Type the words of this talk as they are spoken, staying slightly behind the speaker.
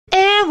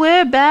And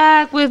we're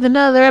back with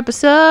another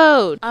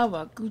episode. I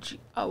walk Gucci,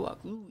 I walk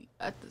Louis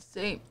at the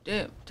same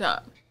damn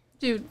time.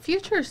 Dude,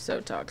 Future is so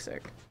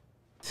toxic.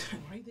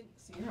 Why do you think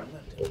Sierra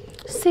left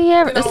it?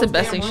 Sierra, that's the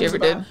best thing she ever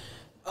did.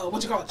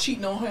 What you call it?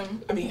 Cheating on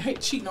him. I mean,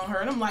 cheating on her.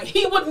 And I'm like,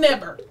 he would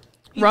never.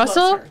 He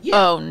Russell?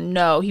 Yeah. Oh,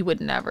 no, he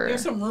would never.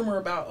 There's some rumor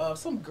about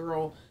some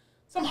girl,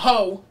 some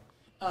hoe.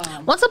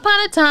 Once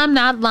upon a time,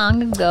 not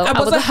long ago, I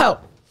was a hoe.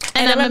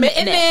 And I'm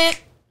admitting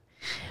it.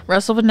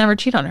 Russell would never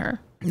cheat on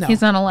her. No.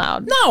 He's not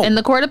allowed. No. In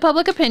the court of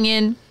public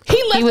opinion,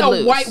 he left a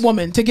lose. White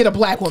woman to get a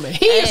black woman.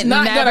 He is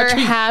not going to cheat. It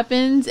never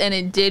happens, and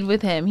it did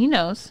with him. He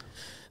knows.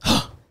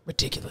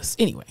 Ridiculous.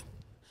 Anyway.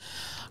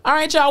 All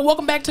right, y'all.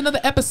 Welcome back to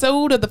another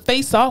episode of The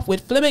Face Off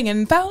with Fleming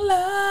and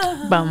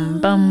Fowler. Bum,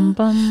 bum,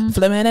 bum.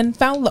 Fleming and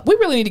Fowler. We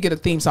really need to get a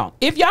theme song.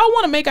 If y'all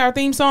want to make our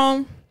theme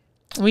song,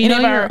 we know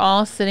you're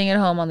all sitting at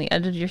home on the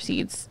edge of your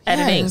seats,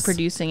 editing,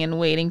 producing, and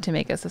waiting to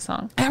make us a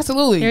song.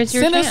 Absolutely. Here's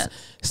your chance.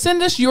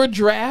 Send us your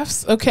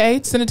drafts,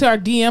 okay? Send it to our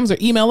DMs or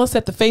email us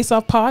at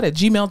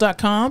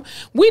thefaceoffpod@gmail.com.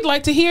 We'd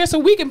like to hear so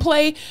we can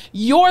play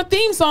your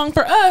theme song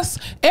for us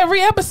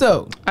every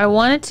episode. I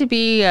want it to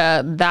be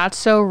That's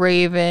So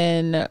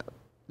Raven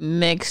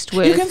mixed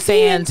with you can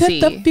fancy.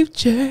 See into the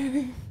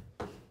future.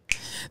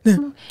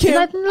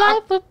 Let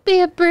life will be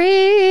a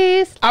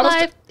breeze.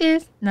 Life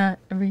is not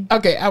a breeze.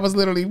 Okay, I was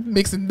literally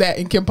mixing that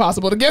and Kim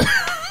Possible together.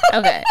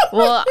 Okay,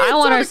 well, I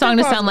want our song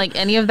to sound like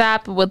any of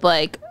that, but with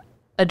like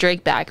a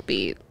Drake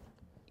backbeat.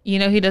 You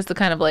know, he does the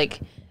kind of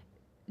like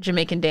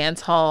Jamaican dance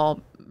hall,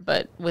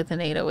 but with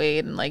an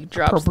 808 and like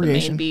drops the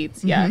main beats.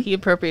 Mm-hmm. Yeah, he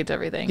appropriates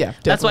everything. Yeah,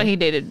 definitely. That's why he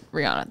dated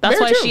Rihanna. That's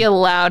why she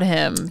allowed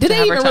him. Did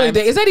they even really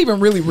date? Is that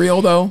even really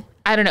real though?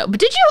 I don't know, but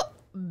did you?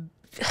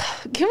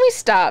 Can we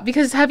stop?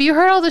 Because have you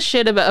heard all the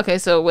shit about? Okay,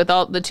 so with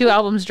all the two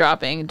albums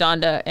dropping,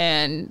 Donda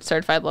and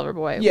Certified Lover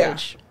Boy,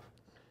 which,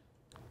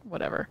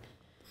 whatever.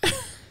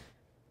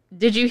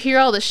 Did you hear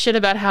all the shit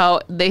about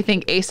how they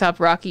think A$AP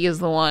Rocky is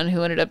the one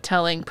who ended up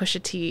telling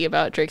Pusha T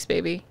about Drake's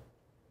baby?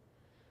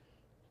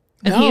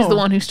 And he's the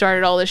one who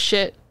started all this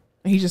shit.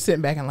 And he's just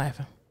sitting back and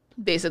laughing.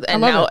 Basically,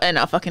 and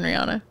now fucking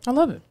Rihanna. I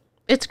love it.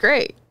 It's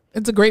great.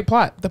 It's a great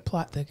plot. The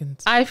plot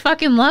thickens. I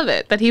fucking love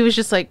it. That he was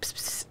just like... Pss,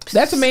 pss, pss.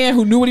 That's a man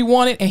who knew what he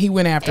wanted and he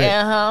went after it.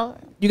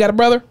 You got a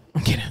brother?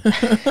 I'm kidding.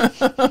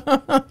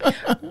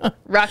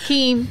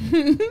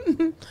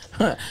 Rakeem.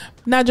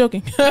 Not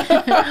joking.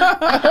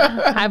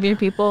 Have your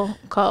people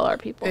call our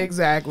people.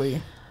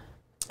 Exactly.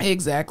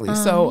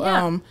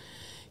 So,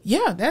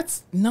 yeah,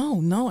 that's...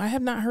 No, I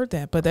have not heard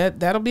that. But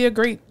that'll be a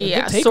great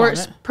good take on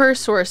it. Per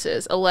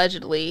sources,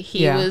 allegedly,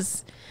 he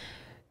was...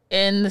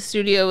 in the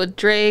studio with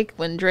Drake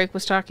when Drake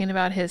was talking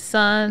about his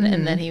son,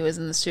 and then he was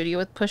in the studio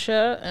with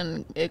Pusha,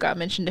 and it got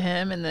mentioned to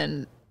him, and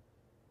then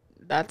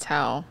that's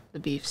how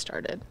the beef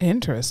started.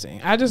 Interesting.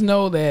 I just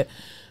know that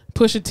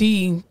Pusha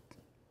T,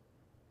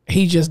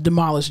 he just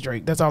demolished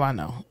Drake. That's all I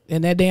know.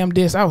 And that damn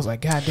diss, I was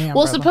like, God damn.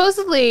 Well,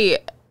 supposedly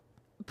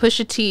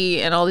Pusha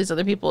T and all these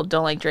other people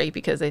don't like Drake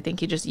because they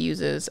think he just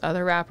uses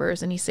other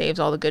rappers and he saves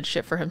all the good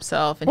shit for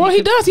himself. And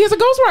he does. He has a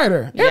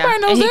ghostwriter. Everybody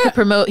knows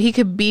that. He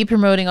could be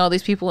promoting all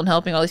these people and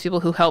helping all these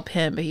people who help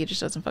him, but he just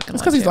doesn't fucking.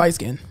 It's because he's light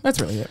skinned.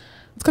 That's really it.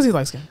 It's because he's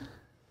light skinned.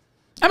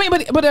 I mean,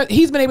 but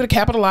he's been able to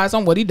capitalize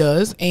on what he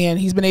does, and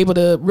he's been able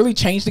to really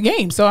change the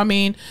game. So I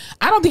mean,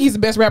 I don't think he's the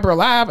best rapper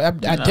alive. I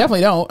definitely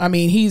don't. I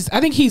mean,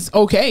 I think he's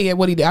okay at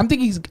what he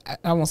does.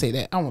 I won't say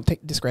that. I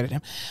won't discredit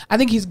him. I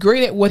think he's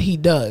great at what he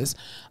does.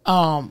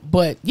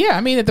 But yeah, I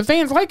mean, if the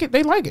fans like it,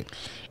 they like it.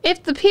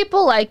 If the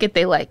people like it,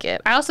 they like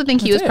it. I also think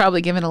he was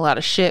probably given a lot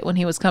of shit when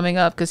he was coming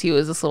up because he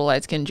was this little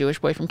light-skinned Jewish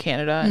boy from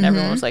Canada, and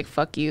everyone was like,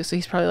 "Fuck you." So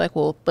he's probably like,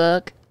 "Well,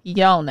 fuck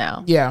y'all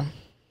now." Yeah.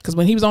 Because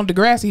when he was on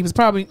Degrassi, he was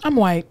probably, I'm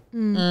white.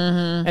 And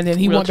then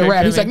he wanted to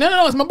rap. He's like,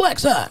 no, it's my black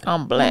side.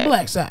 I'm black. My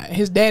black side.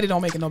 His daddy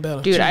don't make it no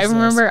better. Dude, Jesus. I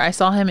remember I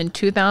saw him in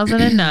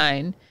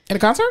 2009. At a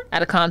concert?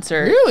 At a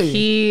concert. Really?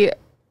 He,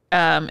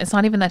 it's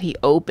not even that he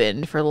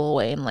opened for Lil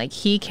Wayne. Like,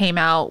 he came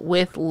out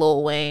with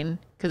Lil Wayne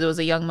because it was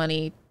a Young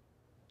Money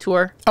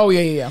tour. Oh,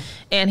 yeah.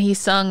 And he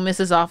sung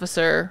Mrs.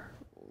 Officer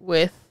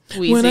with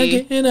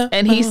Weezy.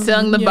 And he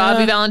sung the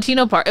Bobby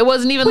Valentino part. It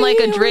wasn't even like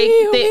a Drake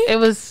thing. It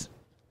was...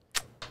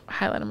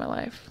 highlight of my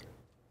life.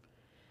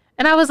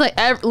 And I was like,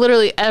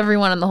 literally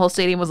everyone in the whole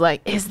stadium was like,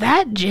 is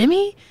that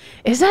Jimmy?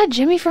 Is that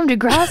Jimmy from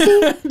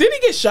Degrassi? Did he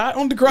get shot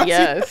on Degrassi?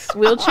 Yes,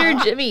 wheelchair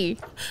Jimmy.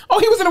 Oh,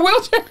 he was in a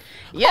wheelchair?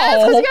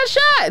 Yes, because he got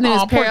shot and he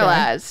was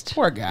paralyzed.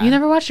 Poor guy. You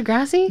never watched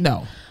Degrassi?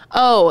 No.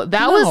 Oh,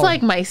 that was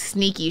like my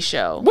sneaky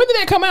show. When did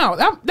that come out?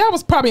 That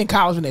was probably in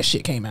college when that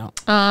shit came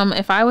out.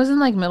 If I was in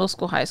like middle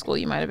school, high school,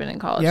 you might have been in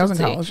college. Yeah, I was in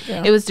college.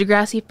 Yeah. It was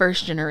Degrassi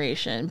First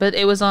Generation, but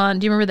it was on,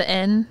 do you remember the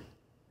N?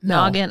 No.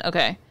 Noggin?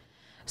 Okay.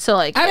 So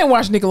like I didn't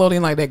watch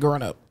Nickelodeon like that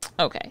growing up.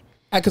 Okay.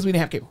 Because we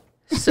didn't have cable.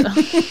 So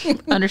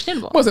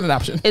understandable. Wasn't an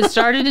option. It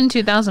started in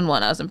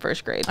 2001. I was in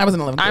first grade. I was in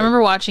 11th grade. I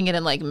remember watching it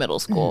in like middle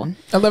school.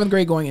 11th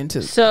grade going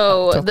into.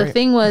 So the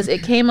thing was,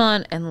 it came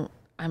on, and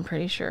I'm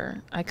pretty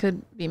sure I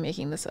could be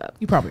making this up.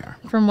 You probably are.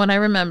 From what I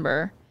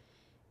remember,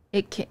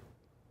 it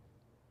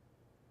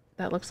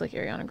that looks like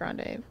Ariana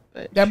Grande,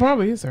 but that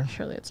probably is her.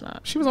 Surely it's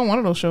not. She was on one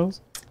of those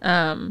shows.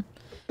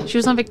 She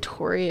was on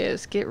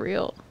Victorious. Get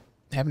real.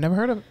 I've never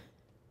heard of it.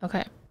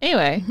 Okay.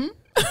 Anyway.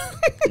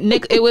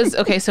 Nick, it was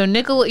okay. So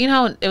you know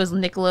how it was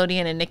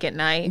Nickelodeon and Nick at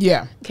Night.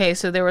 Yeah. Okay,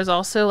 so there was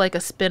also like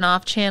a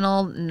spin-off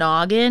channel,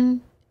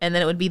 Noggin, and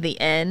then it would be the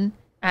N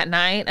at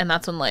night, and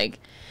that's when like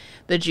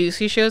the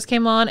Juicy shows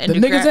came on. And the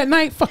niggas at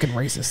night, fucking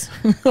racist.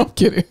 I'm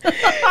kidding.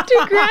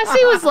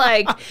 Degrassi was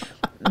like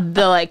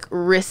the like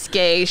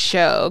risque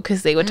show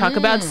because they would talk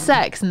about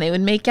sex and they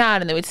would make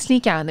out and they would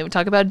sneak out and they would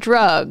talk about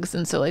drugs,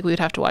 and so like we would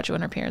have to watch it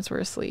when our parents were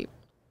asleep.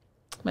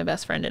 My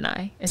best friend and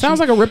I. And sounds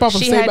like a ripoff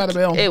of Saved by the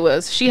Bell. It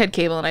was. She had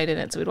cable and I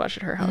didn't, so we'd watch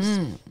it at her house.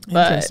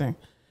 Interesting.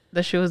 But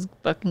the show was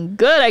fucking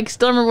good. I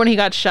still remember when he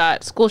got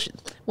shot.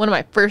 One of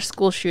my first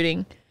school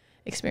shooting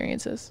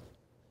experiences.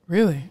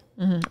 Really?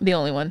 Mm-hmm. The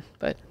only one,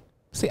 but.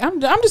 See, I'm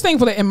just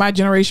thankful that in my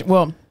generation,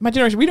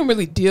 we don't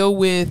really deal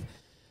with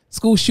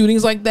school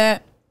shootings like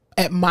that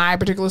at my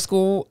particular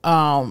school.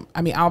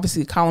 I mean,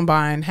 obviously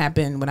Columbine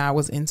happened when I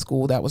was in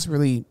school. That was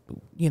really,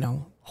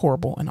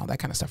 horrible and all that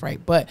kind of stuff,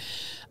 right? But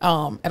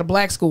at a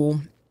black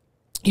school,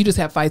 you just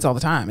have fights all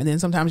the time, and then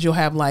sometimes you'll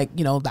have like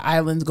the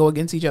islands go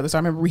against each other. So I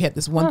remember we had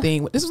this one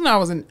thing. This was when I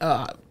was in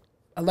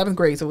 11th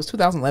grade, so it was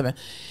 2011.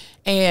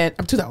 And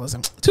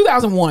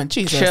 2001,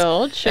 Jesus.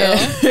 Chill.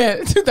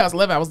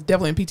 2011, I was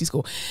definitely in PT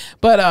school.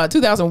 But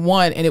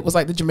 2001, and it was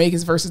like the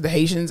Jamaicans versus the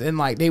Haitians, and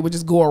like they would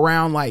just go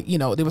around like,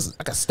 there was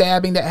like a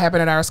stabbing that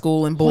happened at our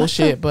school and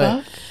bullshit.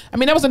 But I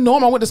mean, that was a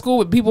norm. I went to school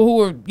with people who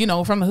were,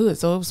 from the hood,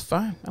 so it was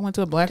fine. I went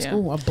to a black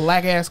school, a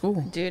black ass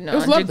school. Dude,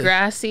 no,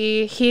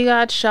 Degrassi, he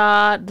got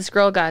shot. This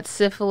girl got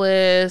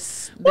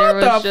syphilis.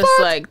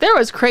 There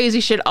was crazy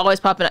shit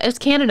always popping up. It's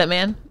Canada,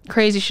 man.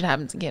 Crazy shit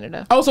happens in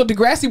Canada. Oh, so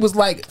Degrassi was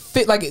like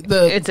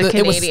it's a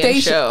Canadian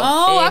show.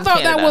 Oh, I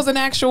thought that was an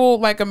actual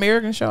like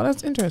American show.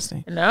 That's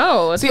interesting.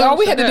 No, see, all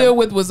we had to deal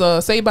with was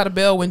Saved by the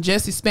Bell when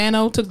Jesse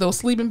Spano took those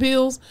sleeping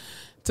pills.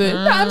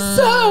 I'm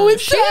so excited.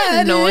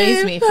 She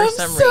annoys me for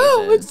some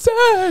reason.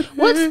 Excited.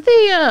 What's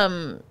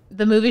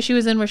the movie she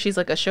was in where she's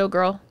like a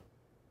showgirl?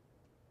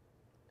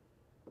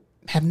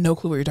 I have no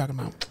clue what you're talking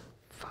about.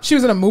 She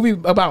was in a movie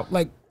about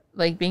like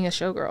being a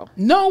showgirl.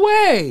 No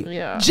way.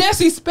 Yeah.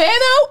 Jesse Spano?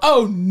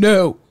 Oh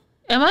no.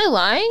 Am I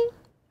lying?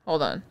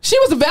 Hold on. She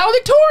was a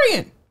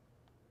valedictorian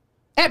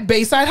at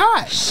Bayside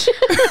High.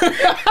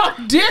 How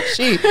dare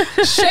she?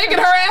 Shaking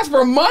her ass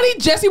for money?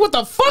 Jesse, what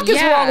the fuck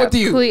is wrong with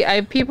you? Please,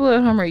 people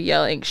at home are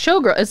yelling.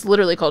 Showgirl. It's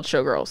literally called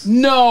Showgirls.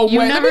 No way. You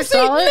never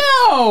saw it?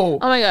 No.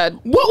 Oh my God.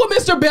 What would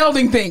Mr.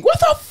 Belding think? What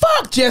the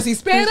fuck, Jesse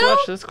Spano? Please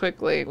watch this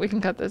quickly. We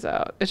can cut this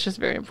out. It's just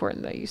very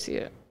important that you see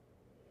it.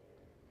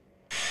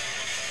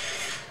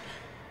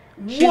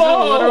 She's a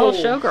literal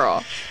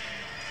showgirl.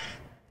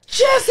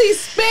 Jesse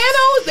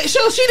Spano?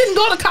 So she didn't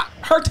go to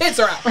her tits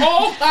are out.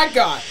 Oh my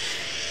God.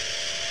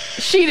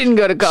 She didn't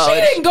go to college.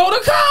 She didn't go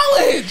to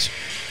college.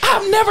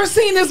 I've never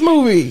seen this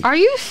movie. Are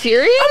you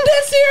serious? I'm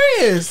dead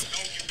serious.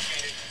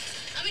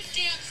 I'm a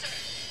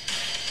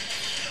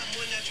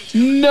dancer.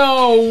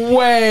 No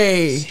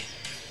way.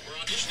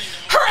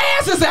 Her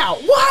ass is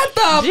out. What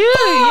the fuck?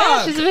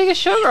 Yeah, she's the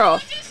biggest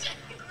showgirl.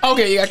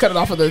 Okay, you gotta cut it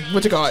off of the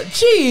what you call it.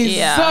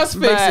 Jesus,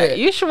 fix it.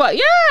 You should watch.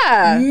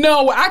 Yeah.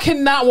 No, I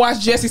cannot watch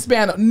Jesse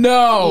Spano.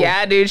 No.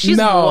 Yeah, dude, she's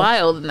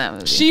wild in that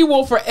movie. She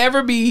will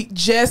forever be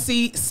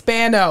Jesse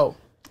Spano,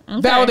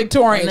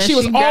 valedictorian. She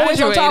was always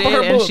on top of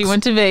her books. She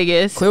went to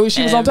Vegas. Clearly,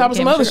 she was on top of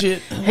some other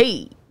shit.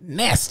 Hey,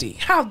 nasty!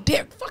 How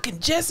dare fucking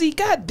Jesse?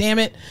 God damn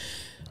it!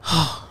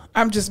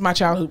 My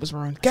childhood was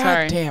ruined.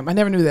 God damn, I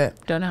never knew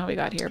that. Don't know how we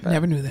got here, but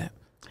never knew that.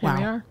 Here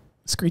we are.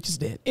 Screech is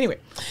dead. Anyway,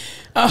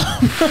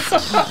 I'm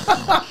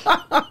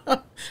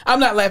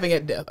not laughing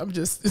at death. I'm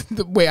just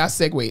the way I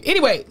segued.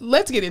 Anyway,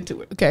 let's get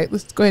into it. Okay,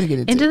 let's go ahead and get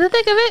into the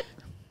thick of it.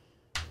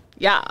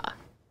 Yeah.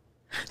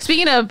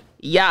 Speaking of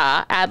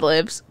ad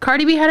libs,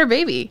 Cardi B had her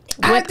baby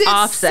with I did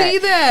Offset. See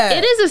that.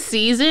 It is a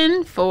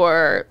season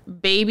for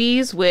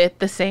babies with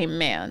the same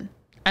man.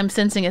 I'm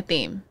sensing a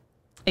theme.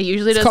 It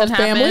usually doesn't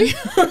happen. Family.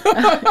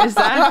 Is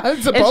that?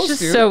 It's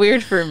just so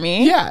weird for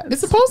me. Yeah,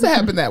 it's supposed to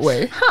happen that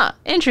way. Huh.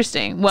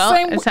 Interesting. Well,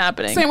 it's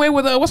happening. Same way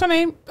with what's her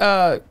name?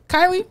 Kylie.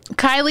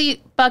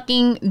 Kylie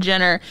fucking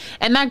Jenner.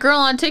 And that girl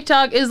on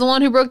TikTok is the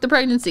one who broke the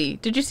pregnancy.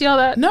 Did you see all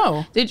that?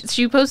 No.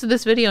 She posted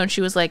this video and she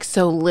was like,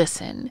 "So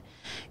listen.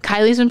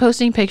 Kylie's been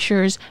posting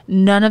pictures,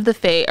 none of the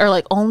face, or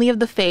like only of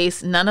the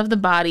face, none of the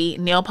body.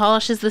 Nail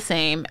polish is the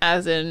same,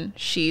 as in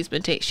she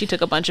took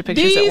a bunch of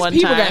pictures at one time.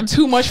 These people got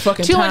too much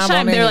fucking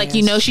time. They're like,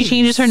 she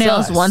changes her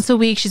nails once a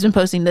week. She's been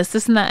posting this,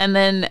 and that, and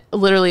then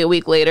literally a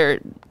week later,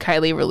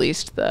 Kylie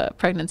released the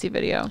pregnancy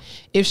video.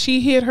 If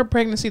she hid her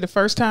pregnancy the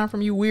first time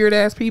from you weird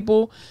ass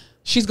people,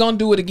 she's gonna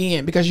do it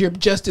again because you're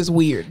just as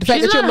weird. The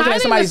fact that you're looking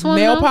at somebody's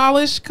nail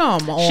polish,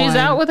 come on. She's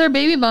out with her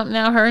baby bump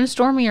now. Her and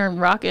Stormy are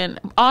rocking.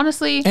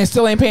 Honestly, and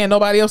still ain't paying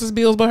nobody else's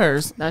bills but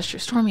hers. That's true.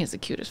 Stormy is the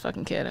cutest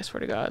fucking kid. I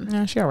swear to God.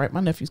 Yeah, she all right. My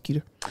nephew's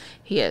cuter.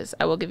 He is.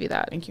 I will give you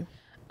that. Thank you.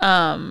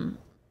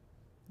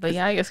 But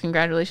yeah, I guess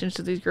congratulations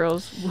to these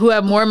girls who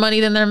have more money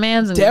than their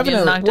mans and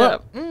getting knocked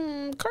up.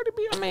 Cardi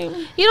B, I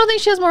mean, you don't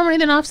think she has more money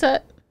than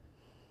Offset?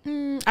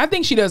 I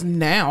think she does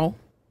now.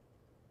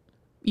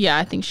 Yeah,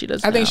 I think she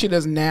does. I think she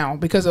does now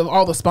because of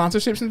all the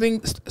sponsorships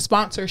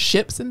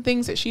and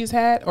things that she's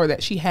had or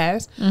that she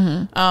has.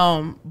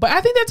 Mm-hmm. But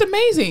I think that's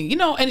amazing, you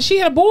know. And she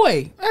had a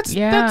boy. That's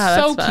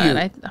so cute.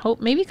 I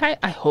hope maybe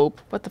I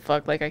hope. What the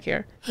fuck? Like I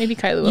care. Maybe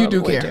Kylie will. You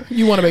do care.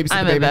 You want to babysit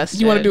the baby.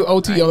 Invested. You want to do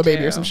OT on the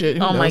baby or some shit.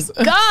 Who knows?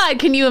 My god!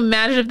 Can you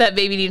imagine if that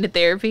baby needed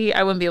therapy?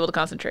 I wouldn't be able to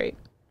concentrate.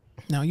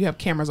 No, you have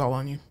cameras all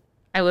on you.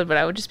 I would, but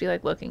I would just be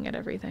like looking at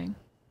everything.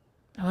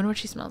 I wonder what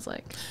she smells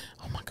like.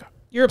 Oh my god,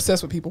 you're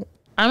obsessed with people.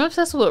 I'm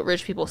obsessed with what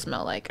rich people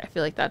smell like. I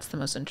feel like that's the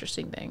most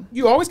interesting thing.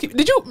 You always keep.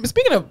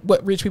 Speaking of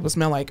what rich people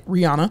smell like,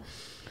 Rihanna,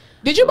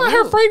 did you buy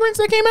her fragrance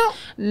that came out?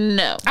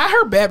 No. I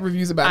heard bad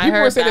reviews about it.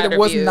 People were saying that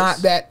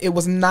it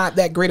was not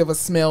that great of a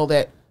smell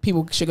that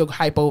people should go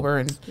hype over.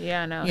 And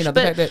yeah, no. You know,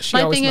 the fact that she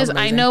always smells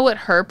amazing. I know what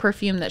her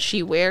perfume that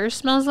she wears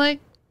smells like.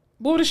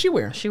 What does she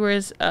wear? She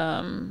wears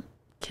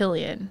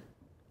Killian,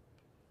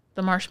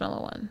 the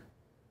marshmallow one.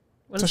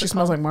 So she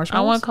smells like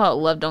marshmallows? I want to call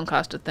it Love Don't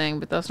Cost a Thing,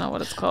 but that's not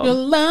what it's called. Your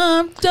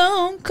love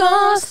don't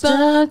cost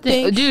a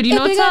thing. Dude, you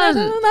know what's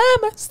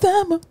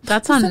on?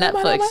 That's on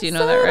Netflix. You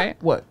know that,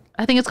 right? What?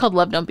 I think it's called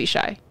Love Don't Be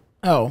Shy.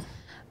 Oh.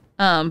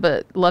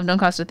 But Love Don't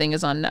Cost a Thing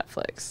is on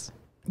Netflix.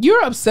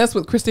 You're obsessed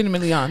with Christina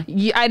Milian.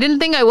 Yeah, I didn't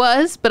think I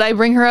was, but I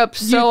bring her up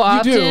so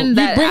often. You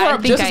bring her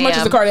up just as much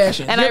as the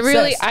Kardashians. And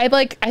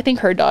I think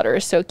her daughter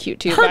is so cute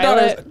too. Her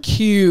daughter is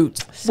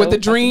cute. So with the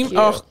dream. Cute.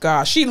 Oh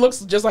gosh, she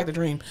looks just like the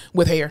dream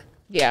with hair.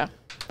 Yeah.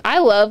 I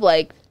love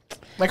like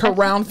her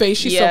round face.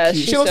 She's so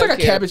cute. She looks like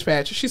cute. a Cabbage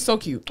Patch. She's so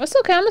cute. That's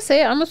okay. I'm gonna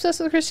say it. I'm obsessed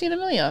with Christina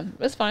Milian.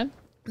 It's fine.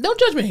 No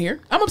judgment here.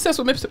 I'm obsessed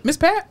with Miss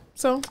Pat.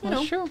 So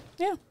that's true.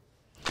 Yeah.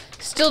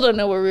 Still don't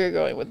know where we were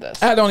going with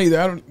this. I don't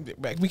either.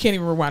 We can't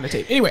even rewind the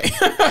tape. Anyway,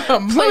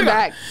 play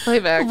back.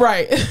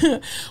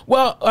 Right.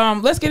 Well,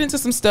 let's get into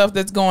some stuff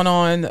that's going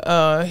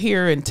on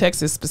here in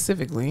Texas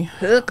specifically.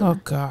 Oh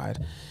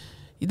God.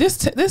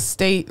 This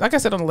state, like I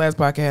said on the last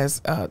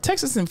podcast,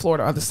 Texas and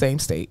Florida are the same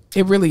state.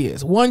 It really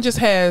is. One just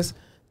has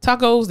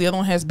tacos, the other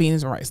one has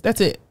beans and rice.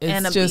 That's it. It's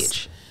and a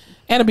beach.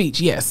 And a beach,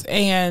 yes.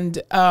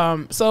 And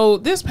so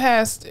this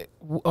past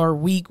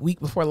week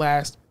before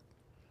last,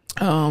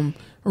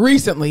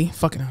 recently,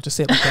 I'll just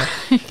say it like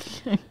that.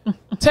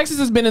 Texas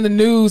has been in the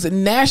news,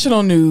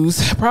 national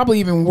news, probably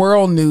even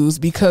world news,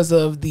 because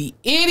of the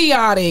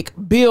idiotic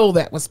bill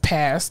that was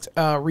passed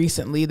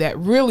recently that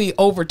really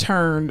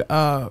overturned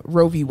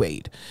Roe v.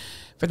 Wade.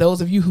 For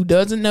those of you who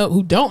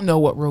don't know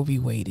what Roe v.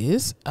 Wade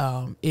is,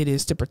 it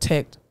is to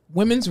protect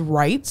women's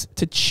rights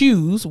to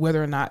choose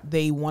whether or not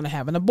they want to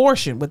have an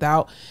abortion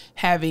without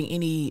having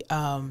any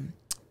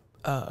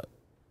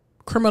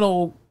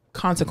criminal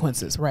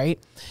consequences, right?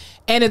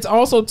 And it's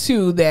also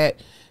too that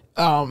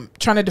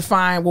trying to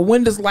define, well,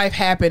 when does life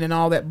happen and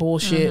all that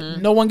bullshit.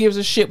 Mm-hmm. No one gives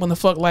a shit when the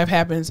fuck life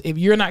happens. If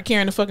you're not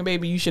carrying the fucking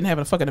baby, you shouldn't have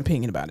a fucking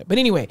opinion about it. But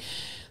anyway,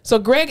 so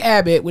Greg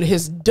Abbott with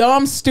his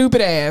dumb,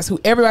 stupid ass, who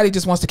everybody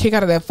just wants to kick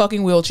out of that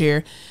fucking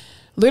wheelchair,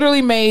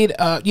 literally made,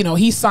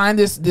 he signed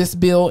this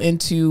bill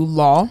into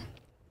law.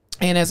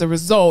 And as a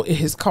result, it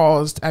has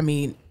caused,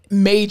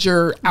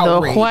 major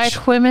outrage. The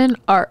white women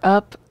are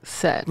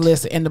upset.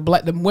 Listen, and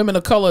the women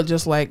of color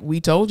just like, we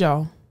told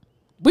y'all.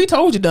 We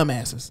told you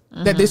dumbasses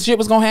that this shit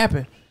was gonna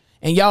happen.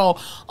 And y'all,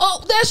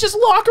 oh, that's just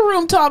locker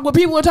room talk where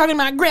people are talking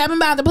about grabbing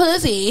by the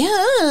pussy.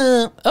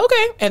 Huh.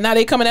 Okay. And now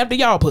they coming after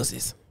y'all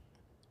pussies.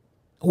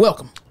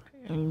 Welcome.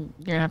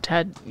 You're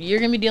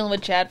gonna be dealing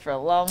with Chad for a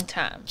long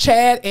time.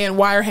 Chad and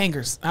wire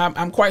hangers.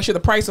 I'm quite sure the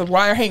price of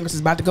wire hangers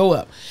is about to go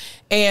up.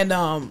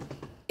 And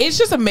it's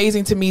just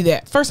amazing to me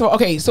that, first of all,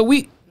 okay, so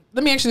let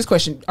me ask you this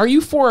question. Are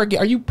you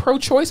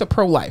pro-choice or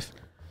pro-life?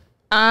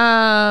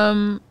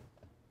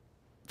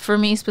 For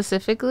me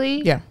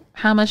specifically, yeah.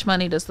 How much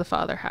money does the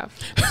father have?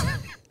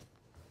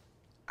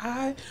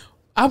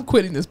 I'm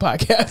quitting this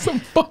podcast. I'm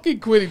fucking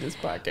quitting this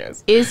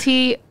podcast. Is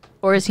he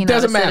or is he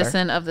not a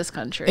citizen of this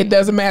country? It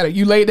doesn't matter.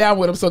 You lay down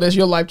with him, so that's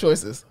your life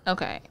choices.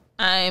 Okay.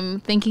 I'm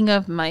thinking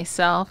of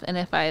myself, and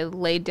if I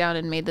laid down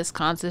and made this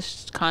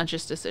conscious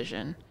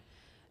decision,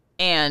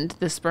 and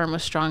the sperm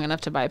was strong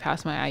enough to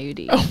bypass my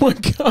IUD. Oh my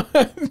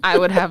God. I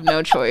would have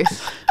no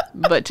choice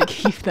but to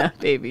keep that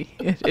baby.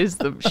 It is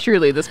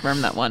surely the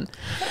sperm that won.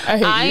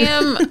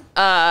 I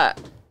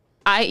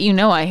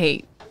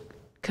hate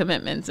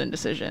commitments and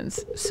decisions.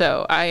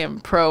 So I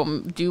am pro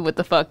do what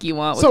the fuck you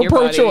want with your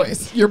body. So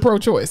pro-choice. You're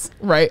pro-choice,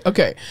 right?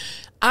 Okay.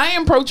 I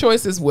am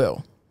pro-choice as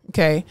well.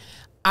 Okay.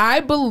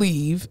 I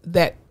believe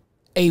that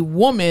a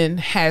woman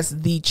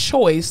has the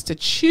choice to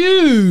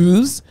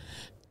choose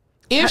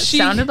if she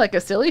sounded like a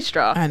silly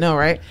straw. I know,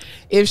 right?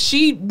 If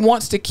she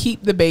wants to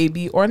keep the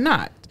baby or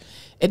not.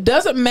 It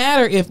doesn't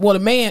matter if, a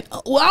man, I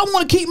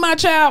want to keep my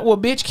child. Well,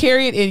 bitch,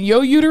 carry it in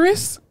your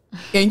uterus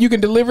and you can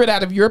deliver it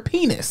out of your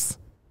penis.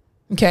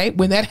 Okay?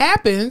 When that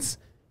happens,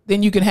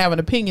 then you can have an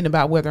opinion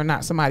about whether or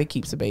not somebody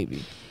keeps a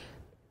baby.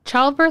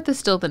 Childbirth is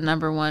still the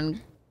 #1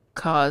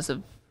 cause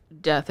of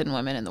death in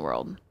women in the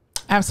world.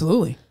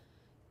 Absolutely.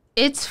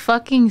 It's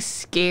fucking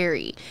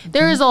scary.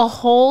 There is a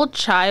whole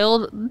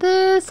child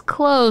this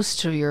close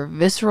to your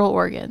visceral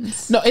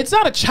organs. No, it's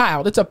not a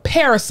child. It's a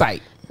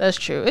parasite. That's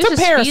true. It's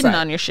just parasite. feeding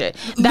on your shit.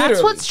 That's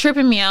Literally. what's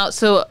tripping me out.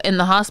 So in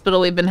the hospital,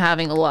 we've been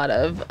having a lot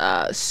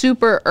of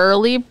super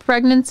early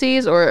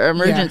pregnancies or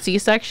emergency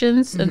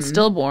sections and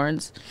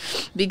stillborns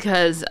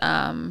because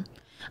I'm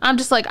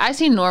just like, I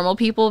see normal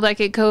people that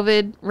get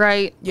COVID,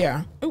 right?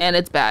 Yeah. And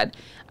it's bad.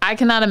 I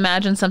cannot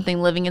imagine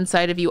something living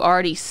inside of you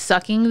already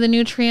sucking the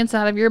nutrients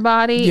out of your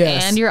body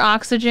and your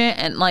oxygen.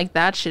 And like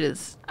that shit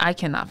is, I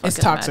cannot fucking it's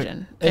toxic.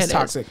 imagine. It's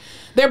toxic.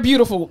 They're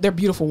beautiful. They're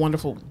beautiful,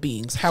 wonderful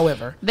beings.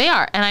 However, they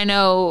are. And I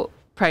know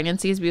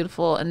pregnancy is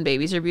beautiful and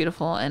babies are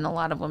beautiful. And a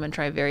lot of women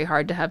try very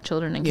hard to have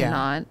children and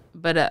cannot.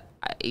 But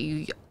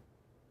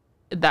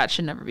that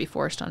should never be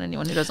forced on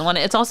anyone who doesn't want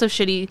it. It's also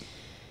shitty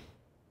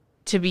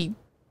to be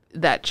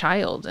that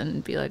child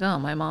and be like, oh,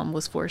 my mom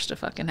was forced to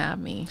fucking have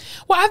me.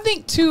 Well, I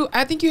think you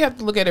have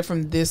to look at it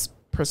from this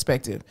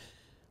perspective.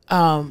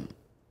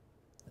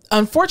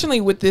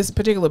 Unfortunately, with this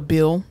particular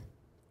bill,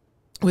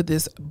 with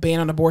this ban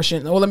on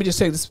abortion, well, let me just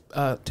tell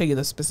you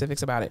the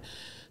specifics about it.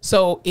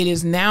 So it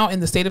is now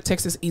in the state of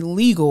Texas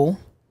illegal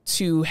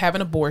to have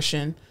an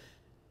abortion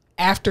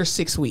after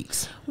 6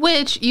 weeks.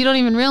 Which you don't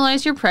even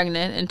realize you're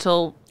pregnant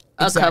until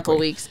a couple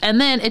weeks. And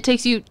then it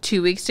takes you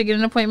 2 weeks to get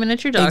an appointment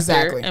at your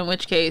doctor, in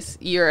which case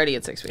you're already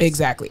at 6 weeks.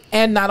 Exactly.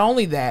 And not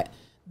only that,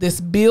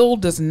 this bill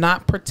does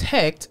not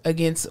protect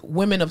against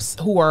women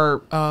who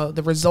are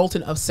the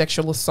resultant of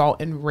sexual assault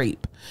and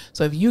rape.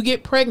 So if you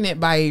get pregnant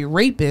by a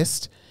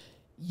rapist,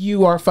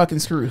 you are fucking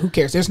screwed. Who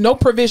cares? There's no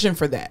provision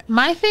for that.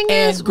 My thing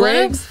is, what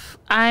if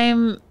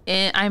I'm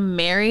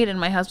married and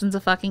my husband's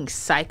a fucking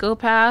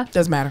psychopath?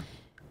 Doesn't matter.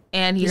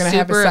 And he's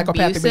super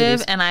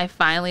abusive, and I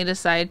finally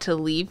decide to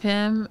leave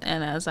him.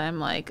 And as I'm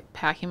like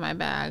packing my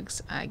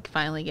bags, I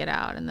finally get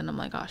out, and then I'm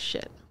like, oh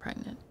shit, I'm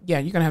pregnant. Yeah,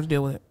 you're gonna have to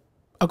deal with it.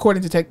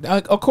 According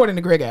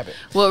to Greg Abbott.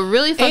 What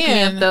really fucked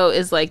me up though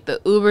is like the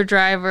Uber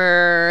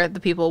driver, the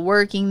people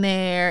working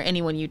there,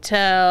 anyone you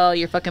tell,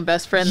 your fucking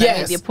best friend that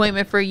made the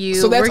appointment for you.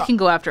 So we can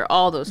go after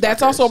all those.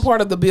 That's also a part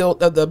of the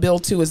bill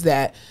too. Is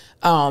that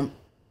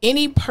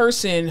any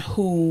person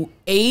who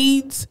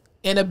aids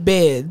and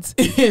abets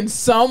in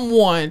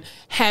someone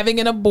having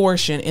an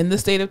abortion in the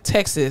state of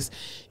Texas,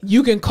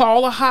 you can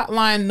call a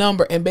hotline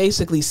number and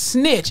basically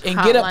snitch and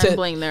get up to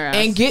their ass.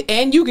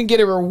 and you can get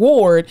a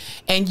reward.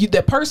 And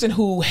the person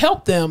who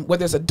helped them,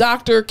 whether it's a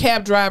doctor,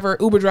 cab driver,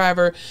 Uber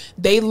driver,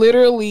 they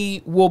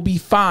literally will be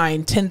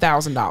fined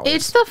 $10,000.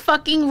 It's the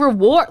fucking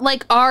reward.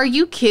 Like, are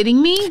you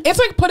kidding me? It's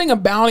like putting a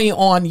bounty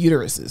on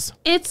uteruses.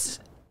 It's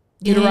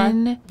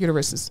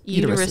Uteruses.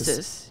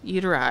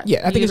 Uteri.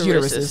 Yeah, I think it's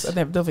uteruses. I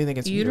definitely think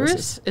it's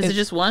uterus. Is it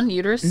just one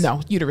uterus? No,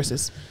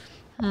 uteruses.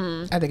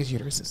 I think it's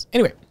uteruses.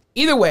 Anyway,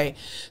 either way,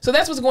 so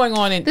that's what's going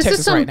on in Texas right now. This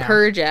is some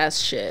purge ass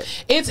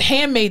shit. It's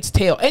Handmaid's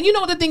Tale. And you know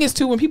what the thing is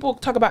too, when people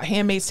talk about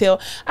Handmaid's Tale,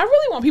 I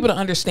really want people to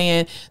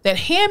understand that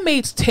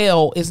Handmaid's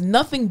Tale is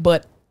nothing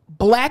but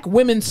black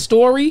women's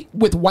story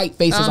with white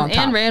faces on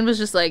top. And Rand was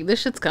just like, this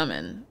shit's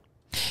coming.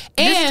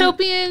 And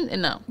dystopian?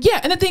 No.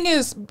 Yeah, and the thing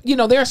is,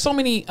 there are so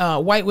many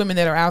white women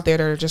that are out there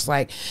that are just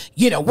like,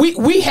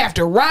 we have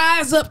to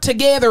rise up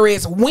together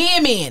as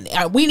women.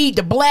 We need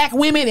the black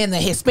women and the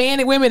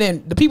Hispanic women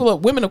and the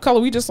women of color.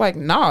 We just like,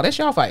 nah, that's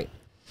y'all fight.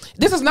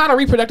 This is not a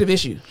reproductive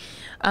issue.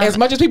 As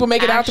much as people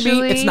make it out to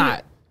be, it's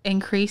not.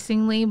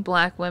 Increasingly,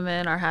 black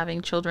women are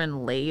having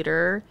children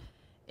later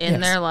in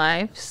their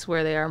lives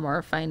where they are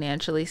more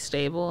financially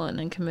stable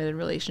and in committed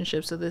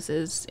relationships. So this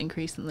is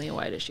increasingly a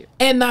white issue.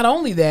 And not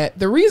only that,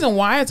 the reason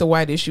why it's a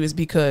white issue is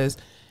because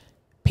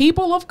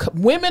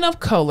women of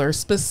color,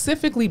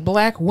 specifically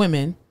black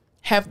women,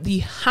 have the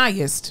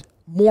highest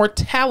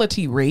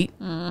mortality rate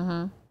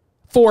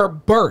for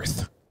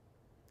birth.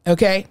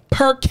 Okay,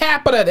 per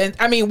capita. And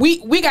I mean,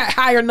 we got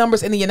higher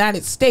numbers in the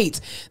United States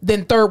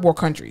than third world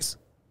countries.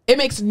 It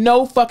makes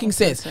no fucking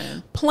sense.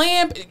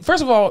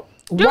 First of all,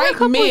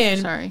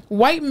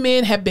 white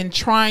men have been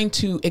trying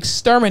to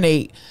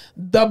exterminate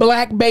the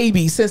black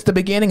baby since the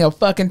beginning of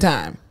fucking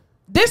time.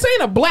 This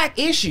ain't a black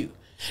issue.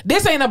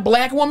 This ain't a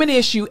black woman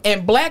issue,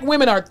 and black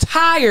women are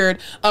tired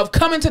of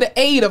coming to the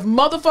aid of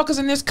motherfuckers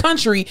in this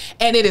country,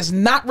 and it is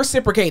not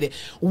reciprocated.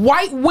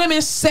 White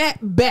women sat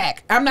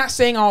back. I'm not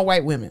saying all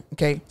white women,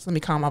 okay? So let me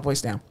calm my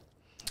voice down.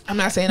 I'm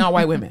not saying all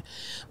white women.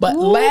 But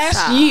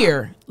last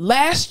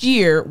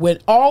year, when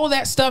all of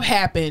that stuff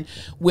happened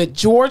with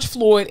George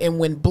Floyd and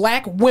when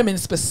black women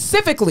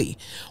specifically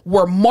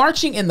were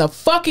marching in the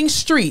fucking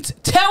streets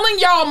telling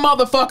y'all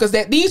motherfuckers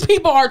that these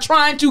people are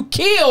trying to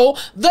kill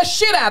the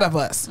shit out of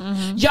us.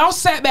 Y'all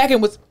sat back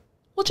and was,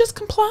 well, just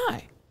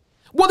comply.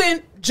 Well,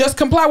 then just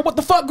comply with what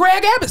the fuck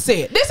Greg Abbott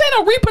said. This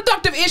ain't a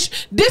reproductive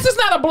issue. This is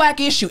not a black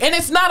issue, and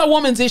it's not a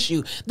woman's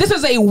issue. This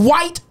is a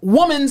white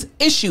woman's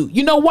issue.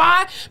 You know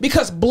why?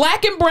 Because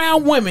black and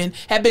brown women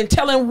have been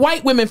telling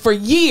white women for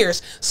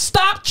years,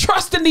 stop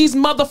trusting these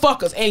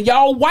motherfuckers. And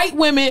y'all white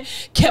women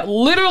kept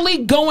literally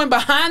going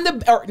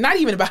or not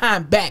even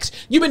behind backs.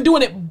 You've been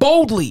doing it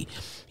boldly.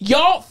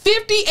 Y'all,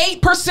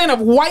 58%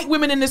 of white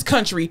women in this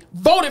country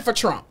voted for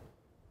Trump.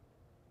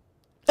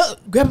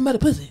 Grab him by the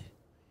pussy.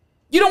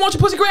 You don't want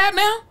your pussy grabbed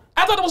now?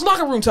 I thought it was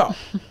locker room talk.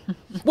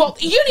 Well,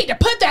 you need to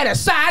put that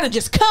aside and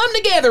just come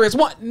together as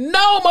one.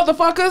 No,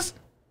 motherfuckers.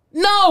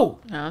 No.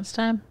 No, it's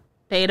time.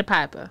 Pay the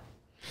piper.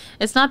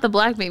 It's not the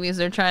black babies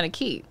they're trying to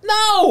keep.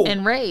 No.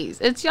 And raise.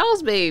 It's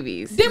y'all's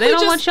babies. They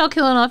don't want y'all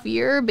killing off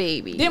your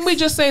babies. Didn't we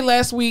just say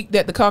last week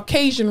that the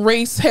Caucasian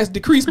race has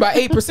decreased by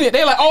 8%?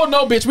 They're like, oh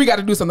no, bitch, we got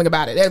to do something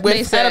about it.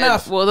 They said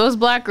enough. Well, those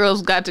black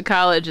girls got to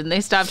college and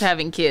they stopped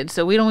having kids,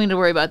 so we don't need to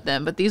worry about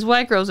them. But these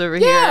white girls over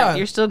here,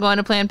 you're still going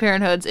to Planned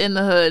Parenthoods in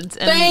the hoods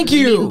and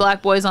meeting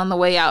black boys on the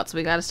way out, so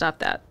we got to stop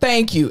that.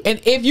 Thank you. And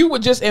if you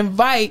would just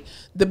invite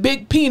the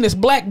big penis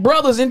black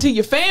brothers into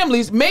your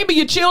families, maybe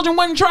your children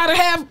wouldn't try to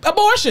have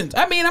abortions.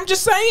 I mean, I'm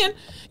just saying,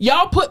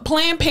 y'all put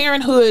Planned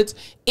Parenthoods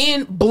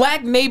in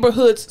black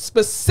neighborhoods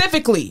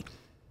specifically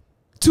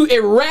to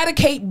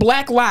eradicate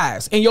black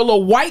lives, and your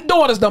little white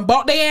daughters done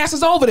bought their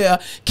asses over there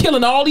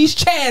killing all these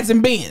Chads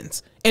and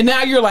Bens, and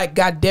now you're like,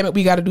 God damn it,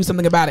 we got to do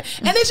something about it.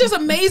 And it just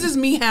amazes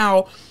me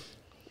how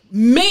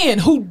men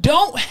who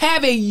don't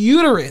have a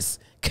uterus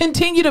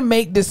continue to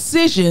make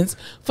decisions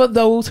for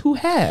those who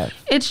have.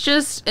 It's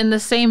just in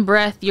the same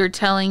breath you're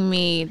telling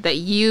me that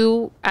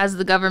you as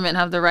the government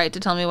have the right to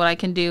tell me what I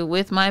can do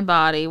with my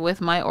body,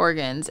 with my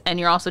organs, and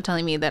you're also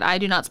telling me that I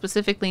do not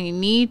specifically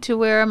need to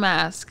wear a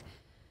mask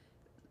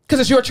because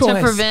it's your choice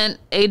to prevent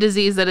a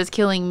disease that is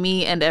killing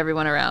me and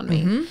everyone around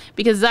me.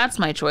 Because that's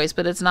my choice,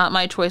 but it's not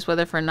my choice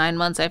whether for 9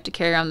 months I have to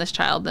carry on this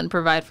child, then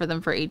provide for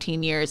them for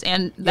 18 years.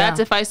 And that's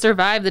if I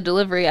survive the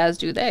delivery, as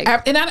do they. I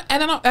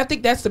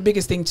think that's the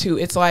biggest thing too.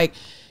 It's like,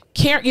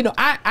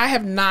 I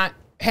have not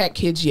had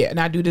kids yet, and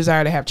I do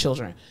desire to have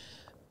children.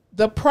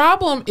 The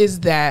problem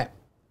is that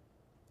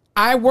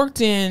I worked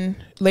in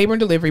labor and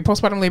delivery,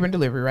 postpartum labor and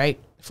delivery, right?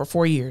 For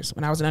 4 years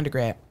when I was an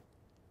undergrad.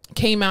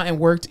 Came out and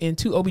worked in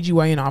 2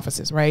 OBGYN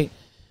offices, right?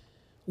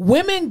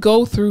 Women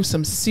go through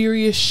some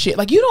serious shit.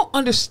 Like, you don't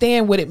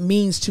understand what it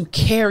means to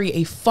carry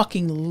a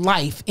fucking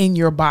life in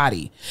your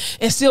body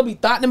and still be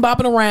thotting and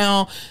bopping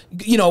around,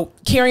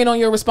 carrying on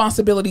your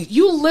responsibilities.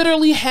 You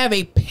literally have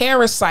a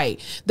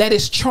parasite that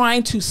is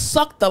trying to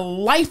suck the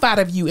life out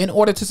of you in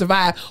order to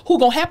survive, who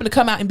gonna happen to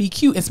come out and be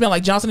cute and smell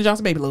like Johnson &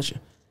 Johnson baby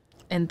lotion.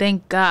 And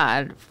thank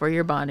God for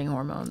your bonding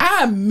hormones.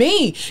 I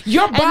mean,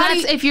 your body. And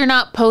that's if you're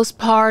not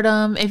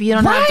postpartum, if you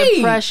don't have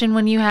depression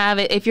when you have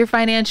it, if you're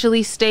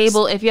financially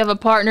stable, if you have a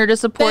partner to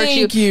support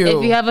you, if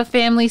you have a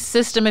family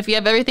system, if you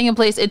have everything in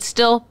place, it's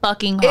still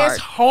fucking hard.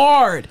 It's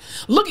hard.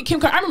 Look at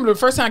Kim. I remember the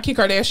first time Kim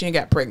Kardashian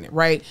got pregnant,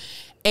 right?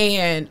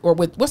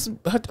 What's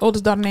her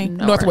oldest daughter name?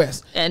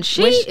 Northwest. And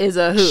she is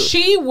a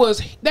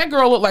hoot. That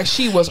girl looked like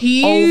she was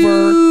huge.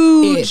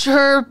 Over it.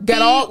 Her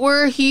feet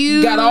were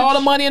huge. Got all the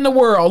money in the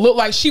world. Looked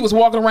like she was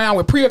walking around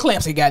with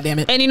preeclampsia,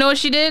 goddammit. And you know what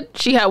she did?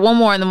 She had one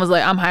more and then was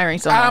like, I'm hiring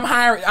someone.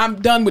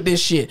 I'm done with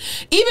this shit.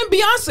 Even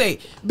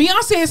Beyonce.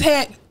 Beyonce has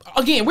had,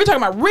 again, we're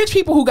talking about rich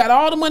people who got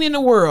all the money in the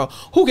world,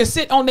 who can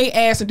sit on their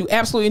ass and do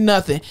absolutely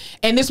nothing.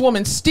 And this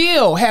woman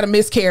still had a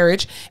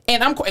miscarriage.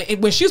 And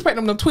when she was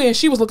pregnant with them twins,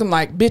 she was looking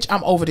like, bitch,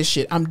 I'm over this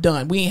shit. I'm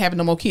done. We ain't having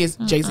no more kids.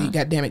 Jay-Z,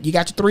 goddammit. You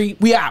got your 3.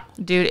 We out.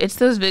 Dude, it's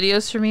those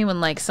videos for me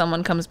when like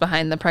someone comes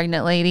behind the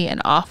pregnant lady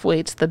and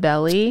off-weights the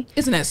belly.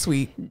 Isn't that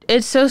sweet?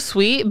 It's so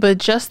sweet, but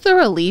just the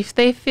relief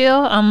they feel,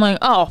 I'm like,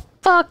 oh,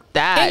 fuck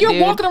that, and you're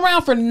walking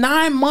around for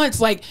 9 months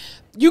like,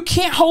 you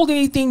can't hold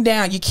anything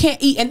down. You can't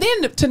eat. And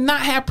then to not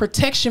have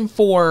protection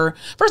for,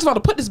 first of all, to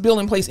put this bill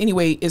in place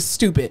anyway is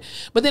stupid.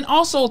 But then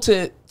also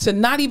to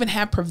not even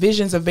have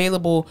provisions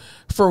available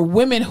for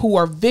women who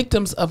are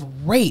victims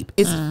of rape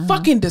is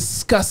fucking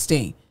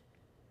disgusting.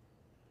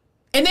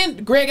 And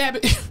then Greg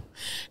Abbott,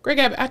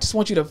 I just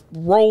want you to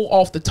roll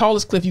off the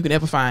tallest cliff you can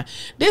ever find.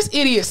 This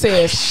idiot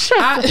says,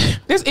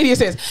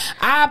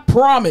 I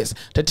promise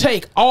to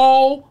take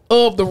all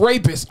of the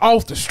rapists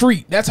off the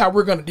street. That's how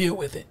we're going to deal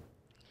with it.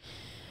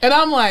 And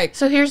I'm like,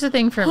 so here's the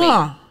thing for me.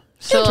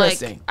 So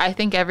interesting. Like, I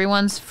think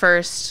everyone's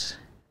first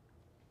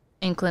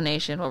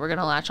inclination, what we're going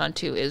to latch on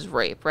to, is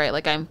rape, right?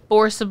 Like, I'm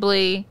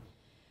forcibly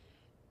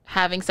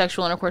having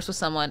sexual intercourse with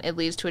someone. It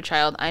leads to a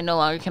child. I no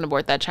longer can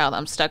abort that child.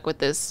 I'm stuck with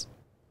this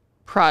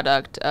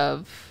product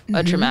of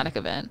a traumatic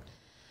event.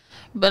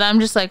 But I'm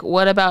just like,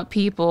 what about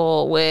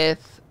people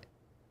with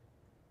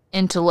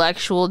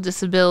intellectual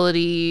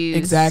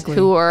disabilities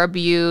who are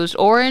abused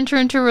or enter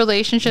into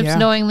relationships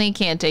knowingly,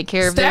 can't take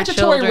care of their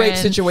children, statutory rape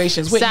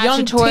situations with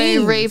statutory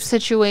rape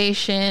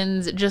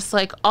situations, just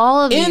like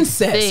all of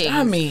incest, these things.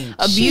 I mean,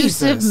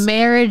 abusive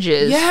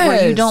marriages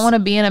where you don't want to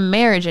be in a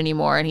marriage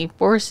anymore and he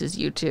forces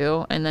you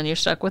to, and then you're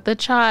stuck with a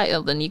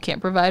child and you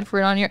can't provide for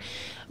it on your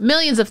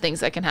millions of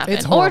things that can happen.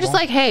 Or just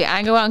like, hey,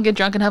 I go out and get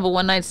drunk and have a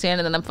one night stand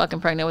and then I'm fucking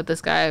pregnant with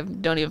this guy I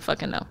don't even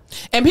fucking know.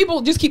 And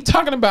people just keep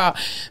talking about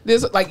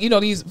this, like,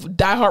 these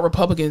diehard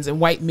Republicans and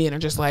white men are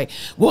just like,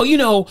 well,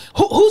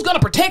 who's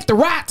gonna protect the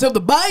rights of the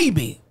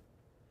baby?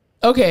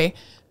 Okay,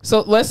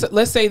 so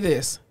let's say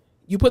this.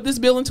 You put this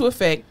bill into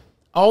effect,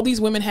 all these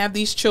women have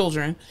these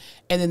children,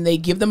 and then they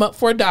give them up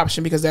for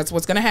adoption because that's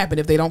what's going to happen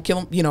if they don't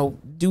kill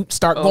them,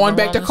 start going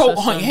back to coat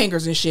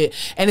hangers and shit.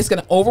 And it's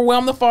going to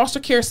overwhelm the foster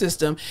care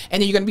system.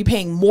 And then you're going to be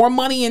paying more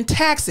money in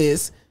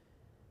taxes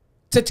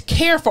to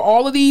care for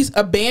all of these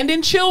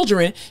abandoned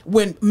children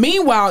when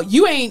meanwhile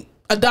you ain't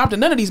adopting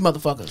none of these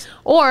motherfuckers,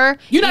 or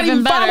you're not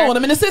even following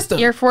them in the system.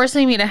 You're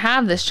forcing me to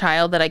have this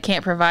child that I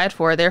can't provide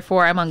for,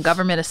 therefore I'm on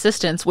government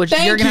assistance, which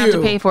you're gonna have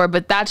to pay for,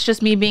 but that's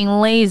just me being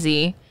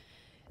lazy.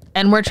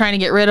 And we're trying to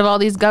get rid of all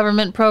these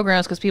government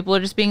programs because people are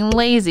just being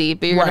lazy,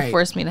 but you're going to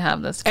force me to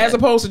have this kid. As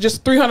opposed to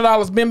just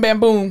 $300, bim, bam,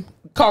 boom,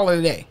 call it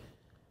a day.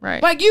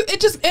 Right. Like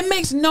it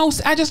makes no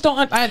sense. I just don't.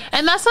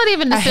 And that's not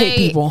even to say, hate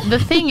people. The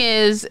thing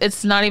is,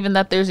 it's not even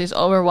that there's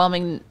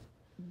overwhelming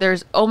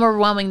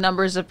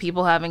numbers of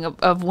people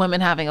of women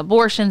having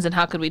abortions, and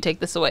how could we take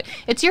this away?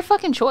 It's your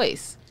fucking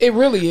choice. It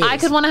really is. I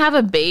could want to have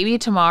a baby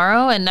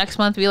tomorrow and next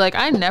month be like,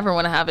 I never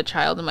want to have a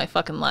child in my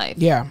fucking life.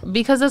 Yeah.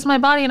 Because that's my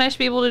body and I should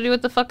be able to do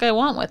what the fuck I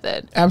want with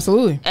it.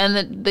 Absolutely.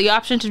 And the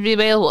option should be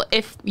available.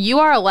 If you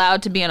are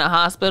allowed to be in a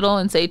hospital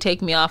and say,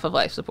 take me off of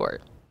life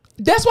support.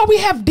 That's why we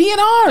have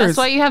DNRs. That's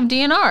why you have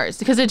DNRs,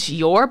 because it's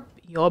your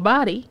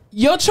body.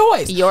 Your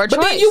choice. Your choice.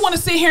 But then you want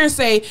to sit here and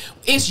say,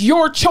 it's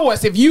your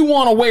choice if you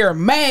want to wear a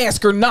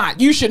mask or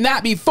not. You should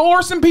not be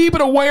forcing people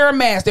to wear a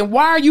mask. And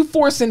why are you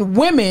forcing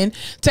women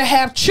to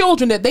have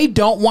children that they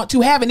don't want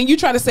to have? And then you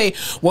try to say,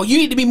 well, you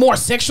need to be more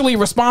sexually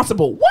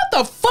responsible. What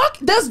the fuck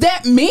does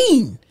that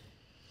mean?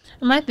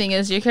 My thing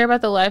is, you care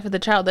about the life of the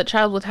child. That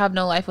child would have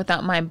no life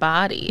without my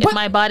body. If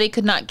my body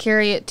could not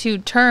carry it to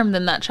term,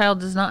 then that child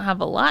does not have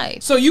a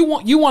life. So you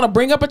want to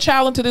bring up a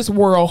child into this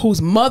world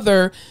whose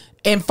mother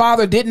and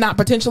father did not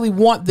potentially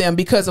want them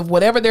because of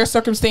whatever their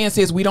circumstance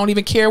is. We don't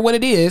even care what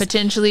it is.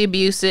 Potentially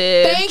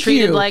abusive,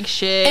 treated like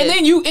shit. And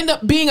then you end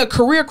up being a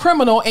career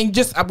criminal and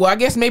just, well, I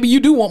guess maybe you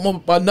do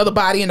want another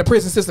body in the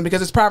prison system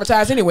because it's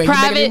privatized anyway.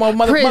 Private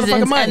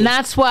prisons, and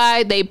that's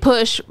why they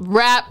push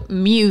rap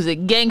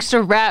music,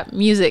 gangster rap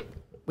music.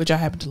 Which I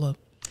happen to love.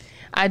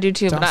 I do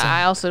too, but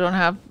I also don't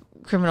have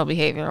criminal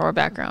behavior or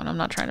background. I'm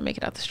not trying to make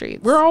it out the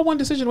streets. We're all one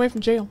decision away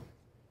from jail.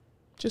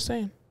 Just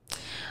saying.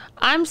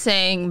 I'm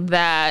saying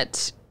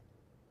that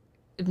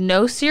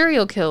no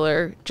serial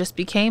killer just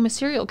became a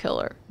serial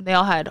killer. They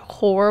all had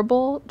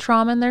horrible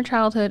trauma in their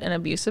childhood and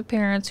abusive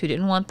parents who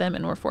didn't want them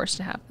and were forced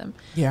to have them.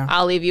 Yeah.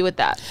 I'll leave you with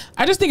that.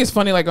 I just think it's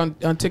funny, like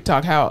on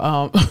TikTok,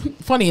 how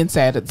funny and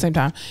sad at the same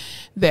time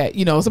that,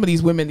 you know, some of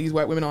these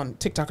white women on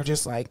TikTok are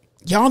just like,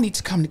 y'all need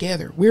to come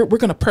together. We're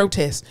going to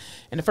protest.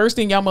 And the first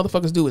thing y'all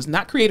motherfuckers do is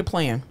not create a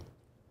plan,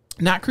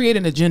 not create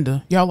an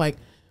agenda. Y'all like,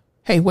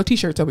 hey, what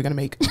t-shirts are we going to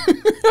make?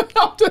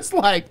 I'm just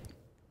like,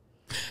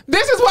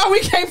 this is why we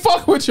can't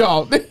fuck with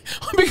y'all,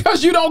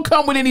 because you don't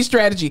come with any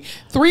strategy.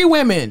 3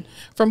 women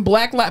from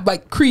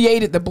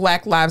created the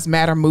Black Lives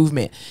Matter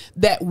movement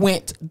that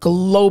went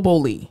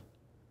globally.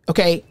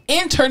 Okay,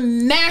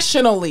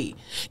 internationally.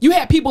 You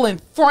had people in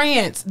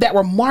France that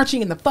were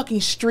marching in the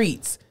fucking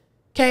streets.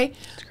 Okay,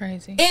 it's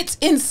crazy. It's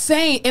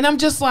insane, and I'm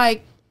just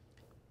like,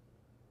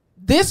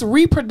 this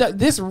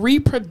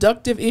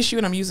reproductive issue,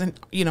 and I'm using,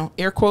 you know,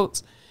 air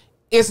quotes,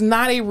 is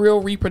not a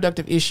real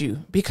reproductive issue,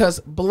 because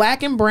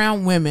Black and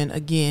brown women,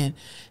 again,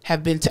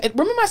 have been.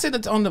 Remember, I said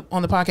that on the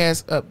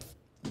podcast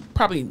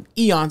probably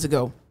eons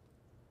ago,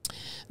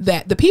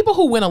 that the people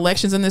who win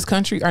elections in this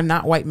country are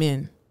not white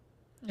men.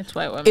 It's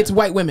white women. It's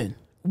white women.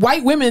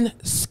 White women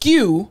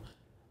skew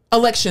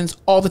elections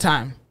all the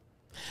time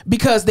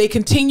because they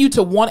continue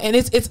to want, and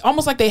it's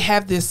almost like they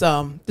have this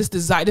this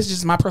desire. This is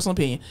just my personal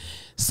opinion.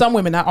 Some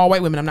women, not all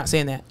white women, I'm not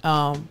saying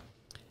that.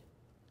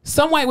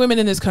 Some white women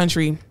in this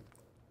country,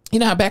 you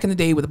know how back in the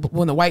day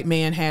when the white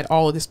man had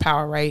all of this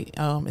power, right?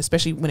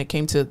 Especially when it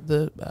came to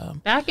the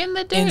back in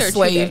the day enslaved.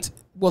 Or today?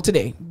 Well,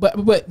 today,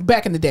 but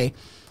back in the day,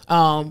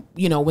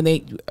 you know,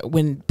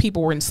 when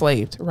people were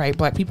enslaved, right?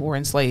 Black people were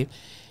enslaved,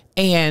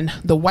 and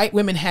the white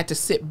women had to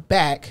sit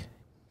back,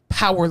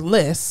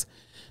 powerless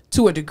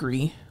to a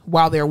degree,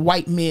 while their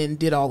white men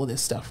did all of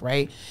this stuff,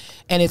 right?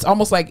 And it's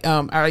almost like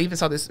I even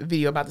saw this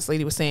video about this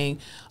lady was saying,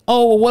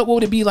 "Oh, well, what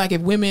would it be like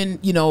if women,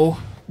 you know,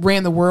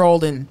 ran the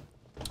world and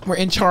were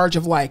in charge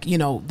of, like, you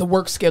know, the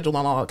work schedule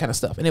and all that kind of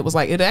stuff?" And it was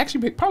like, it'd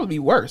actually probably be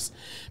worse,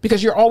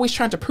 because you're always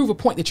trying to prove a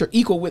point that you're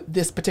equal with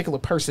this particular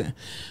person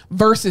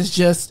versus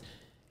just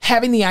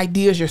having the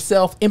ideas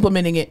yourself,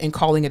 implementing it, and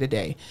calling it a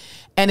day.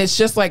 And it's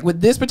just like with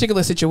this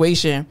particular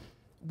situation,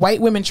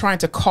 white women trying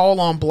to call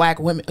on Black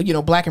women, you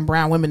know, Black and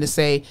brown women to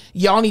say,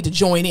 y'all need to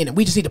join in and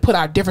we just need to put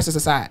our differences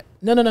aside.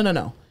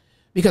 No.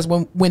 Because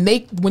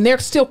when they're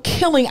still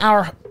killing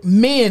our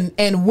men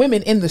and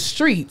women in the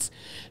streets,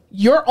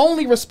 your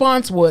only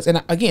response was,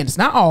 and again, it's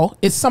not all,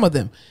 it's some of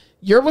them.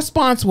 Your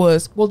response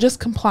was, well, just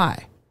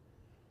comply.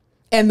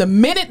 And the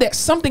minute that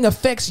something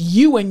affects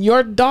you and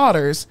your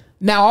daughters,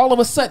 now all of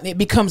a sudden it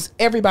becomes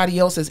everybody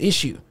else's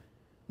issue.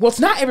 Well, it's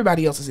not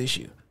everybody else's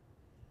issue.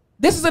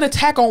 This is an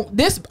attack on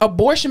this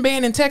abortion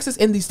ban in Texas,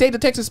 in the state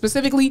of Texas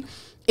specifically,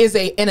 is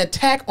an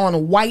attack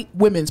on white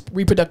women's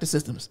reproductive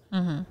systems.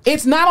 Mm-hmm.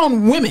 It's not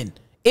on women.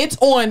 It's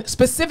on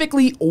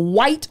specifically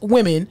white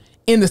women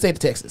in the state of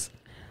Texas.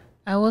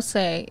 I will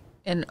say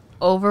an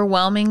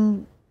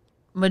overwhelming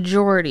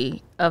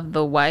majority of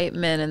the white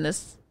men in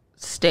this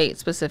state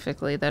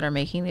specifically that are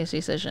making these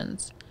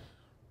decisions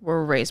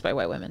were raised by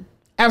white women.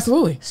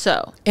 Absolutely.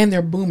 So. And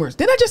they're boomers.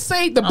 Didn't I just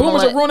say the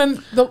boomers are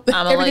ruining the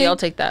I'm going to let y'all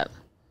take that.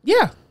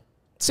 Yeah.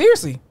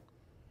 Seriously.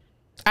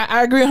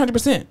 I agree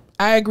 100%.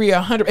 I agree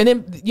 100%. And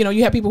then, you know,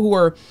 you have people who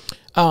are,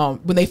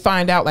 when they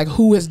find out like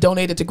who has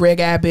donated to Greg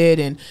Abbott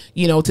and,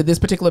 you know, to this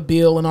particular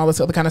bill and all this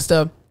other kind of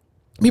stuff.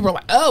 People are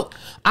like, oh,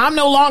 I'm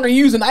no longer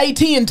using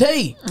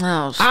AT&T.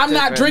 Oh, I'm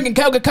not drinking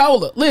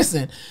Coca-Cola.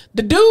 Listen,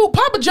 the dude,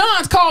 Papa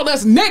John's called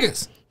us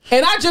niggas.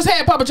 And I just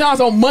had Papa John's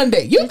on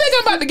Monday. You think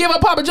I'm about to give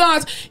up Papa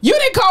John's? You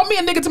didn't call me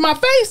a nigga to my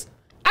face.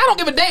 I don't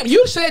give a damn.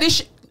 You said this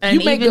shit. And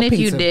even if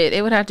you did,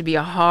 it would have to be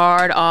a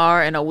hard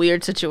R and a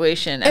weird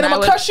situation. And I'm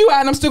going to cuss you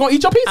out and I'm still going to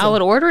eat your pizza. I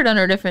would order it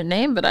under a different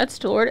name, but I'd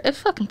still order it. It's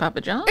fucking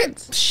Papa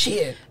John's.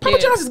 Shit. Papa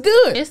John's is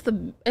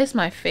good. It's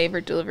my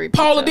favorite delivery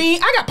pizza. Paula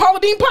Deen. I got Paula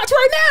Deen pots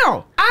right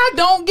now. I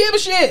don't give a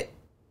shit.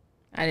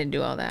 I didn't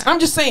do all that. I'm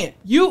just saying,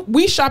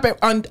 we shop at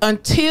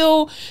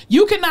until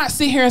you cannot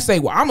sit here and say,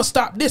 well, I'm going to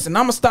stop this and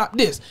I'm going to stop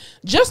this.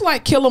 Just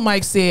like Killer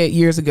Mike said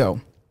years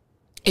ago.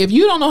 If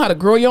you don't know how to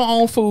grow your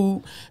own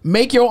food,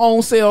 make your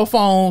own cell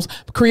phones,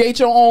 create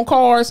your own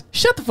cars,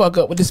 shut the fuck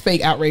up with this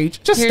fake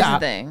outrage. Just Here's stop.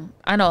 The thing.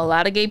 I know a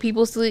lot of gay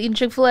people still eating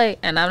Chick-fil-A,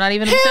 and I'm not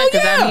even upset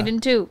because I'm eating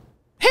too.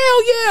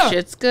 Hell yeah.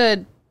 Shit's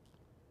good.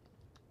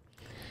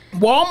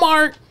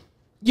 Walmart,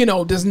 you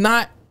know, does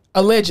not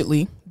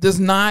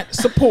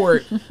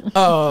support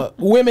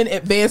women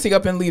advancing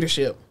up in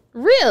leadership.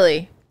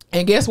 Really?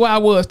 And guess where I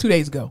was 2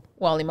 days ago?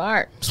 Wally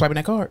Mart. Swiping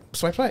that card.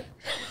 Swipe.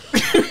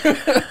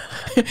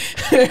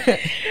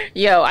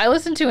 Yo, I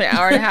listened to an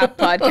 1.5 hour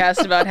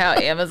podcast about how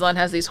Amazon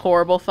has these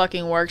horrible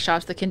fucking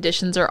workshops. The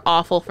conditions are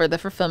awful for the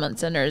fulfillment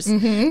centers.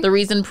 Mm-hmm. The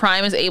reason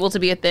Prime is able to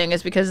be a thing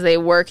is because they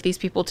work these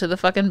people to the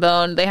fucking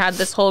bone. They had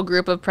this whole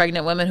group of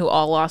pregnant women who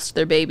all lost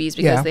their babies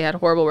because they had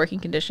horrible working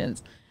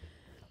conditions.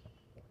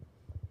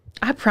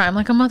 I Prime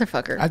like a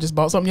motherfucker. I just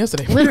bought something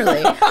yesterday.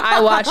 Literally.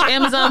 I watch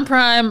Amazon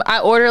Prime. I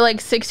order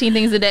like 16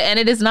 things a day and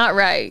it is not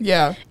right.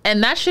 Yeah.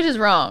 And that shit is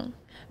wrong.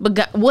 But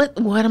God, what's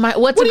a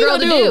girl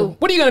to do?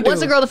 What are you gonna do?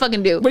 What's a girl to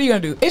fucking do? What are you gonna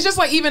do? It's just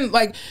like even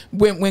like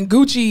when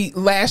Gucci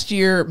last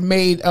year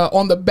made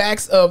on the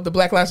backs of the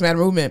Black Lives Matter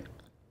movement,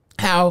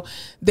 how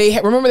they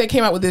remember they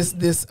came out with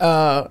this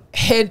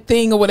head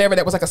thing or whatever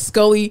that was like a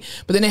Scully,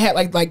 but then they had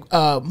like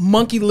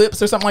monkey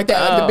lips or something like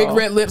that, like the big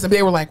red lips, and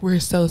they were like, "We're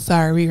so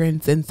sorry, we're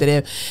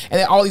insensitive," and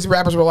then all these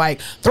rappers were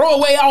like, "Throw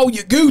away all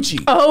your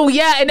Gucci." Oh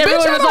yeah, and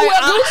everyone was like,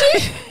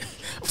 Gucci.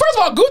 First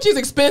of all, Gucci is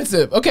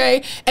expensive,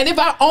 okay, and if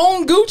I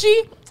own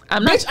Gucci.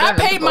 I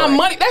paid my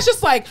money. That's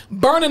just like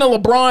burning a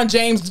LeBron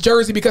James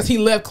jersey because he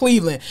left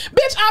Cleveland.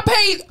 Bitch, I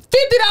paid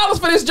 $50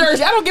 for this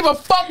jersey. I don't give a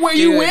fuck where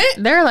you went.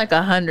 They're like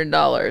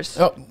 $100.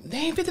 Oh, they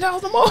ain't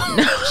 $50 no more.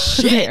 No,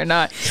 shit, they're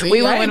not. See,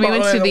 we went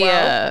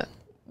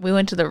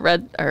to the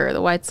Red or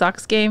the White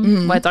Sox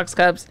game, White Sox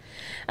Cubs,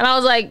 and I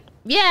was like,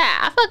 yeah,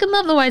 I fucking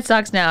love the White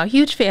Sox now.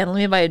 Huge fan. Let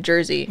me buy a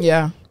jersey.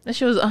 Yeah, that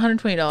shit was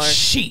 $120.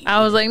 Shit.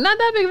 I was like, not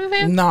that big of a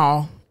fan.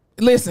 No,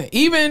 listen,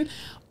 even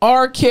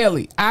R.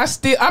 Kelly,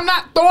 I'm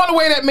not throwing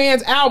away that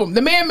man's album.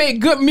 The man made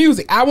good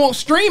music. I won't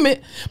stream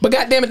it, but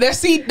goddamn it,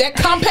 that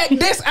compact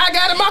disc I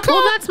got in my car.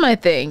 Well, that's my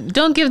thing.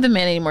 Don't give the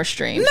man any more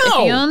streams.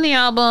 No, if you own the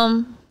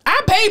album, I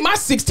paid my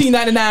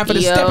 $16.99 for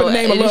the Step in the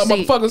Name of Love,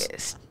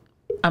 motherfuckers.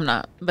 I'm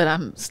not, but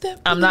I'm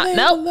not.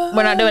 Nope,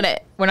 we're not doing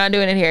it. We're not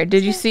doing it here.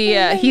 Did you see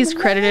he's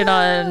credited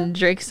on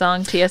Drake's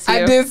song TSU?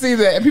 I did see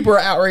that, and people are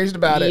outraged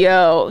about it.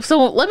 Yo, so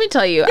let me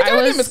tell you, I gotta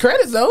give him his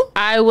credits though.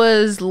 I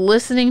was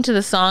listening to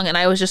the song and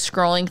I was just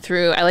scrolling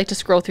through. I like to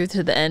scroll through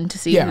to the end to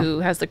see who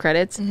has the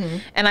credits,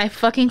 and I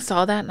fucking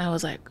saw that and I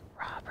was like,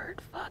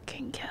 Robert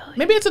fucking Kelly.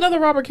 Maybe it's another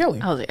Robert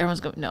Kelly. I was like, everyone's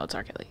going. No, it's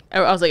R. Kelly.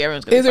 I was like,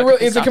 everyone's going. Is it real?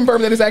 Is it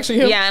confirmed that it's actually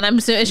him? Yeah, and I'm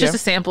assuming it's just a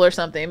sample or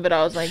something. But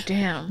I was like,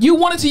 damn. You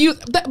wanted to use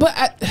that,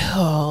 but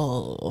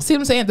see what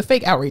I'm saying? The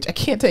fake outrage. I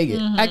can't take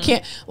it. I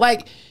can't.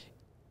 Like,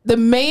 the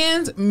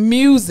man's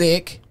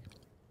music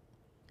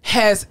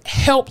has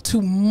helped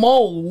to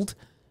mold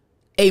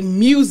a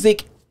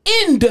music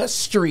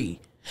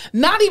industry,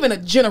 not even a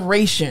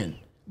generation,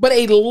 but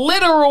a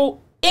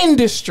literal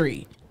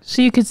industry.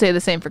 So you could say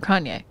the same for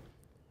Kanye.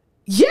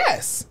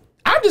 Yes.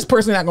 I'm just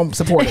personally not going to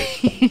support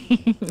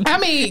it. I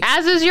mean,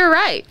 as is your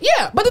right.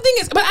 Yeah, but the thing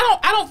is, but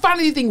I don't find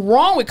anything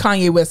wrong with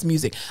Kanye West's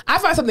music. I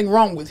find something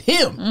wrong with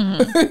him.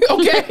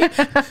 Okay,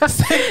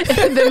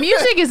 the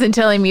music isn't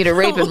telling me to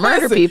rape and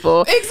murder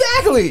people.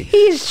 Exactly.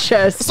 He's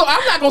just so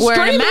I'm not going to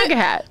stream a MAGA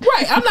hat.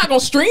 Right. I'm not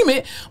going to stream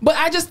it, but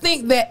I just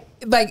think that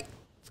like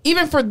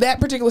even for that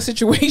particular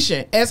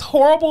situation, as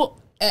horrible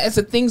as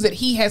the things that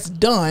he has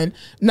done,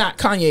 not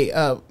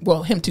Kanye,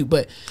 well, him too,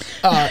 but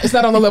it's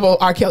not on the level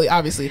of R. Kelly,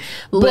 obviously.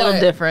 A little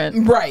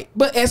different. Right.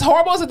 But as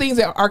horrible as the things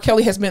that R.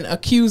 Kelly has been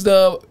accused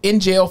of, in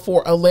jail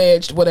for,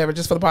 alleged, whatever,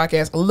 just for the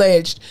podcast,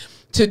 alleged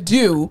to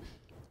do,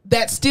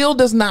 that still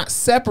does not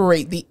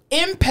separate the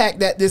impact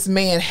that this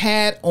man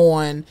had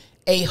on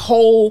a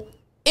whole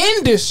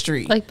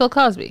industry. Like Bill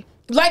Cosby.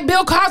 Like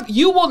Bill Cosby.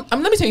 You will,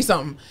 let me tell you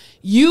something.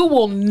 You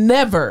will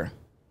never,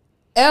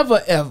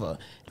 ever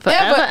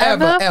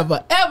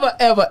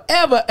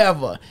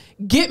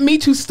get me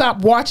to stop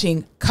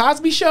watching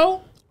Cosby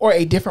Show or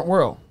A Different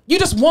World. You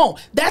just won't.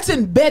 That's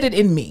embedded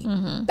in me.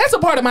 That's a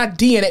part of my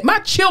DNA. My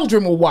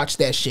children will watch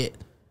that shit.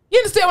 You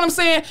understand what I'm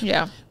saying?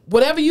 Yeah.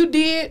 Whatever you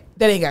did,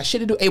 that ain't got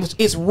shit to do.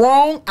 It's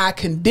wrong. I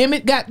condemn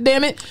it. God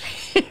damn it.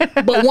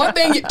 But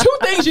two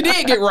things you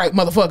did get right,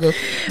 motherfucker: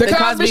 the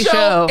Cosby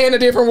Show and A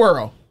Different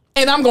World.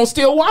 And I'm gonna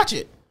still watch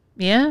it.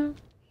 Yeah.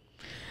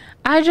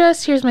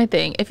 Here's my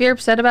thing. If you're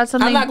upset about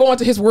something, I'm not going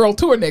to his world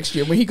tour next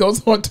year. When he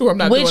goes on tour, I'm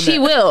not doing that. Which he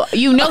will.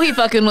 You know he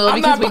fucking will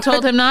because we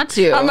told him not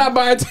to. I'm not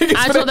buying tickets.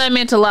 I told that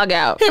man to log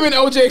out. Him and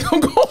OJ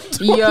gonna go on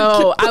tour.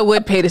 Yo, I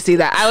would pay to see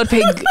that. I would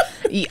pay.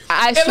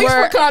 I At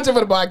swear, least for content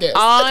for the podcast.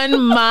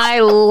 on my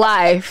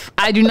life,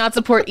 I do not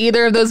support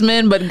either of those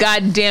men. But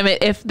god damn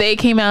it, if they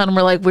came out and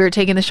were like, "We're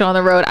taking the show on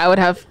the road," I would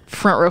have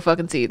front row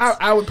fucking seats.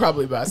 I would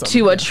probably buy something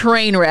to a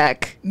train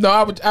wreck. No,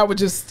 I would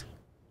just.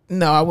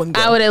 No, I wouldn't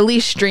go. I would at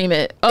least stream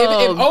it.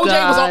 If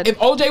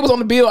OJ was on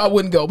the bill, I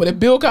wouldn't go. But if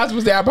Bill Cosby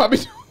was there, I'd probably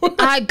do it.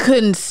 I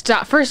couldn't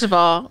stop. First of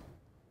all,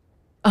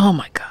 oh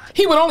my god,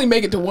 he would only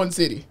make it to one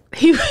city.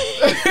 You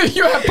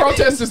have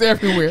protesters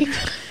everywhere.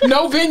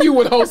 No venue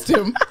would host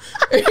him.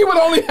 He would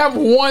only have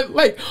one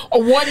night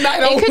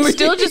only. It could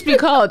still just be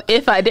called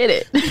 "If I Did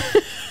It."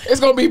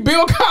 It's gonna be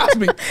Bill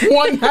Cosby,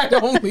 one night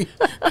only.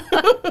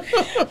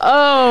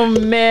 Oh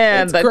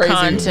man, it's the crazy.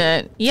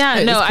 Content.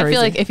 Yeah, no, I feel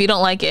like if you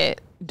don't like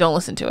it, don't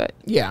listen to it.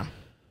 Yeah.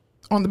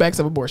 On the backs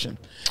of abortion.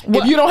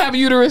 If you don't have a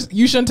uterus,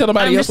 you shouldn't tell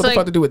nobody else what the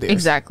fuck to do with this.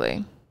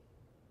 Exactly.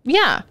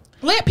 Yeah.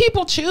 Let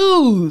people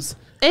choose.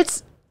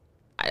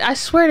 I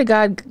swear to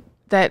God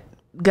that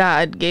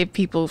God gave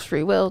people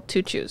free will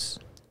to choose.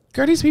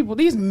 Girl,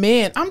 these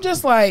men, I'm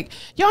just like,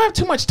 y'all have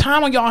too much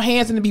time on y'all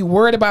hands and to be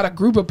worried about a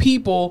group of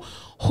people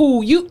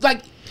who you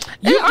like.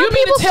 Aren't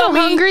people still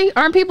hungry?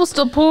 Aren't people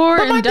still poor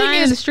and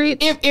dying in the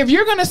streets? If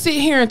you're gonna sit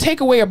here and take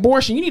away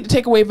abortion, you need to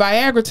take away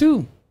Viagra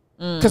too,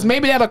 because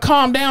maybe that'll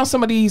calm down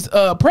some of these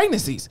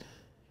pregnancies.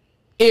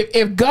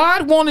 If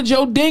God wanted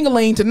your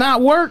ding-a-ling to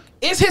not work,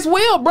 it's His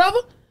will, brother.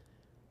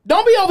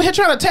 Don't be over here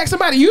trying to attack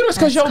somebody's uterus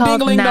because your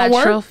ding-a-ling don't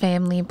work. Natural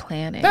family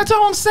planning. That's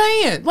all I'm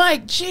saying.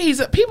 Like,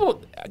 jeez,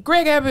 people.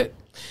 Greg Abbott.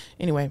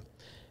 Anyway.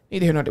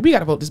 Neither here nor there. We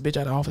gotta vote this bitch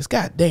out of office.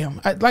 God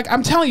damn.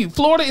 I'm telling you,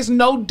 Florida is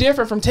no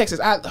different from Texas.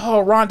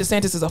 Ron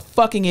DeSantis is a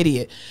fucking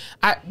idiot.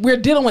 We're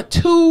dealing with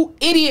two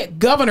idiot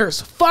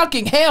governors.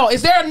 Fucking hell.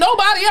 Is there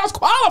nobody else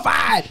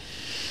qualified?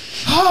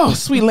 Oh,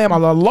 sweet lamb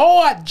of the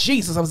Lord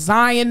Jesus of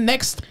Zion.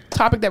 Next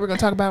topic that we're gonna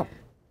talk about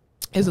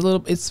is a little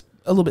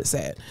bit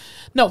sad.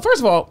 No, first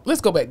of all, let's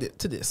go back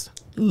to this.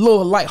 A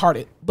little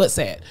lighthearted, but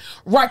sad.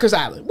 Rikers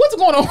Island. What's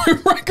going on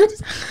with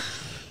Rikers?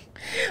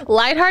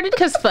 Lighthearted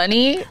because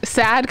funny,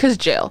 sad because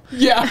jail.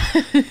 Yeah,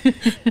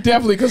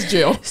 definitely because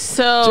jail.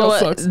 So jail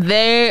sucks.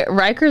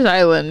 Rikers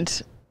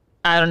Island,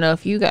 I don't know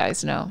if you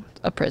guys know,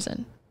 a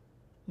prison,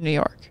 New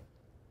York,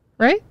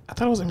 right? I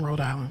thought it was in Rhode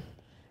Island.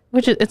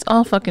 It's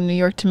all fucking New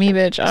York to me,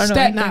 bitch. I don't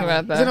know anything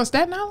about that. Is it on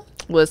Staten Island?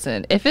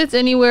 Listen, if it's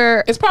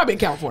anywhere, it's probably in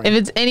California. If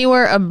it's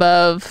anywhere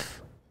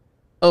above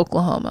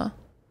Oklahoma,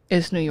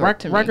 it's New York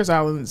to me. Rikers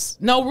Island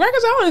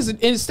is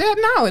in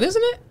Staten Island,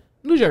 isn't it?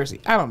 New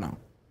Jersey. I don't know.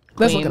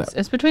 Let's look it up.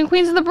 It's between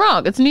Queens and the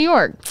Bronx. It's New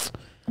York.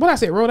 What I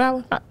said, Rhode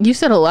Island? You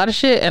said a lot of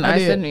shit, and I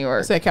said New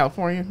York. I said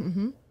California.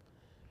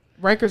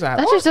 Rikers Island.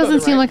 That just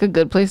doesn't seem like a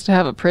good place to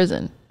have a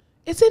prison.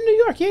 It's in New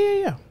York.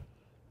 Yeah.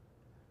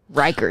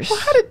 Rikers. Well,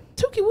 how did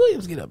Tukey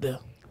Williams get up there?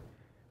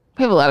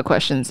 We have a lot of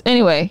questions.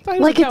 Anyway,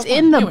 like it's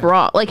in the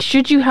Bronx. Like,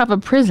 should you have a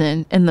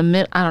prison in the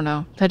mid? I don't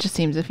know. That just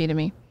seems iffy to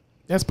me.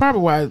 That's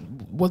probably why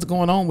what's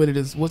going on with it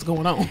is what's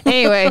going on.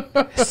 Anyway,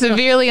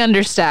 severely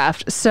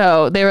understaffed.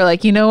 So they were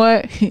like, you know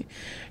what?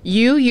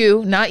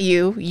 You, not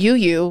you,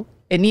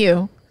 and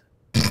you.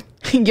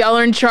 Y'all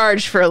are in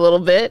charge for a little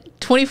bit.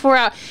 24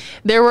 hours.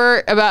 There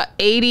were about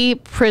 80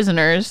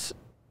 prisoners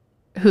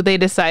who they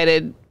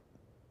decided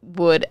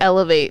would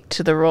elevate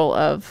to the role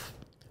of...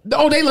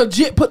 Oh, they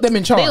legit put them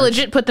in charge. They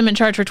legit put them in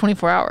charge for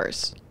 24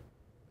 hours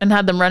and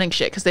had them running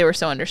shit because they were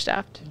so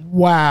understaffed.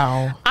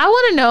 Wow. I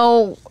want to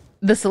know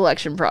the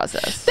selection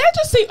process. That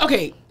just seems...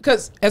 Okay,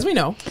 because as we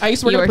know, I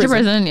used to work in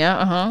prison.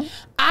 Yeah,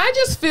 I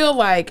just feel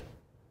like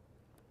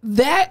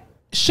that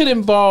should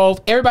involve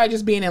everybody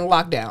just being in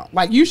lockdown.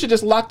 Like, you should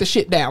just lock the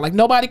shit down. Like,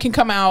 nobody can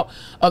come out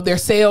of their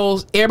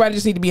cells. Everybody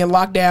just need to be in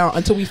lockdown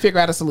until we figure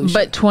out a solution.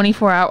 But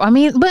 24 hours... I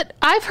mean, but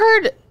I've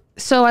heard...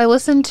 So I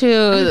listened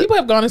to... people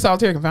have gone in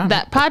solitary confinement.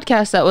 That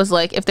podcast that was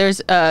like, if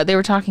there's... they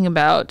were talking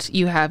about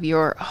you have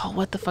your... Oh,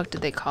 what the fuck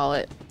did they call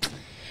it?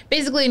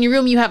 Basically, in your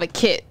room, you have a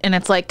kit. And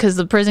it's like, because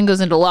the prison goes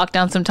into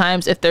lockdown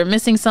sometimes. If they're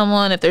missing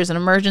someone, if there's an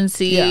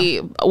emergency,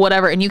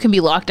 whatever. And you can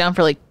be locked down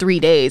for like 3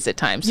 days at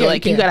times. So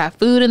like, you got to have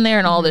food in there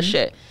and all this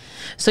shit.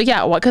 So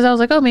yeah, because I was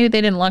like, oh, maybe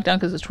they didn't lock down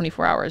because it's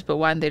 24 hours. But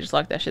why didn't they just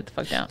lock that shit the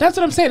fuck down? That's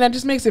what I'm saying. That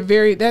just makes it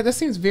very... That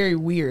seems very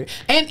weird.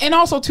 And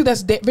also, too,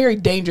 that's very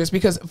dangerous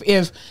because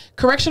if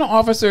correctional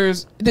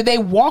officers... Did they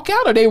walk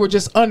out or they were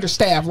just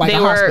understaffed like a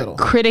hospital? They were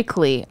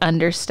critically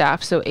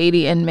understaffed. So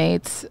 80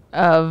 inmates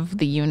of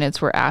the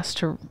units were asked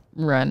to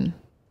run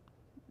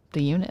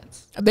the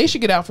units. They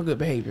should get out for good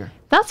behavior.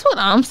 That's what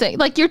I'm saying.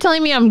 Like, you're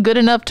telling me I'm good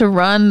enough to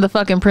run the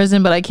fucking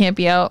prison, but I can't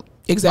be out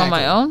on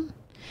my own?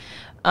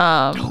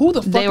 Who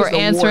the fuck they were is the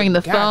answering warden?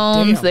 the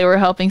phones. Damn. They were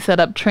helping set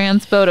up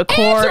transpo to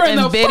court Answering and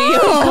the video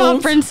phones?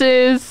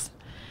 conferences.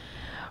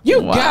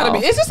 You Wow. gotta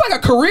be. Is this like a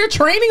career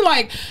training,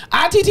 like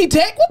ITT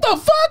Tech? What the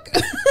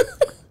fuck?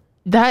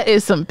 That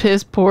is some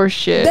piss poor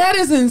shit. That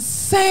is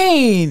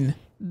insane.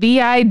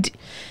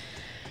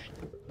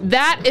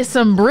 That is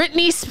some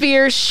Britney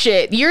Spears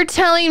shit. You're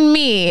telling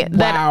me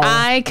that Wow.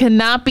 I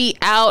cannot be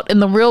out in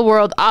the real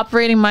world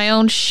operating my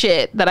own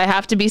shit, that I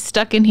have to be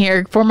stuck in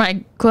here for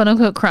my quote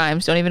unquote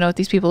crimes. Don't even know what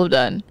these people have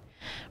done.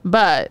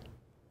 But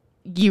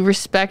you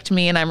respect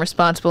me and I'm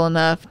responsible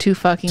enough to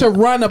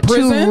run a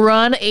prison? To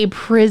run a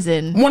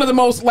prison. One of the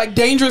most like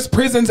dangerous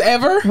prisons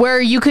ever.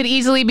 Where you could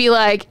easily be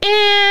like,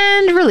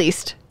 and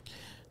released.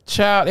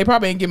 Child, they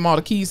probably ain't give them all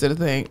the keys to the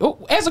thing. Oh,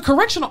 as a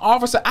correctional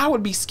officer, I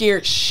would be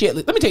scared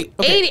shitless. Let me tell you.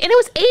 Okay. 80, and it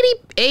was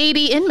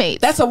 80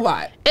 inmates. That's a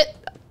lot.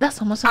 That's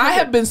almost 100. 100. I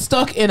have been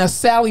stuck in a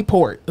Sally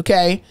Port,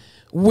 okay,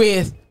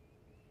 with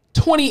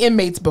 20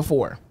 inmates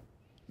before.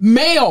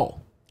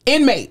 Male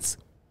inmates.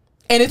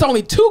 And it's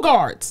only 2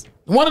 guards.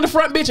 One in the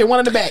front bench and one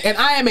in the back. And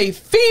I am a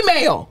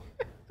female.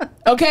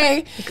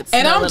 Okay?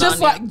 And I'm just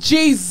like,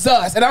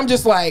 Jesus. And I'm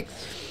just like,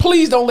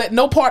 please don't let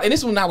no part. And this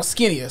is when I was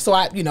skinnier. So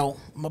I,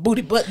 my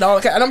booty butt and all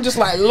that. And I'm just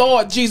like,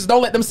 Lord Jesus,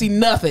 don't let them see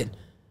nothing.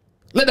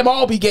 Let them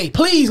all be gay.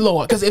 Please,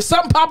 Lord. Because if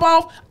something pop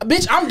off,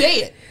 bitch, I'm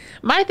dead.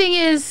 My thing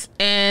is,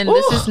 and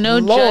this is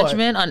no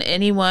judgment on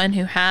anyone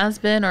who has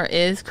been or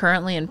is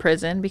currently in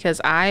prison,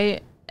 because I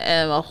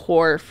am a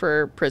whore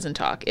for prison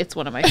talk. It's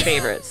one of my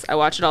favorites. I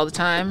watch it all the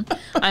time.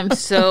 I'm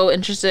so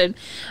interested.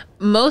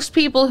 Most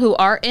people who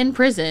are in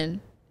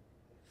prison,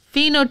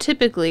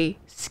 phenotypically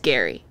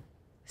scare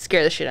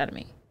the shit out of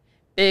me.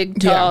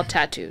 Big, tall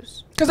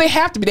tattoos. Because they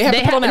have to be. They have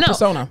to put on that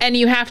persona. And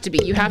you have to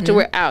be. You have to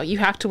wear out. You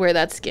have to wear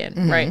that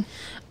skin, right?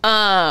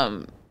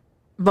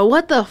 But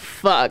what the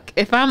fuck?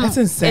 That's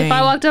insane. If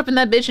I walked up in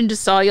that bitch and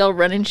just saw y'all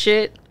running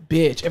shit.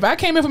 Bitch, if I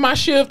came in for my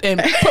shift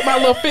and put my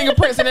little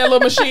fingerprints in that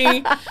little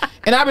machine,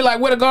 and I'd be like,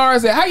 where the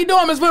guards at? How you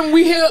doing, Miss Women?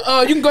 We here.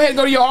 You can go ahead and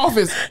go to your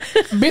office.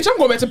 Bitch, I'm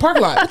going back to the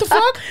parking lot. What the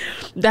fuck?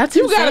 That's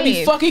you insane. Gotta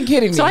be fucking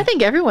kidding me. So I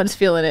think everyone's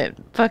feeling it.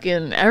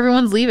 Fucking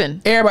everyone's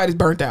leaving. Everybody's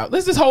burnt out.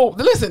 Let's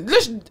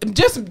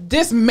just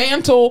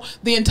dismantle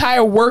the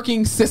entire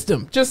working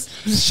system. Just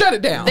shut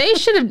it down. They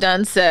should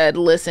have said,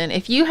 listen,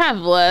 if you have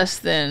less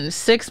than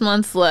 6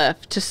 months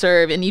left to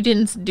serve and you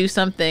didn't do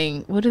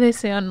something, what do they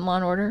say on Law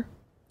and Order?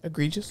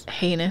 Egregious,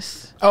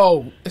 heinous.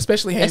 Oh,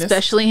 especially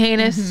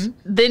heinous.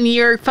 Then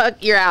you're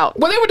out.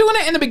 Well, they were doing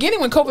that in the beginning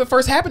when COVID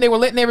first happened. They were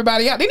letting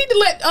everybody out. They need to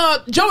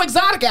let Joe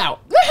Exotic out.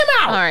 Let him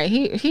out. All right,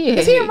 is he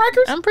in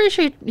Rikers? I'm pretty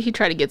sure he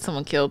tried to get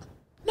someone killed.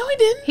 No, he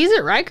didn't. He's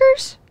at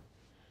Rikers.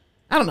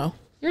 I don't know.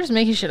 You're just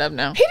making shit up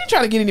now. He didn't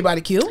try to get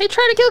anybody killed. He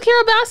tried to kill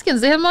Carol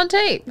Baskins. They have him on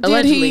tape.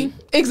 Allegedly. Did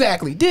he?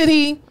 Exactly. Did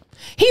he?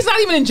 He's not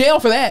even in jail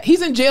for that.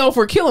 He's in jail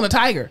for killing a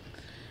tiger.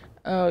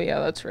 Oh, yeah,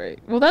 that's right.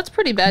 Well, that's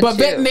pretty bad, but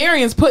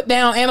veterinarians put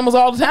down animals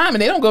all the time,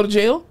 and they don't go to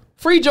jail.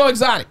 Free Joe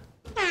Exotic.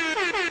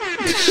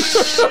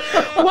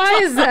 Why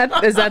is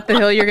that? Is that the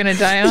hill you're going to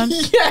die on?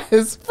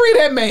 Yes. Free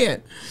that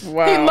man.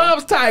 Wow. He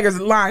loves tigers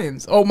and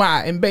lions. Oh,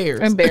 my. And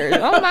bears.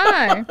 Oh,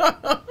 my.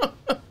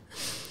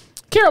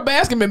 Carol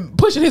Baskin been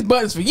pushing his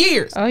buttons for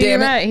years. Oh, you're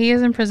right. He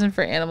is in prison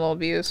for animal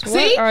abuse. See?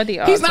 What are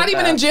the odds He's not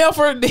even in jail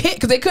for the hit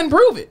because they couldn't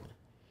prove it.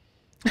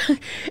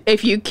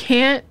 If you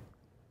can't...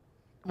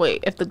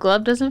 Wait, if the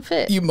glove doesn't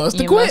fit, you must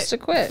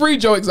acquit. Free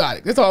Joe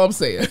Exotic. That's all I'm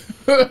saying.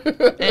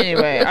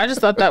 Anyway, I just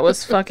thought that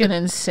was fucking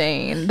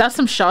insane. That's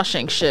some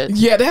Shawshank shit.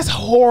 Yeah, that's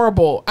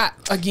horrible.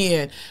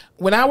 Again,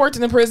 when I worked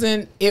in the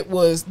prison, it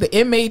was the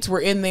inmates were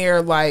in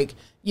there like,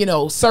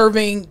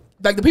 serving,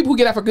 like the people who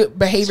get out for good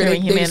behavior.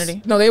 Serving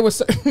humanity. They were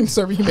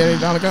serving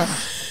humanity. Oh my God.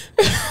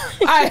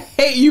 I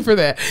hate you for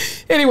that.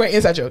 Anyway,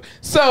 inside joke.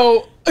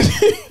 So,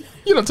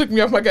 took me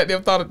off my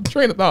goddamn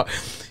train of thought.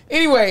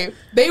 Anyway,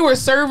 they were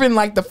serving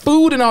like the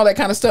food and all that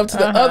kind of stuff to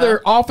the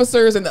other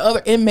officers and the other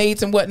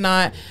inmates and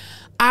whatnot.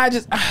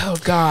 Oh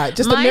God,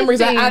 just the memories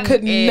I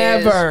could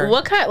never.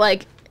 What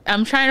kind,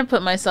 I'm trying to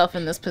put myself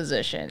in this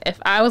position. If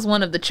I was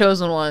one of the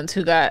chosen ones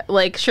who got,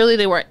 surely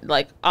they weren't,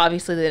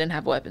 obviously they didn't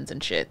have weapons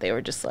and shit. They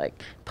were just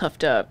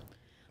puffed up.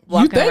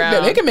 You think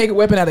that they can make a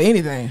weapon out of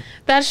anything?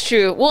 That's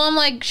true. Well,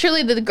 I'm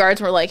surely the guards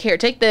were like, here,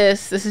 take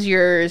this. This is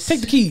yours. Take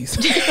the keys.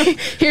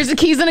 Here's the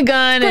keys and a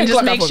gun, and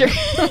just make sure.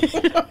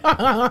 But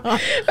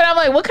I'm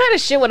like, what kind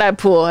of shit would I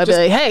pull? I'd be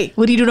like, hey,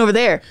 what are you doing over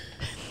there?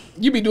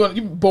 You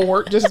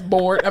bored, just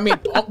bored. I mean,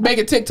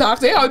 making TikToks.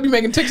 They always be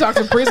making TikToks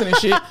in prison and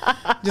shit.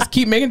 Just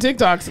keep making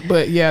TikToks.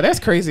 But yeah, that's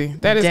crazy.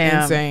 That is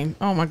insane.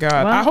 Oh my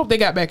God. Well, I hope they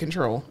got back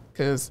control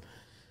because,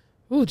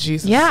 oh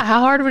Jesus. Yeah,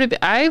 how hard would it be?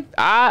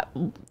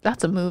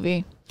 That's a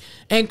movie.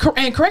 And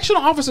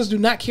correctional officers do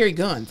not carry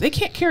guns. They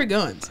can't carry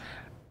guns.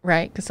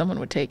 Right, because someone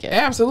would take it.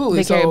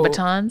 Absolutely. They carry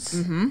batons.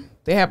 Mm-hmm.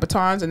 They have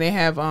batons and they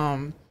have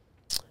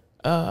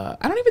I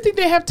don't even think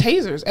they have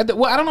tasers.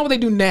 Well, I don't know what they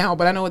do now,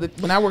 but I know that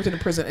when I worked in a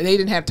prison, they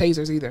didn't have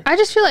tasers either. I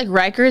just feel like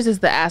Rikers is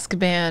the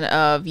Azkaban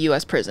of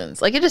U.S.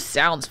 prisons. Like, it just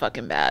sounds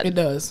fucking bad. It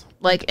does.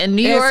 Like, in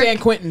New York. San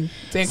Quentin.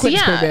 San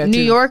Quentin's pretty bad, New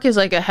too. York is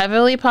like a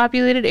heavily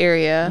populated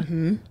area.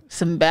 Mm-hmm.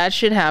 Some bad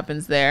shit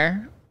happens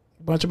there.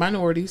 Bunch of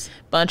minorities.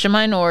 Not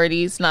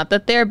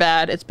that they're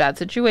bad. It's bad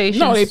situations.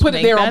 No, they put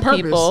it there on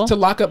purpose to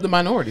lock up the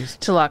minorities.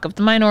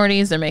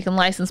 They're making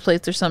license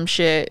plates or some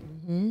shit.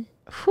 Mm-hmm.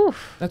 Whew.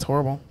 That's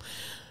horrible.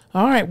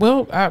 All right.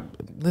 Well, I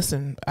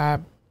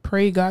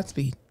pray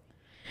Godspeed.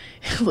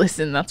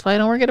 Listen, that's why I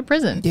don't work at a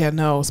prison. Yeah,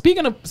 no.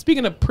 Speaking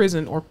of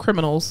prison or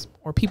criminals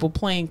or people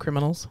playing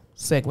criminals,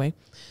 segue.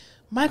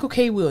 Michael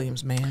K.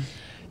 Williams, man.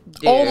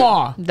 Dude,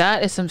 Omar.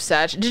 That is some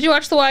sad. Did you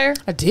watch The Wire?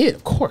 I did,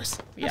 of course.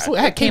 Yeah, absolutely.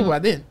 I had cable by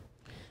then.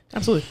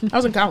 Absolutely. I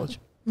was in college.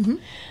 Mm-hmm.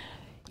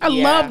 I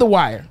love The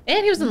Wire.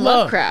 And he was in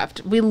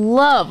Lovecraft. We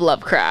love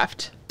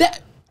Lovecraft.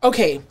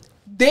 Okay.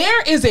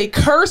 There is a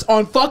curse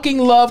on fucking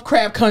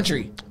Lovecraft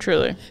Country.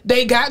 Truly.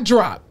 They got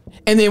dropped.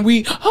 And then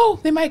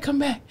they might come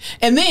back.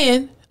 And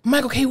then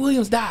Michael K.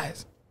 Williams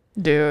dies.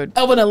 Dude.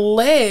 Of an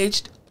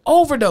alleged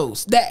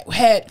overdose that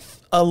had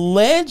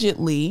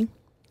allegedly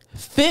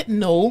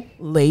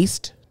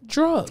fentanyl-laced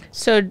drugs.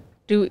 So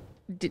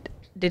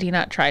did he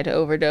not try to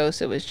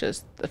overdose? It was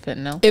just the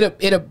fentanyl?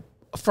 It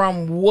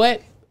from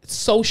what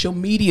social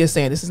media is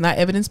saying, this is not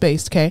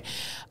evidence-based, okay?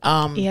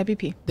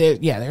 EIBP.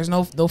 There's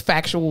no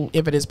factual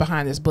evidence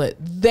behind this, but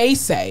they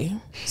say,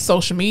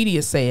 social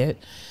media said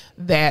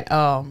that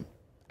I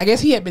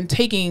guess he had been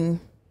taking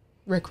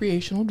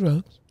recreational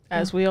drugs.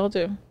 As we all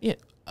do. Yeah.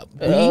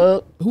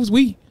 Who's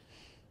we?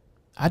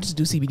 I just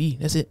do CBD.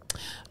 That's it.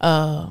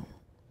 My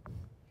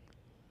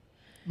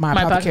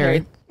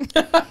apothecary.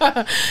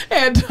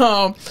 And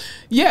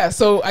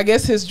so I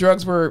guess his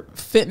drugs were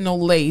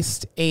fentanyl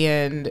laced,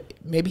 and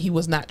maybe he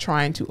was not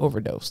trying to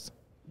overdose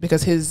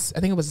because I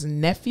think it was his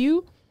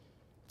nephew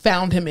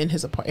found him in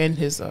his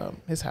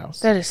house.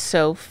 That is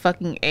so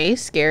fucking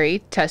scary.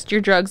 Test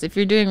your drugs if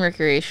you're doing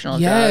recreational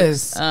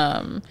drugs.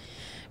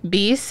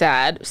 Be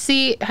sad.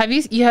 See, have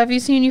you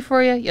seen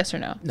Euphoria? Yes or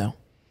no? No.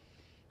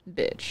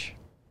 Bitch.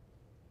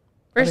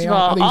 First of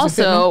all,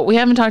 also, we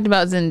haven't talked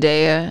about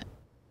Zendaya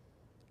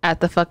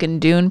at the fucking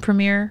Dune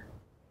premiere.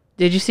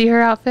 Did you see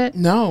her outfit?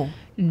 No.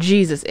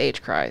 Jesus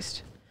H.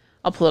 Christ.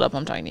 I'll pull it up.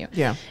 I'm talking to you.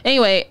 Yeah.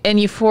 Anyway, in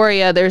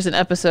Euphoria, there's an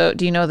episode.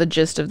 Do you know the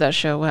gist of that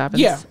show? What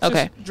happens? Yeah.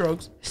 Okay.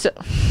 Drugs. So,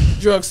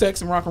 drugs,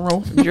 sex, and rock and roll.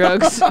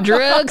 drugs,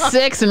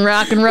 sex, and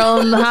rock and roll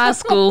in the high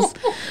schools.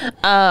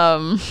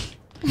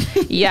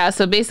 Yeah.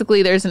 So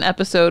basically, there's an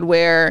episode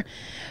where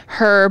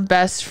her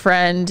best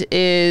friend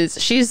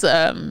she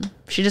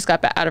just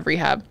got out of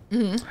rehab.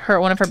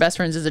 Mm-hmm. One of her best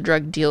friends is a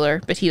drug dealer,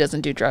 but he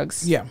doesn't do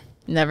drugs. Yeah.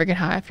 Never get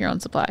high if you're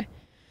on supply.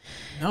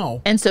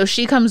 No. And so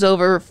she comes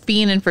over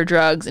fiending for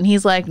drugs, and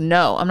he's like,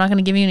 no, I'm not going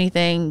to give you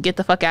anything. Get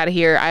the fuck out of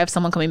here. I have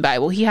someone coming by.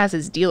 Well, he has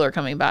his dealer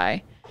coming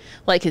by,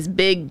 like his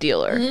big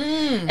dealer.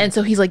 And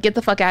so he's like, get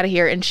the fuck out of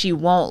here. And she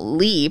won't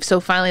leave. So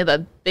finally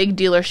the big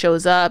dealer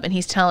shows up, and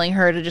he's telling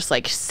her to just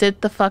like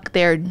sit the fuck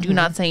there. Do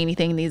not say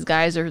anything. These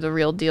guys are the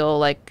real deal.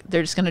 Like,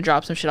 they're just going to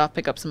drop some shit off,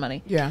 pick up some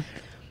money. Yeah.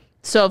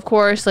 So of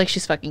course, like,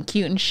 she's fucking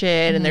cute and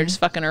shit, and they're just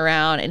fucking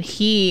around, and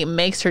he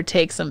makes her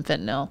take some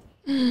fentanyl.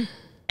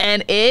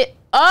 And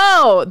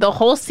the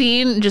whole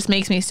scene just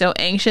makes me so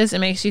anxious. It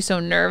makes you so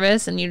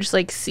nervous, and you just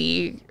like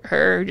see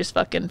her just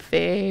fucking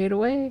fade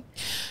away.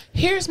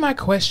 Here's my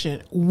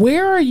question.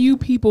 Where are you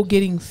people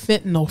getting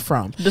fentanyl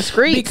from? The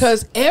streets.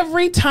 Because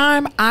every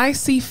time I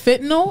see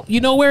fentanyl,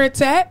 you know where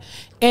it's at?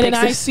 In an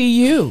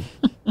ICU.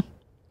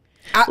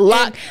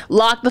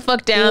 Lock the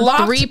fuck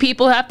down. 3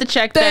 people have to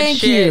check that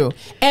shit. Thank you.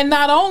 And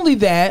not only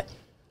that,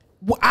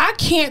 I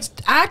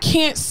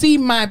can't see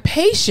my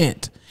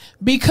patient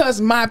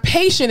because my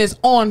patient is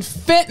on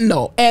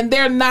fentanyl and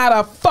they're not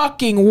a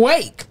fucking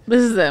wake.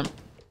 This is them.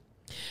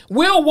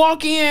 We'll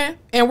walk in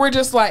and we're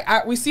just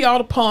like, we see all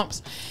the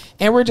pumps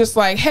and we're just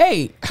like,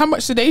 hey, how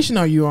much sedation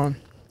are you on?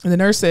 And the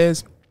nurse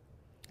says,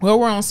 well,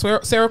 we're on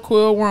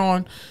Seroquel. We're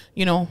on,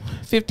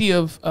 50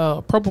 of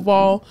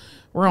propofol.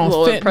 We're on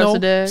fentanyl.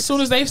 Prozadex. As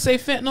soon as they say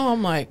fentanyl,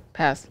 I'm like,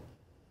 pass.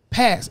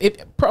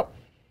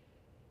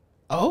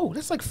 Oh,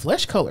 that's like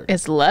flesh color.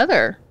 It's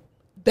leather.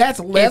 That's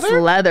leather? It's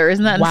leather.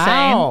 Isn't that insane?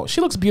 Wow.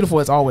 She looks beautiful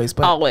as always.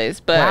 But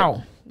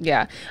wow.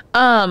 Yeah.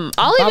 I'll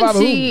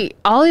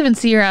even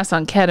see your ass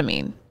on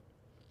ketamine.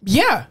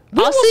 Yeah.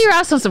 I'll see your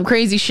ass on some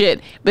crazy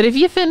shit. But if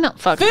you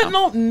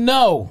fentanyl,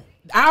 no.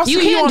 I'll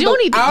see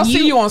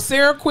you on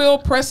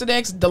Seroquel,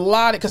 Precedex,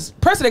 Dilaudid, because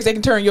Precedex they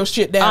can turn your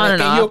shit down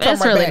and you'll come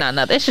it's right really back. Not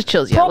nothing. It just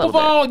chills you a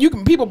little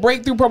bit. People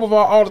break through propofol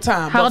all the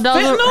time.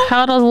 Haldol's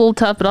a little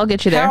tough, but I'll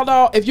get you there.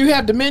 Haldol, if you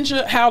have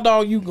dementia,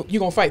 Haldol, you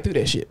gonna fight through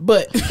that shit.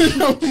 But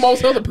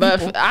most other people,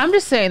 but I'm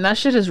just saying that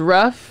shit is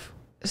rough.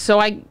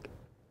 So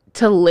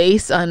to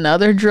lace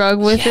another drug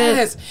with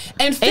it,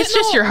 and fentanyl, it's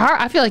just your heart.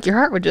 I feel like your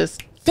heart would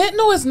just.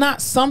 Fentanyl is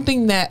not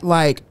something that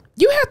like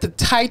you have to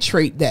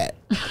titrate that.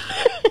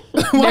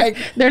 Like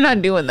they're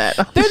not doing that.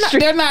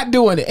 They're not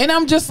doing it. And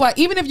I'm just like,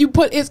 even if you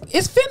put it's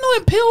fentanyl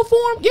in pill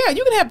form. Yeah,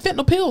 you can have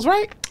fentanyl pills,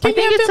 right? I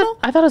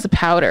thought it was a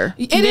powder.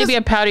 Maybe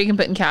a powder you can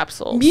put in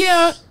capsules.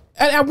 Yeah.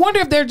 And I wonder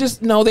if they're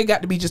just they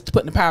got to be just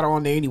putting the powder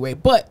on there anyway.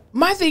 But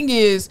my thing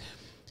is,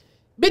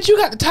 bitch, you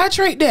got to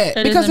titrate that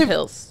because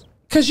pills.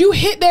 Because you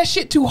hit that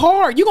shit too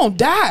hard, you're gonna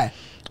die.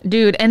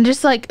 Dude, and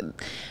just like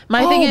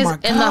my thing is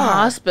in the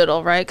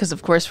hospital, right? Because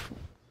of course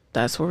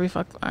that's where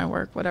I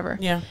work, whatever.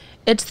 Yeah.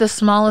 It's the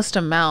smallest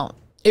amount.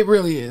 It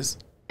really is.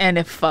 And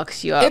it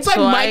fucks you up. It's like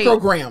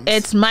micrograms.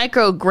 It's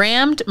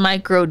microgrammed,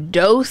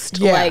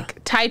 microdosed,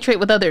 like titrate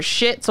with other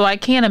shit. So I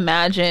can't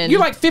imagine. You're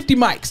like 50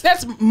 mics.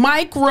 That's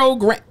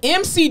microgram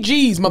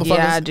MCGs, motherfuckers.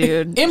 Yeah,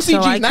 dude. MCGs,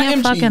 so I not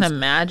can't MGs. fucking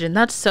imagine.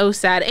 That's so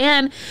sad.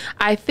 And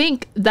I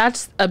think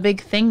that's a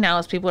big thing now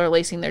is people are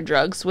lacing their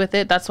drugs with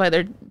it. That's why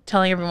they're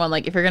telling everyone,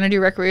 like, if you're going to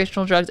do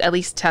recreational drugs, at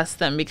least test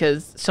them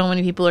because so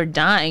many people are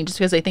dying just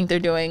because they think they're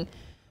doing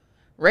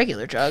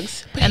regular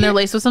drugs and they're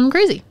laced with something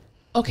crazy.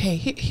 Okay,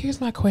 here's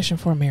my question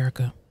for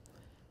America.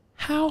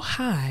 How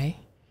high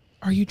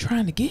are you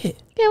trying to get?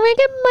 Can we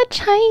get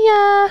much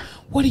higher?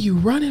 What are you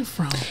running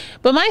from?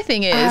 But my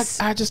thing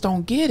is... I just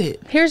don't get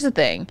it. Here's the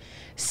thing.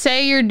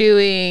 Say you're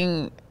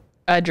doing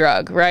a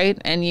drug,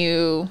 right? And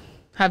you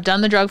have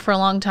done the drug for a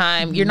long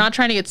time. Mm-hmm. You're not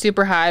trying to get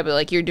super high, but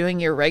like you're doing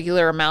your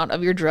regular amount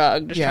of your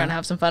drug, just trying to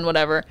have some fun,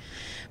 whatever.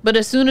 But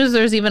as soon as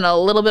there's even a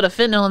little bit of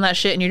fentanyl in that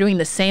shit and you're doing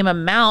the same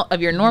amount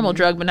of your normal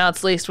drug, but now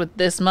it's laced with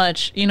this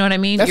much, you know what I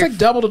mean? That's like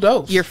double the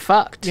dose. You're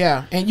fucked.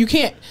 Yeah. And you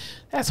can't,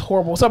 that's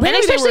horrible. So and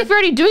especially if you're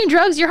already doing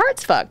drugs, your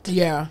heart's fucked.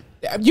 Yeah.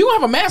 You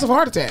have a massive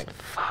heart attack.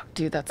 Fuck,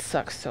 dude, that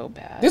sucks so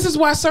bad. This is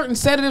why certain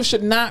sedatives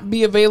should not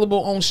be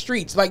available on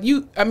streets. Like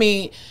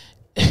it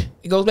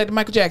goes back to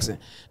Michael Jackson.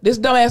 This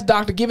dumbass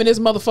doctor giving this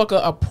motherfucker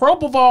a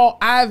propofol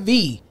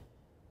IV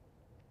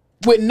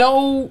with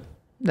no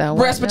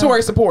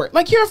respiratory support.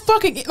 Like you're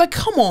fucking like,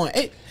 come on.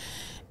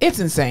 It's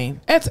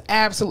insane.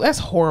 That's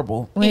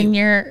horrible. When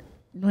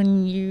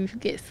you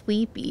get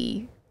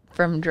sleepy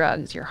from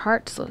drugs, your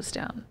heart slows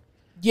down.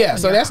 Yeah,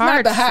 so that's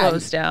not the high.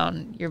 Slows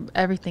down.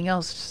 Everything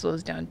else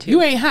slows down too.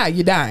 You ain't high,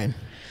 you're dying.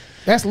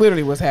 That's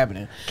literally what's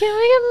happening. Can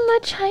we get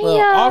much higher?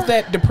 Well, off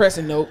that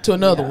depressing note to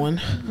another one.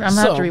 I'm gonna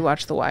have to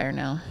rewatch The Wire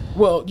now.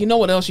 Well, you know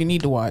what else you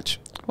need to watch?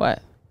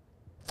 What?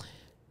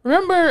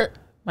 Remember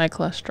my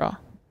cholesterol.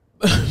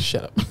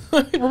 Shut up.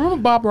 Remember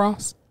Bob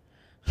Ross?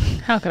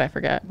 How could I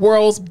forget?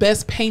 World's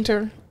best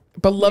painter,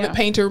 beloved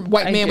painter,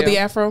 white man with the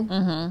afro.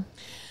 Mm-hmm.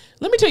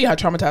 Let me tell you how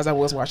traumatized I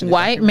was watching this.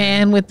 White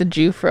man with the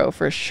Jufro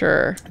for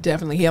sure.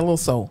 Definitely. He had a little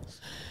soul.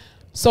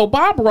 So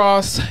Bob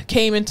Ross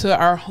came into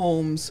our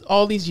homes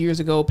all these years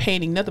ago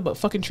painting nothing but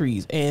fucking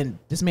trees. And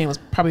this man was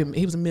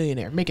he was a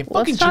millionaire making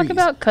fucking trees. Let's talk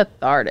about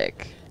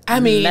cathartic. I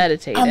mean,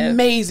 meditative.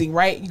 Amazing,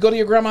 right? You go to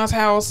your grandma's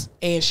house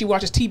and she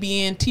watches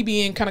TBN.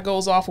 TBN kind of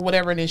goes off or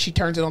whatever. And then she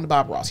turns it on to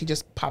Bob Ross. He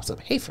just pops up.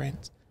 Hey,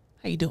 friends.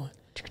 How you doing?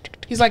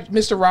 He's like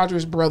Mr.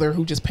 Rogers' brother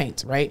who just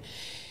paints, right?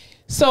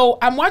 So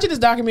I'm watching this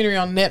documentary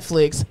on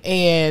Netflix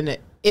and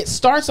it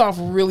starts off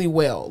really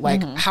well.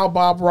 Like how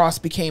Bob Ross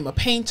became a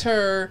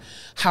painter,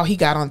 how he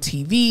got on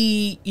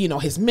TV, you know,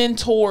 his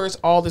mentors,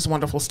 all this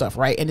wonderful stuff,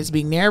 right? And it's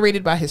being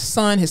narrated by his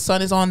son. His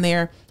son is on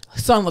there.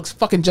 His son looks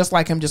fucking just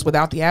like him, just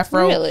without the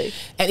afro. Really?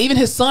 And even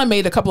his son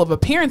made a couple of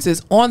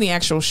appearances on the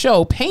actual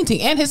show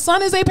painting. And his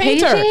son is a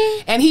painter.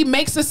 Painting? And he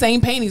makes the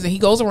same paintings. And he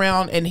goes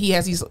around and he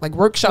has these like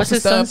workshops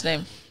and stuff. What's his son's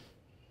name?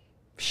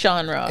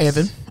 Sean Ross.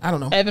 Evan. I don't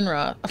know. Evan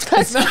Ross.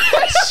 That's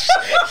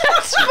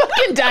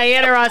fucking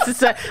Diana Ross's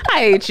son. I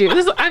hate you.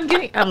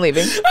 I'm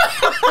leaving.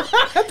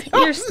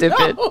 You're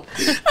stupid.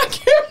 I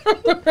can't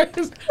remember. I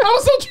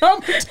was so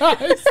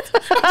traumatized.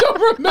 I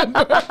don't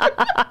remember.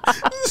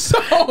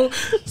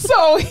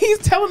 So he's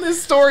telling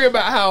this story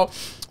about how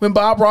when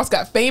Bob Ross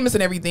got famous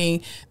and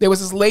everything, there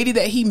was this lady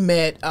that he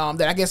met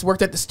that I guess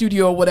worked at the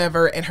studio or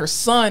whatever, and her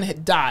son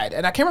had died.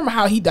 And I can't remember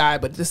how he died,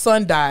 but the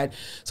son died.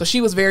 So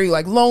she was very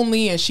like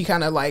lonely, and she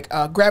kind of like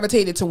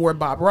gravitated toward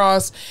Bob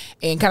Ross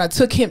and kind of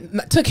took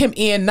him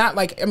in. Not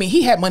like, I mean,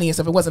 he had money and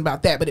stuff. It wasn't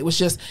about that, but it was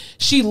just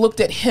she looked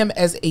at him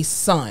as a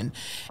son.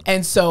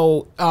 And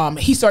so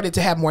he started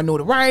to have more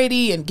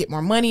notoriety and get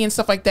more money and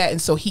stuff like that. And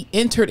so he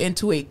entered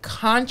into a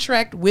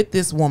contract with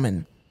this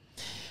woman.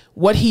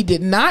 What he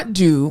did not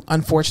do,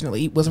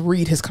 unfortunately, was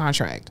read his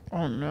contract.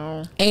 Oh,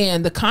 no.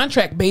 And the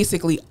contract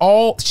basically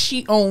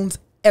she owns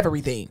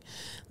everything.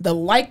 The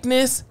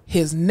likeness,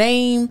 his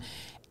name,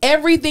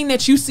 everything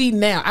that you see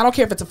now. I don't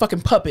care if it's a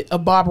fucking puppet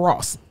of Bob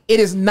Ross. It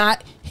is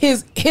not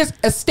his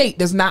estate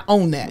does not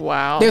own that.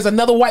 Wow. There's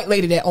another white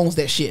lady that owns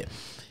that shit.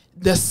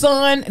 The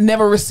son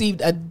never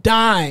received a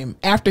dime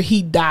after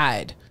he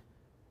died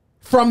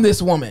from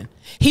this woman.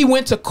 He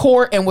went to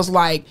court and was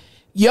like,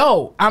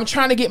 yo, I'm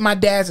trying to get my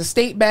dad's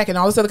estate back and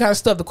all this other kind of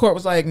stuff. The court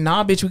was like,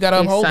 nah, bitch, we got to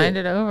uphold it. He signed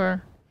it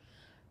over.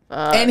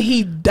 And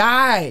he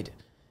died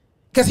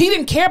because he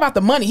didn't care about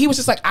the money. He was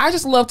just like, I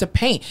just love to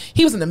paint.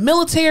 He was in the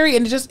military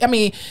and this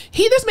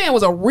man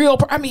was a real,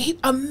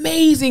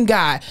 amazing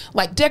guy,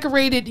 like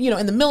decorated,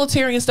 in the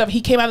military and stuff.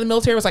 He came out of the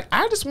military, was like,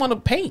 I just want to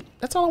paint.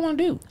 That's all I want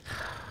to do.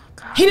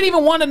 God. He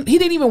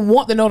didn't even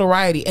want the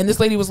notoriety. And this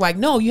lady was like,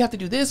 no, you have to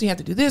do this, you have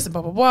to do this, and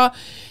blah, blah, blah.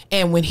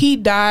 And when he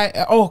died,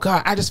 oh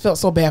God, I just felt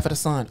so bad for the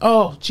son.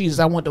 Oh Jesus,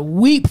 I want to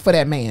weep for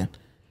that man.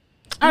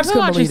 I just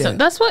couldn't believe that.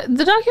 That's what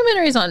the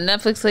documentaries on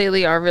Netflix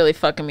lately are really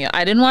fucking me up.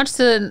 I didn't watch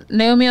the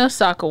Naomi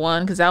Osaka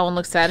one because that one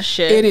looks sad as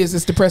shit. It is.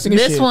 It's depressing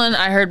as shit. This one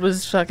I heard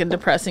was fucking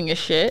depressing as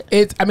shit.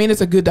 It's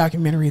a good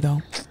documentary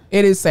though.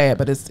 It is sad,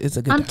 but it's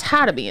a good. I'm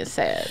tired of being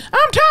sad.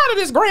 I'm tired of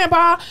this,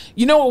 Grandpa.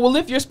 You know what will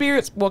lift your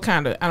spirits? Well,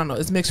 kind of. I don't know.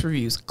 It's mixed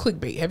reviews.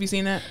 Clickbait. Have you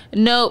seen that?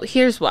 No.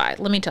 Here's why.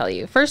 Let me tell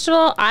you. First of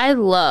all, I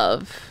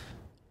love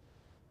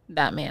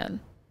that man,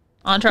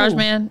 Entourage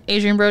man,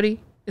 Adrian Brody.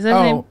 Is that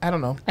his name? I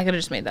don't know. I could have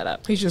just made that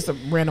up. He's just a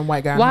random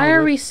white guy. Why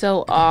are we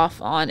so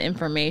off on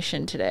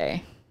information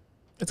today?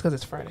 It's because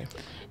it's Friday.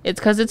 It's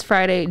because it's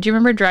Friday. Do you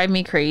remember Drive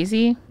Me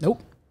Crazy?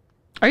 Nope.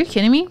 Are you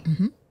kidding me?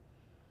 Mm-hmm.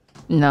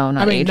 No,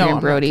 not Adrian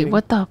Brody. Not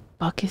what the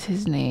fuck is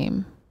his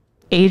name?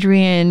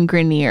 Adrian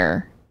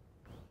Grenier.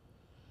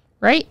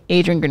 Right?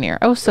 Adrian Grenier.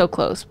 Oh, so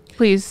close.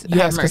 Please have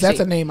yes, mercy. because that's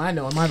a name I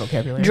know in my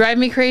vocabulary. Drive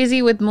Me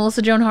Crazy with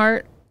Melissa Joan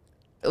Hart.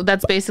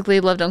 That's basically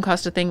Love Don't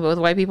Cost a Thing, but with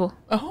white people.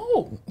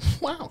 Oh,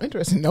 wow.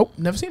 Interesting. Nope.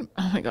 Never seen it.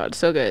 Oh my God.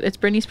 So good. It's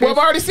Britney Spears. Well,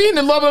 I've already seen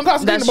the Love Don't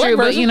Cost a Thing. That's true,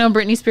 but you know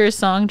Britney Spears'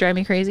 song, Drive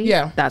Me Crazy?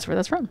 Yeah. That's where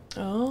that's from.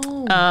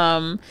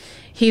 Oh.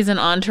 He's an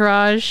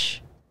Entourage.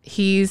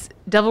 He's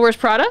Devil Wears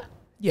Prada?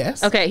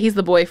 Yes. Okay, he's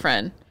the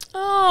boyfriend.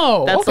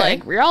 Oh, that's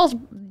like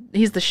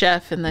he's the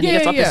chef, and then he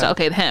gets off this.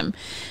 Okay, him.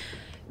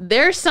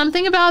 There's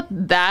something about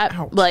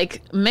that,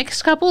 like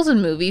mixed couples in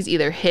movies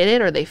either hit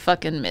it or they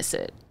fucking miss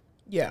it.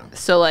 Yeah.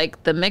 So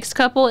like the mixed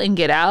couple in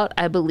Get Out,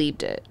 I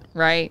believed it,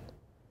 right?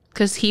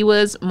 Because he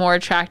was more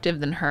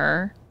attractive than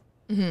her,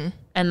 and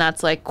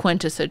that's like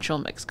quintessential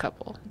mixed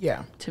couple.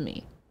 Yeah. To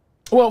me.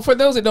 Well, for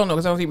those that don't know,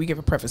 because I don't think we give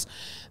a preface,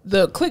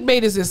 the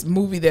Clickbait is this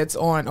movie that's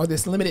on, or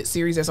this limited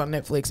series that's on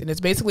Netflix, and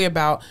it's basically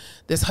about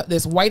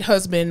this white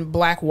husband,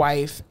 black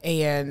wife,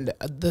 and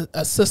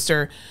a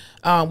sister.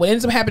 What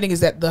ends up happening is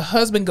that the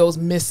husband goes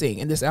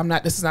missing, and this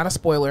is not a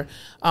spoiler.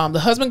 The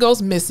husband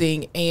goes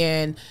missing,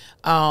 and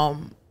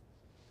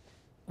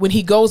when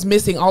he goes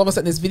missing, all of a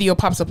sudden this video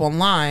pops up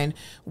online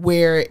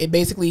where it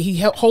basically, he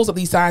holds up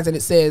these signs and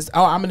it says,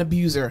 oh, I'm an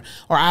abuser,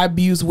 or I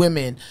abuse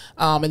women.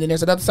 And then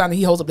there's another sign that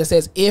he holds up that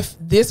says, if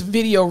this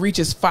video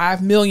reaches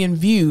 5 million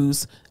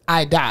views,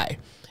 I die.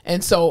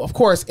 And so, of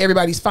course,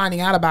 everybody's finding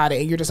out about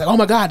it, and you're just like, oh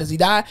my God, does he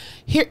die?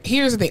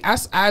 Here's the thing.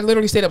 I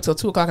literally stayed up till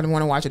 2 o'clock in the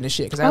morning watching this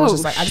shit because I was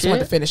just like, I just wanted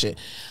to finish it.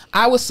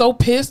 I was so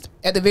pissed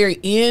at the very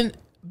end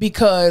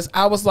because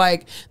I was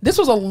like, this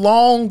was a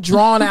long,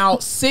 drawn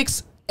out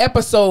 6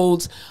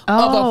 episodes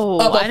of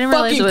a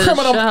fucking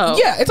criminal.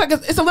 Yeah,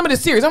 it's a limited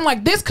series. I'm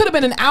like, this could have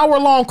been an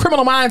hour-long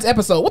Criminal Minds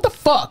episode. What the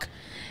fuck?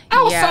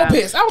 I was so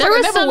pissed. I was there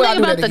like, was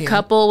something about the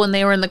couple when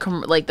they were in the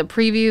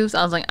previews.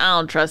 I was like, I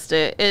don't trust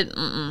it.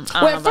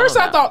 Well, at first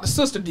I thought the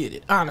sister did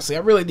it. Honestly, I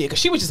really did, because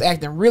she was just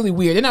acting really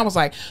weird. And I was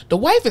like, the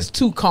wife is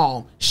too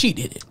calm. She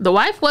did it. The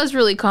wife was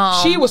really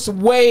calm. She was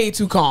way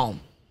too calm,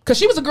 because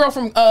she was a girl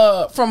from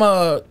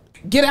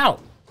Get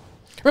Out.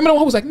 Remember the one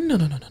who was like,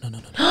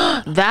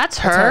 no. That's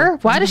her?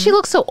 Why does she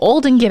look so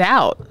old and Get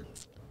Out?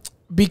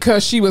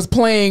 Because she was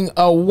playing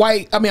a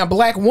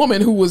black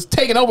woman who was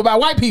taken over by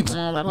white people.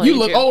 You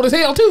look old as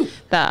hell too.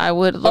 That I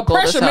would look old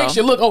as hell. Oppression makes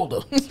you look older.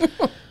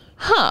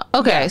 Huh.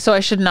 Okay, so I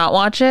should not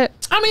watch it?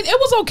 I mean, it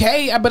was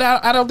okay, but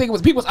I don't think it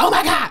was people's, oh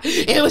my God,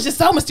 it was just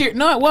so mysterious.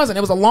 No, it wasn't. It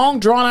was a long,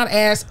 drawn-out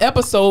ass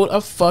episode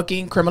of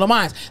fucking Criminal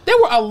Minds. There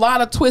were a lot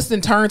of twists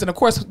and turns, and of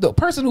course, the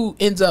person who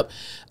ends up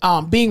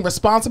being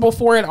responsible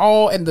for it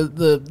all, and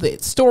the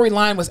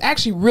storyline was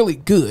actually really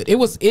good.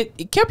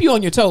 It kept you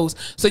on your toes,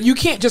 so you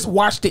can't just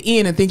watch the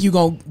end and think you're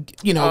going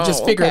to,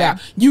 just figure it out.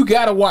 You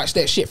got to watch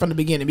that shit from the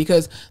beginning,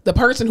 because the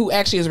person who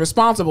actually is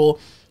responsible,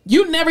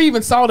 you never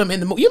even saw them in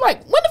the movie. You're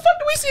like, when the fuck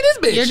do we see this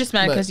bitch? You're just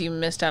mad because you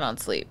missed out on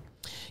sleep.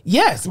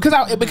 Yes,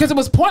 because it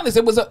was pointless.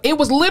 It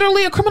was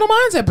literally a Criminal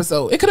Minds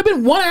episode. It could have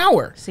been 1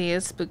 hour. See,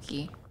 it's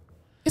spooky.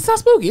 It's not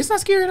spooky. It's not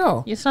scary at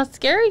all. It's not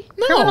scary?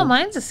 No. Criminal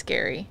Minds is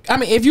scary. I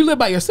mean, if you live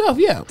by yourself,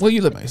 yeah. Well,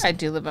 you live by yourself. I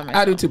do live by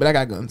myself. I do too, but I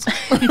got guns.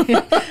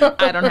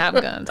 I don't have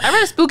guns. I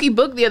read a spooky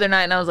book the other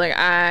night, and I was like,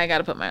 I got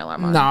to put my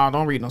alarm on. No,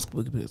 don't read no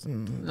spooky books.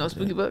 No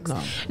spooky books?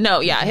 No,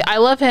 yeah. I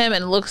love him,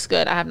 and it looks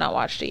good. I have not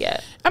watched it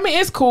yet. I mean,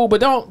 it's cool,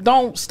 but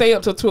don't stay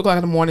up till 2 o'clock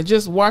in the morning.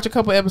 Just watch a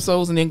couple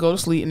episodes and then go to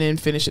sleep and then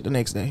finish it the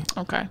next day.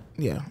 Okay.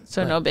 Yeah.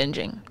 So no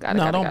binging.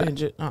 Don't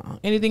binge it.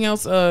 Anything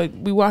else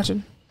we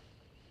watching?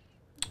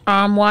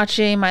 I'm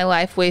watching my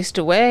life waste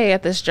away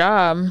at this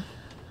job,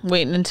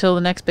 waiting until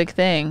the next big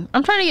thing.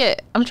 I'm trying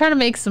to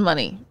make some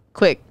money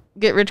quick,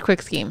 get rich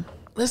quick scheme.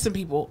 Listen,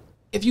 people,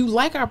 if you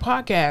like our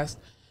podcast,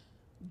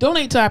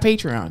 donate to our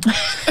Patreon.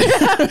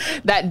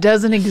 That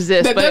doesn't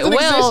exist, but it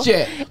will.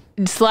 Yet.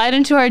 Slide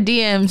into our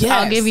DMs. Yes.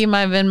 I'll give you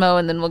my Venmo,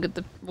 and then we'll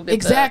get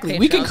exactly.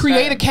 We can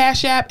create a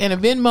Cash App and a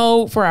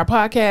Venmo for our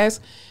podcast.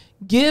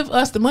 Give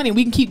us the money.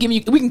 We can keep giving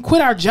you. We can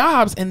quit our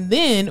jobs, and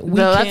then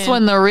that's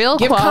when the real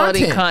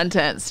quality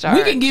content starts.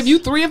 We can give you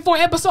 3 and 4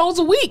 episodes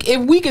a week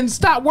if we can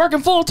stop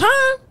working full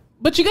time.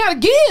 But you gotta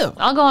give.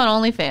 I'll go on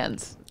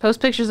OnlyFans. Post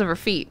pictures of her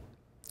feet.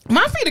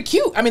 My feet are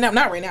cute. I mean,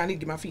 not right now. I need to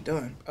get my feet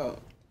done.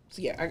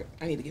 So yeah,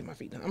 I need to get my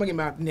feet done. I'm gonna get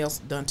my nails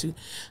done too,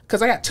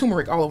 because I got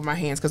turmeric all over my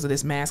hands because of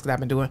this mask that I've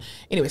been doing.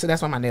 Anyway, so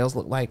that's why my nails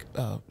look like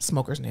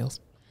smoker's nails.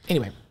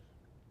 Anyway,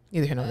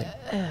 neither here nor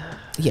there.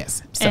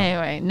 Yes. So.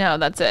 Anyway, no,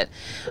 that's it.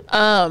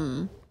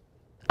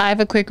 I have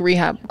a quick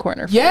rehab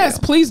corner for Yes,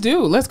 you. please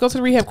do. Let's go to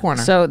the rehab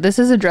corner. So this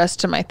is addressed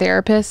to my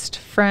therapist,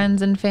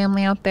 friends, and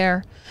family out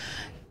there.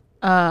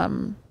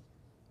 I'm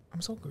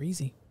so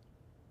greasy.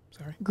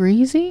 Sorry.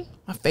 Greasy?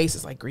 My face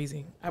is like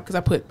greasy because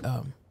I put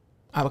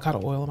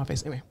avocado oil on my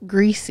face. Anyway.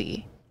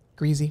 Greasy.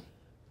 Greasy.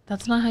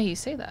 That's not how you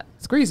say that.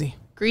 It's greasy.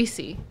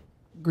 Greasy.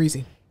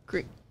 Greasy.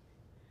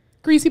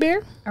 Greasy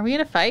bear? Are we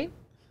in a fight?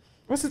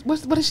 What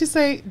did she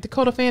say?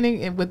 Dakota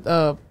Fanning and with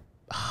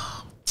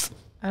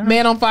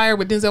Man on Fire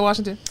with Denzel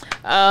Washington.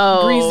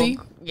 Oh. Greasy.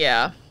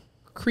 Yeah.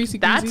 Greasy.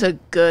 That's a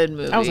good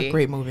movie. That was a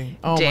great movie.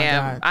 Oh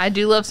Damn, my God. I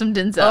do love some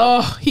Denzel.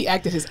 Oh, he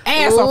acted his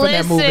ass off in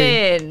that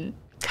movie.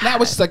 That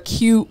was just a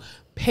cute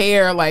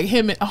pair, like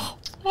him and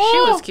she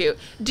was cute.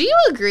 Do you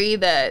agree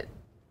that?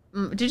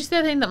 Did you see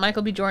that thing that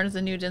Michael B. Jordan is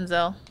the new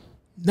Denzel?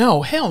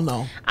 No, hell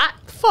no.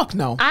 Fuck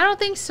no. I don't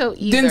think so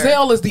either.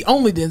 Denzel is the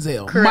only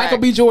Denzel. Correct. Michael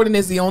B. Jordan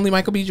is the only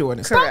Michael B.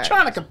 Jordan. Correct. Stop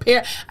trying to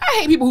compare. I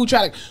hate people who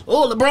try to,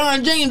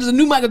 LeBron James is a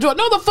new Michael Jordan.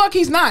 No, the fuck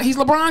he's not. He's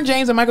LeBron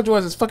James and Michael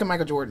Jordan is fucking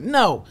Michael Jordan.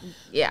 No.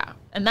 Yeah.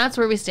 And that's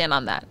where we stand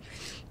on that.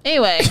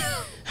 Anyway.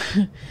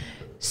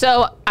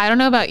 So I don't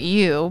know about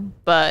you,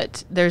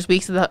 but there's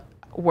weeks of the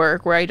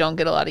work where I don't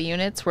get a lot of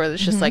units, where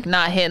it's just like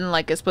not hitting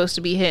like it's supposed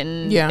to be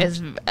hitting. Yeah.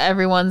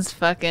 Everyone's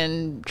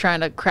fucking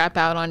trying to crap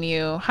out on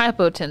you.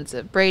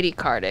 Hypotensive,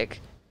 bradycardic,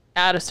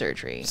 out of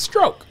surgery.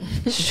 Stroke.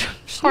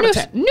 Heart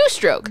attack. New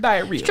stroke.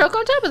 Diarrhea. Stroke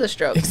on top of the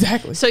stroke.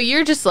 Exactly. So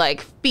you're just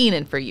like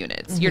fiending for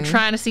units. You're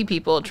trying to see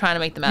people, trying to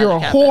make them out. You're a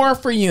whore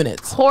for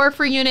units. Whore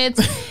for units.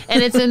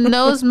 And it's in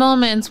those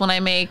moments when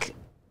I make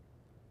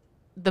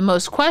the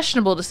most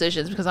questionable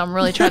decisions, because I'm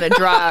really trying to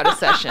draw out a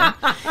session.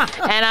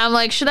 And I'm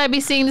like, should I be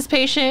seeing this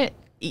patient?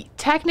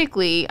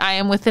 Technically, I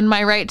am within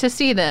my right to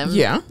see them.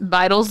 Yeah.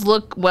 Vitals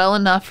look well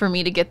enough for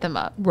me to get them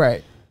up.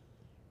 Right.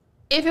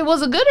 If it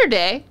was a gooder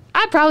day,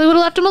 I probably would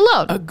have left them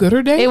alone. A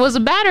gooder day? It was a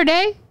badder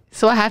day,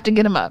 so I have to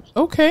get them up.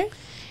 Okay.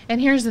 And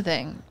here's the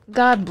thing.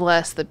 God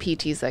bless the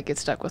PTs that get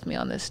stuck with me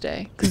on this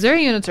day, because their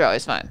units are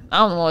always fine.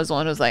 I'm always the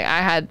one who's like, I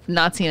had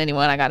not seen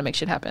anyone. I got to make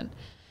shit happen.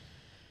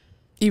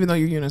 Even though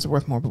your units are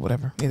worth more, but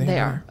whatever. They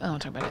are. I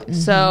don't talk about it.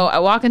 So I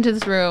walk into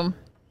this room.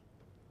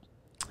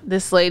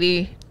 This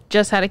lady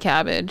just had a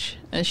cabbage,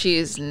 and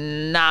she's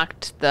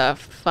knocked the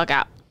fuck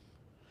out.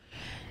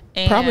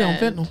 And probably on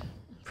fentanyl.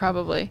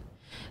 Probably.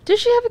 Did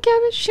she have a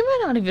cabbage? She might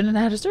not even have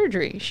had a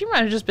surgery. She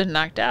might have just been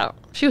knocked out.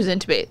 She was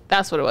intubated.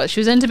 That's what it was. She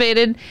was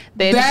intubated.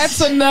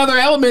 That's another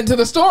element to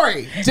the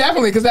story.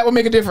 Definitely, because that would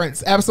make a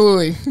difference.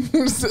 Absolutely.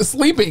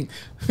 Sleeping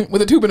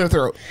with a tube in her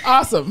throat.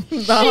 Awesome.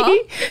 She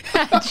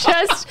had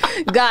just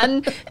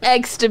gotten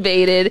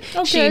extubated.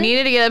 Okay. She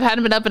needed to get up,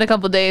 hadn't been up in a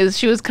couple of days.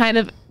 She was kind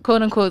of,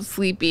 quote unquote,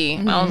 sleepy.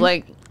 I was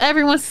like,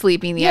 everyone's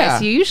sleeping in the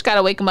ICU. You just got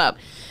to wake them up.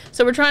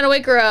 So we're trying to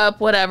wake her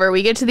up, whatever.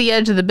 We get to the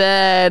edge of the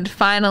bed,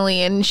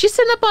 finally, and she's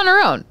sitting up on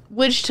her own,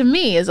 which to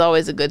me is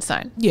always a good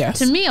sign. Yes.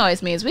 To me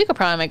always means we could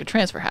probably make a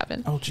transfer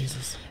happen. Oh,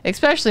 Jesus.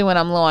 Especially when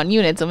I'm low on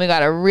units, and we got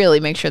to really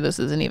make sure this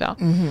is an eval.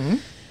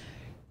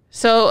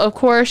 So, of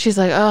course, she's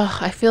like, oh,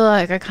 I feel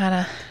like I kind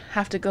of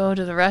have to go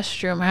to the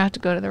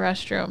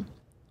restroom.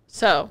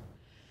 So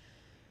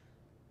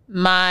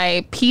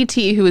my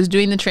PT, who is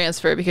doing the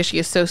transfer because she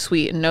is so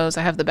sweet and knows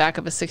I have the back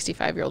of a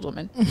 65-year-old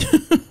woman,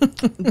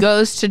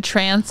 goes to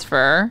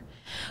transfer.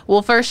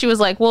 Well, first she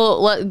was like,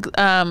 well,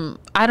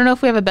 I don't know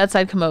if we have a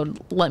bedside commode.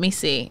 Let me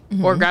see.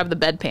 Or grab the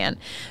bedpan.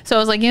 So I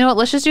was like, you know what?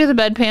 Let's just do the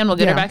bedpan. We'll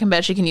get her back in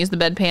bed. She can use the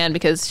bedpan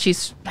because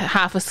she's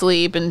half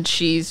asleep and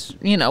she's,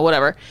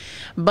 whatever.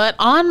 But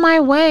on my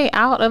way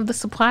out of the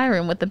supply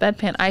room with the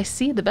bedpan, I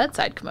see the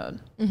bedside commode.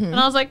 And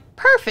I was like,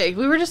 perfect.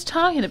 We were just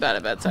talking about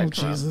a bedside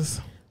commode.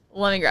 Jesus.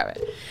 Let me grab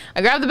it.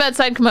 I grabbed the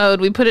bedside commode.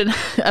 We put it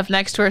up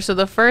next to her. So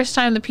the first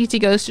time the PT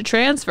goes to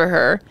transfer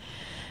her,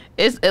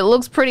 it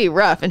looks pretty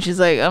rough. And she's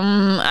like,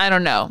 I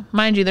don't know.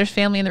 Mind you, there's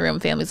family in the room.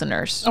 Family's a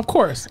nurse. Of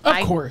course.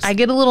 Of course. I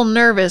get a little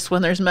nervous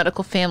when there's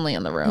medical family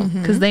in the room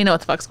because they know what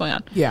the fuck's going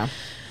on. Yeah.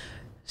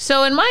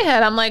 So in my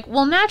head, I'm like,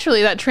 well,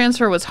 naturally that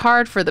transfer was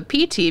hard for the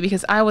PT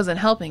because I wasn't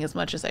helping as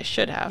much as I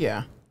should have.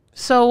 Yeah.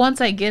 So once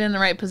I get in the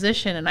right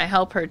position and I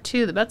help her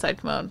to the bedside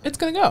commode, it's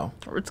going to go.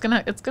 It's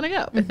gonna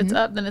go. If it's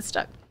up, then it's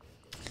stuck.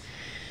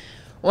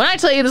 When I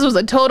tell you this was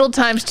a total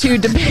 ×2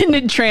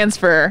 dependent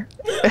transfer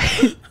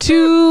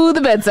to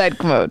the bedside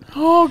commode.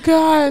 Oh,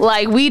 God.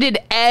 Like, we did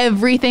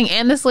everything.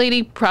 And this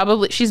lady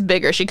she's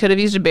bigger. She could have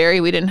used a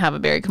berry. We didn't have a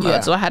berry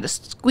commode. So I had to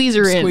squeeze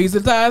her in. Squeeze the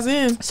thighs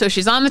in. So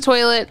she's on the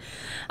toilet.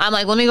 I'm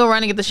like, let me go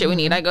run and get the shit we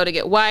need. I go to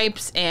get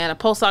wipes and a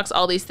pulse ox,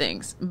 all these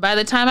things. By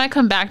the time I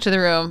come back to the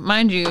room,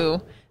 mind you,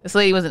 this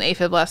lady was an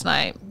AFib last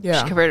night. Yeah.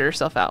 She converted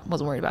herself out.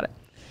 Wasn't worried about it.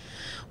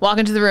 Walk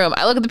into the room.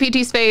 I look at the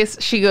PT's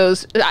face. She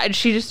just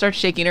starts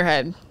shaking her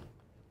head.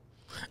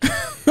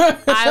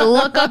 I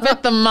look up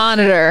at the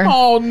monitor.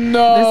 Oh,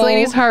 no. This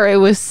lady's heart rate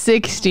was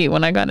 60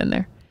 when I got in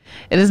there.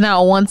 It is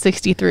now a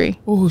 163.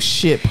 Oh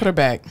shit! Put her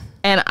back.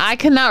 And I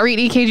cannot read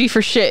EKG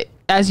for shit,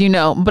 as you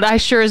know, but I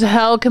sure as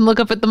hell can look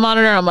up at the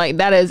monitor. I'm like,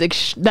 that is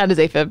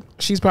AFib.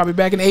 She's probably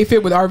back in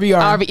AFib with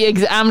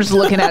RVR. I'm just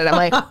looking at it. I'm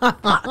like,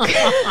 fuck.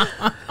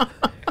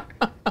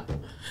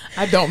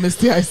 I don't miss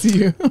the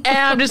ICU. And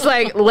I'm just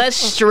like, let's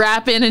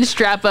strap in and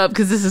strap up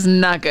because this is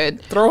not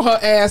good. Throw her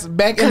ass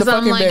back in the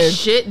fucking bed. Because I'm like,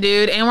 shit,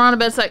 dude. And we're on a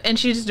bedside, and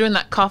she's just doing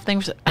that cough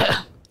thing.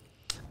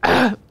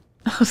 I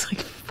was like,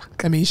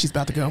 fuck. I mean, she's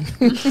about to go.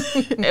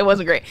 It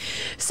wasn't great.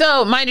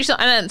 So, mind you,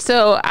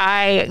 so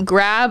I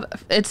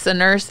grab, it's a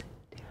nurse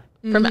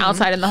from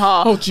outside in the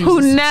hall. Oh, Jesus.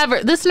 Who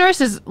never, this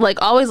nurse is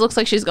like, always looks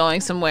like she's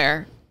going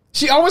somewhere.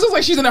 She always looks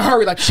like she's in a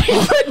hurry. Like,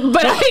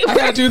 but I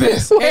gotta do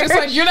this. And it's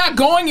like, you're not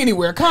going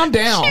anywhere. Calm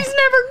down. She's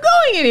never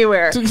going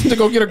anywhere. to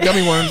go get her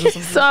gummy worms or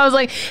something. So I was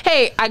like,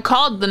 hey, I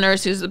called the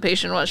nurse who's the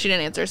patient. Well, she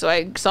didn't answer. So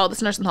I saw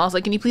this nurse in the hall. I was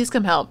like, can you please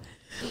come help?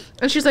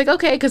 And she's like,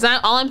 okay, because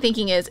all I'm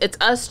thinking is it's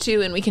us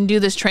two and we can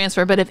do this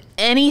transfer. But if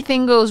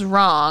anything goes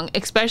wrong,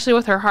 especially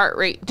with her heart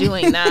rate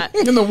doing that,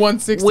 in the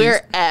 160s,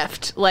 we're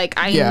effed. Like,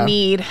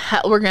 need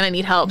help. We're going to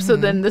need help. So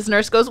then this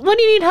nurse goes, what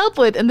do you need help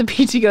with? And the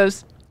PT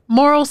goes,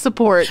 moral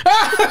support.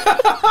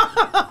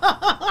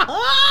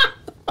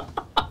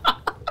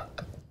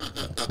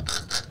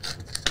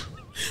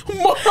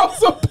 Moral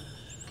support.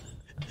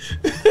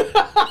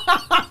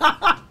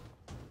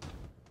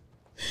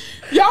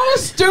 Y'all are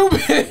stupid.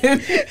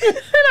 And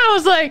I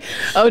was like,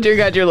 oh dear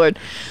God, dear Lord.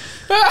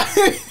 So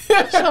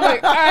I'm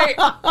like, all right.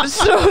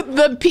 So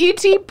the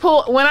PT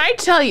when I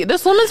tell you,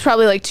 this woman's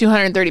probably like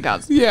 230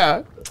 pounds.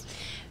 Yeah.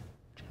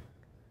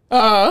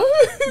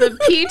 The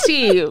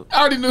PT I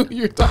already knew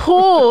you were talking.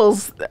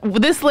 Pulls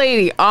this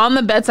lady on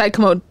the bedside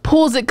commode,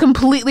 pulls it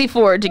completely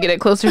forward to get it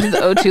closer to the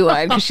O2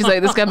 line because she's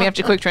like, this got me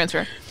after quick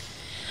transfer.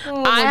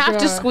 I have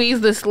to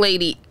squeeze this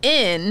lady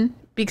in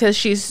because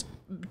she's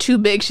too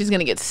big. She's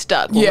gonna get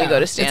stuck when we go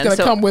to stand. It's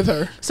gonna come with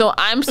her. So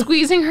I'm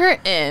squeezing her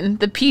in.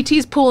 The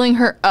PT's pulling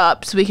her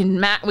up so we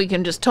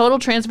can just total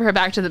transfer her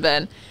back to the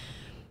bed.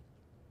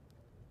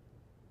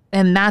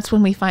 And that's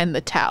when we find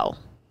the towel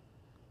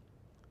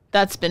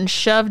that's been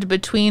shoved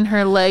between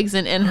her legs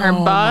and in her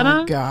bottom.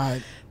 Oh my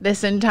God.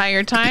 This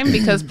entire time,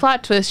 because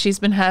plot twist, she's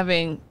been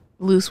having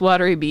loose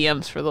watery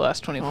BMs for the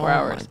last 24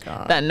 hours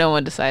that no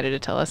one decided to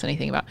tell us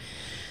anything about.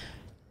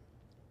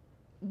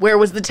 Where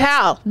was the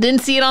towel? Didn't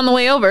see it on the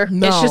way over.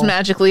 No. It's just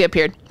magically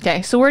appeared.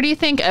 Okay, so where do you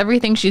think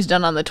everything she's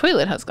done on the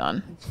toilet has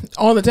gone?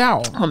 On the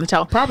towel. On the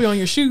towel. Probably on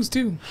your shoes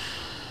too.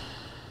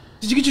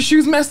 Did you get your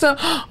shoes messed up?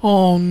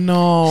 Oh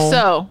no.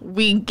 So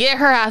we get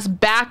her ass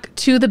back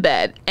to the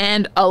bed,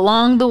 and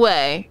along the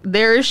way,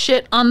 there is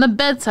shit on the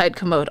bedside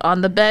commode, on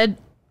the bed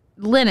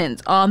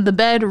linens, on the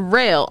bed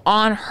rail,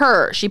 on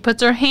her. She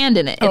puts her hand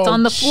in it. It's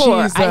on the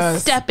floor. Jesus. I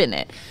step in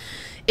it.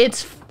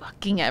 It's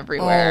fucking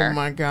everywhere. Oh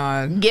my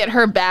God. Get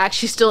her back.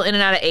 She's still in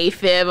and out of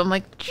AFib. I'm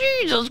like,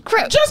 Jesus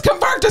Christ. Just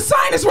convert to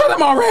sinus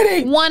rhythm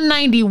already.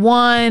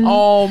 191.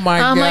 Oh my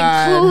God. I'm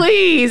like,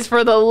 please,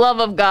 for the love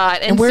of God.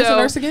 And where's the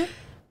nurse again?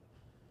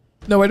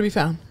 Nowhere to be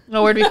found.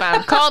 Nowhere to be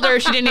found. Called her.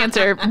 She didn't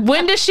answer.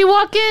 When does she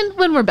walk in?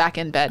 When we're back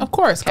in bed. Of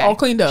course. Okay. All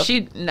cleaned up.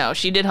 She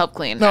did help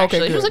clean,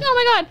 actually. She was like, oh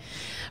my God.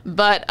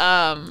 But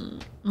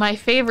my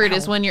favorite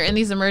is when you're in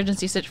these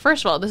emergency situations.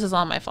 First of all, this is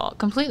all my fault.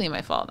 Completely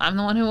my fault. I'm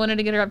the one who wanted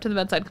to get her up to the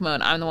bedside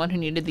commode. I'm the one who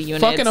needed the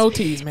units. Fucking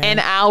OTs, man. An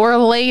hour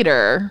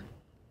later,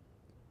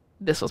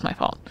 this was my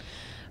fault.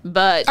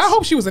 But I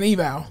hope she was an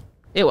eval.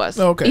 It was.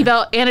 Okay.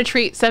 Eval and a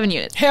treat, 7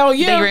 units. Hell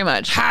yeah. Thank you very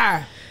much.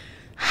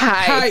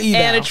 Hi,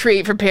 and a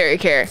treat for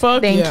pericare.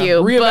 Thank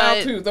you.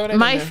 But too.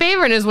 My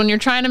favorite is when you're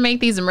trying to make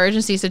these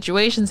emergency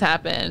situations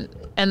happen,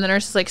 and the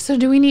nurse is like, "So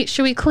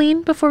should we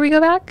clean before we go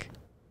back?"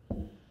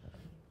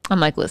 I'm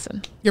like,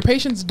 "Listen, your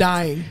patient's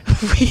dying.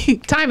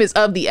 Time is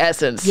of the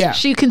essence. Yeah,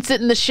 she can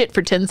sit in the shit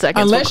for 10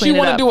 seconds. Unless you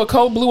want to do a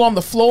cold blue on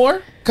the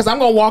floor, because I'm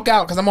gonna walk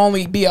out because I'm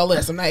only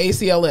BLS. I'm not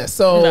ACLS.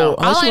 So no.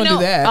 Unless you want to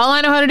do that, all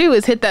I know how to do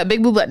is hit that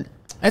big blue button.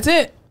 That's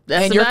it.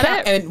 That's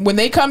about it. And when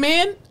they come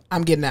in,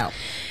 I'm getting out.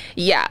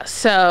 Yeah,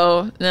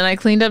 so then I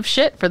cleaned up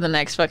shit for the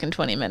next fucking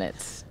 20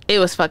 minutes. It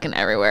was fucking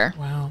everywhere.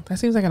 Wow, that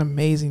seems like an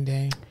amazing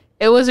day.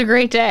 It was a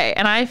great day,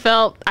 and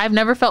I've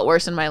never felt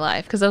worse in my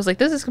life because I was like,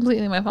 this is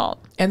completely my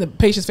fault. And the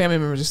patient's family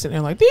members just sitting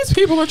there like, these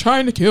people are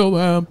trying to kill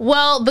them.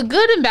 Well, the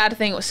good and bad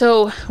thing,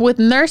 so with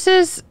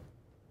nurses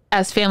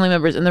as family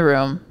members in the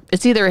room,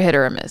 it's either a hit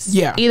or a miss.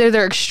 Yeah. Either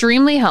they're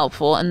extremely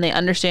helpful and they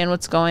understand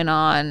what's going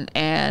on,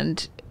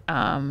 and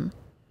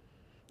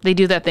they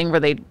do that thing where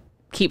they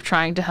keep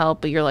trying to help,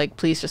 but you're like,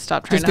 please just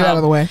stop trying to help. Just get out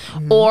of the way.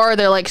 Mm-hmm. Or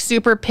they're like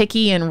super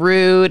picky and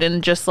rude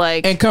and just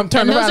like, and come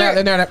turn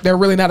around and they're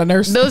really not a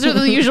nurse. Those are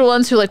the usual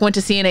ones who like went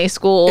to CNA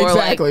school or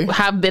exactly. like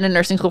have been in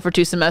nursing school for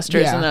 2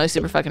 semesters and they're like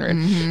super fucking rude.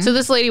 Mm-hmm. So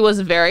this lady was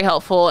very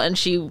helpful, and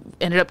she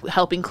ended up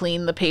helping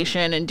clean the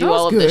patient and do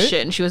all of this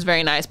shit, and she was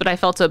very nice, but I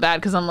felt so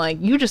bad because I'm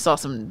like, you just saw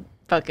some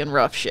fucking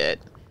rough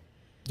shit.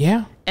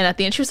 Yeah. And at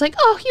the end she was like,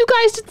 oh, you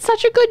guys did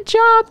such a good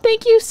job,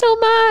 thank you so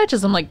much,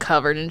 as I'm like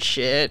covered in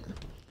shit.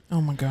 Oh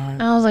my God.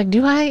 And I was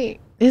like,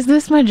 is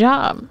this my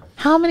job?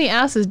 How many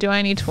asses do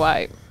I need to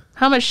wipe?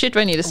 How much shit do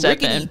I need to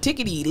step in?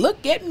 Tickety,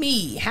 look at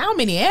me. How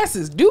many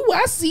asses do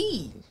I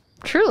see?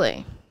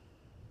 Truly.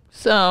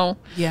 So,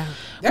 yeah.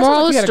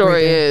 Moral of the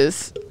story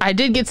is, I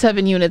did get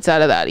 7 units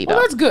out of that eval.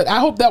 Well, that's good. I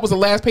hope that was the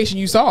last patient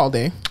you saw all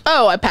day.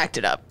 Oh, I packed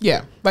it up.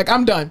 Yeah. Like,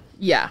 I'm done.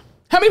 Yeah.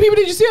 How many people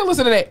did you see on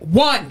listen today?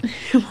 1,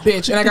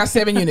 bitch. And I got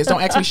 7 units.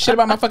 Don't ask me shit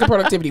about my fucking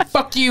productivity.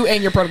 Fuck you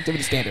and your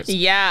productivity standards.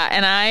 Yeah.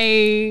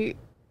 And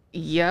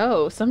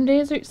some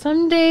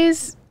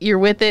days you're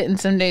with it and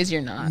some days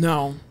you're not.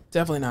 No,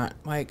 definitely not.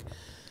 Like,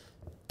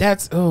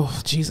 that's, oh,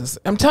 Jesus.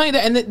 I'm telling you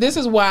that. And this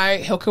is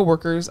why healthcare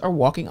workers are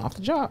walking off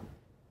the job.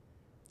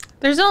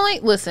 There's only,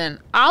 listen,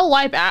 I'll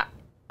wipe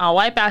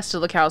ass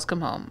till the cows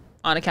come home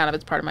on account of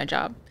it's part of my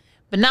job.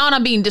 But now when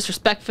I'm being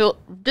disrespectful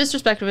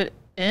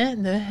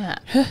I'm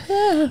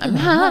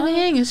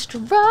having a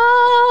stroke.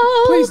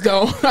 Please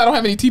don't. I don't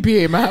have any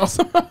TPA in my house.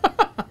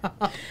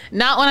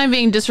 Not when I'm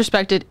being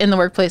disrespected in the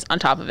workplace on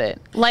top of it.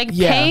 Like,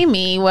 pay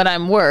me what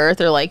I'm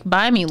worth or like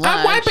buy me lunch.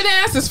 I'm wiping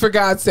asses for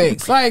God's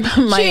sakes. Like,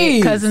 my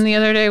cousin the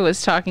other day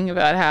was talking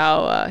about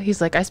how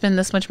he's like, I spend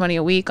this much money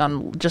a week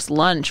on just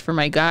lunch for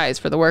my guys,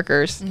 for the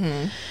workers.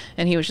 Mm-hmm.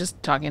 And he was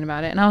just talking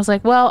about it. And I was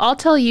like, well, I'll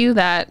tell you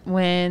that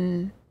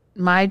when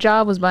my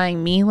job was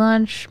buying me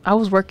lunch, I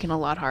was working a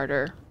lot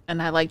harder.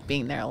 And I liked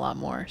being there a lot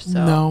more.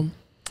 So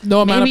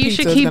no amount of maybe you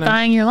should keep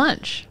buying your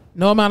lunch.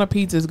 No amount of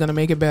pizza is going to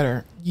make it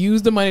better.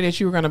 Use the money that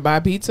you were going to buy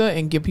pizza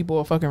and give people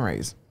a fucking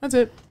raise. That's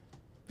it.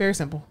 Very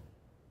simple.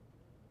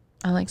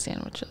 I like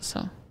sandwiches,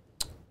 so.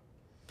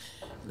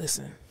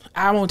 Listen,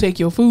 I won't take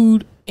your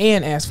food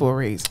and ask for a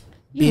raise.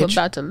 You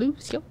about to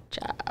lose your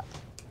job.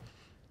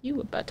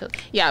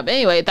 Yeah, but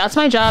anyway, that's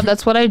my job.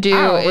 That's what I do.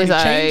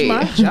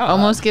 I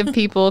almost give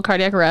people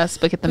cardiac arrest,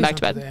 but get them back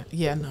to bed. That.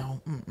 Yeah,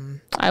 no.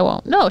 I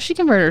won't. No, she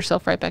converted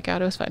herself right back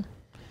out. It was fine.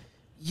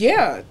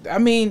 Yeah, I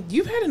mean,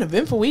 you've had an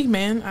eventful week,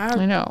 man.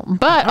 I know.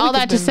 But all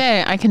that to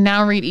say, I can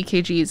now read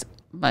EKGs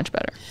much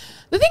better.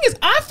 The thing is,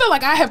 I feel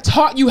like I have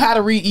taught you how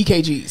to read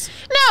EKGs.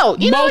 No,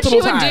 you know what she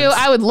would do?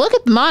 I would look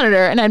at the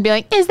monitor and I'd be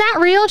like, is that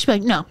real? She'd be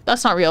like, no,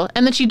 that's not real.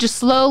 And then she'd just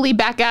slowly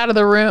back out of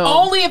the room.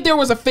 Only if there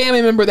was a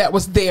family member that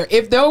was there.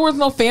 If there was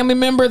no family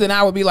member, then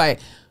I would be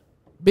like,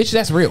 bitch,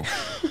 that's real.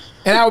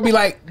 And I would be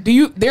like,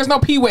 there's no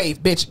P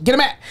wave, bitch. Get him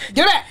back.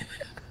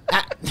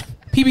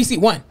 PBC,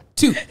 1,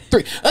 2,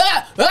 3.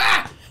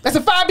 That's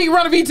a 5 beat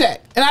run of VTAC.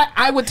 And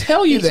I would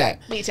tell you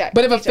that. VTAC,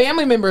 but if a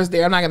family member is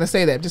there, I'm not going to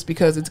say that just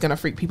because it's going to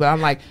freak people out.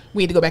 I'm like,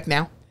 we need to go back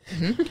now.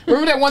 Mm-hmm.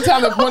 Remember that one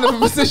time that one of the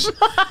physicians.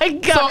 Oh my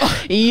God.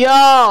 So, yo.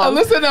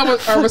 Alyssa and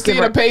I was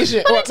seeing a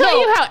patient. Let me tell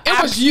you how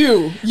it was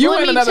you. You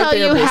and another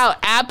therapist. Let me tell you how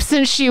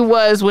absent she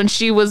was when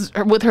she was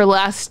with her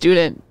last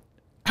student.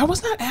 I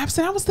was not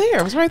absent. I was there.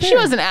 I was right there. She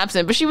wasn't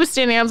absent, but she was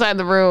standing outside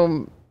the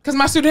room. Because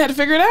my student had to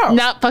figure it out.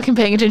 Not fucking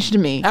paying attention to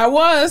me.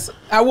 Well,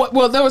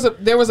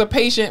 there was a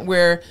patient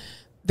where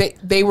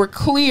they were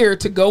clear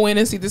to go in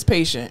and see this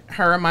patient,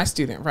 her and my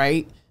student,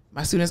 right?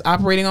 My student's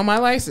operating on my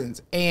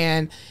license.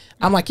 And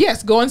I'm like,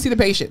 yes, go and see the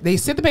patient. They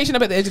sit the patient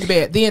up at the edge of the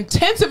bed. The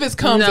intensivist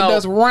comes and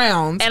does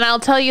rounds. And I'll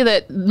tell you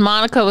that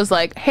Monica was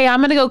like, hey, I'm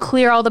going to go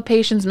clear all the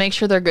patients, make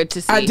sure they're good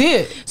to see. I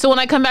did. So when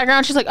I come back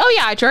around, she's like, oh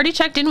yeah, I already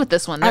checked in with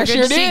this one. They're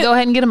good to see. Go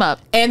ahead and get them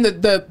up. And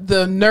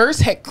the nurse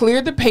had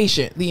cleared the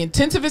patient. The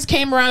intensivist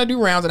came around to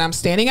do rounds and I'm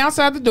standing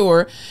outside the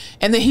door.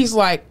 And then he's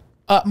like,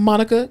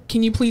 Monica,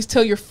 can you please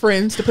tell your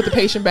friends to put the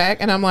patient back?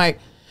 And I'm like,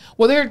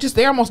 well,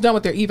 they're almost done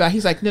with their eval.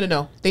 He's like,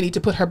 no. They need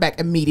to put her back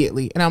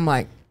immediately. And I'm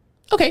like,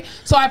 okay.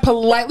 So I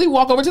politely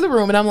walk over to the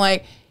room and I'm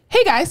like,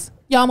 hey guys,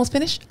 y'all almost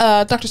finished?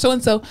 Dr.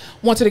 So-and-so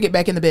wants her to get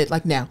back in the bed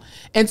like now.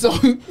 And so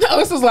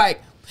this was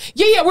like,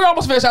 yeah, we're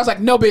almost finished. I was like,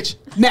 no, bitch,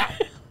 now.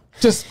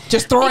 Just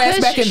throw her ass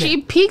back in there.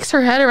 She peeks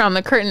her head around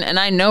the curtain and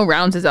I know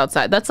rounds is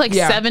outside. That's like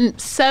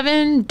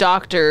seven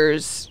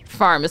doctors,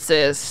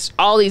 pharmacists,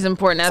 all these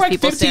important ass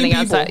people standing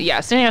outside. Yeah,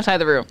 standing outside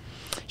the room.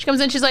 She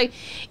comes in, she's like,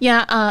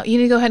 yeah, you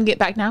need to go ahead and get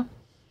back now.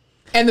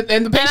 And the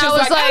patient's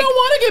like, I don't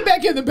want to get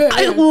back in the bed.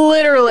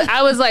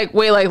 I was like,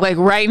 wait, like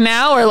right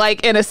now or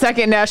like in a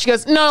second now? She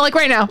goes, no, like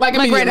right now. Like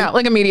right now,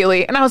 like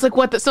immediately. And I was like,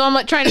 what the? So I'm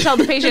like trying to tell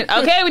the patient,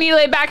 okay, we need to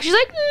lay back. She's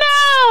like,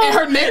 no. And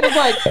her neck was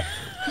like,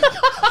 I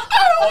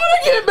don't want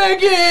to get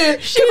back in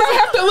because I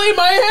have to lay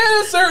my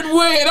head a certain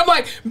way. And I'm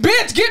like,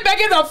 bitch, get back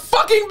in the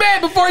fucking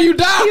bed before you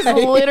die. She's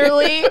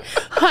literally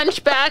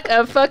hunchback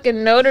of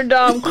fucking Notre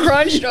Dame,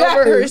 crunched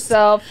over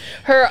herself.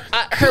 Her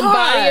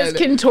body is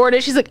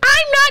contorted. She's like,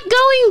 I'm not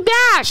going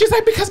back. She's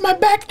like, because my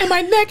back and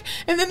my neck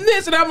and then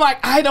this. And I'm like,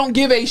 I don't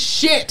give a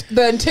shit.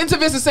 The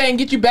intensivist is saying,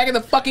 get you back in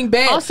the fucking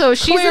bed. Also,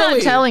 she's not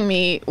telling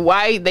me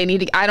why they need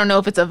to. I don't know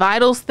if it's a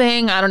vitals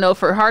thing. I don't know if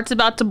her heart's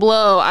about to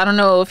blow. I don't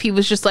know if he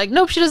was just like,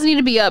 nope, she doesn't need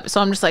to be up. So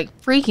I'm just like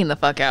freaking the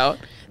fuck out.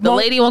 The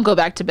lady won't go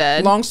back to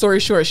bed. Long story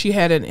short, she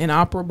had an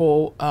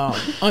inoperable,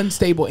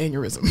 unstable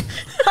aneurysm.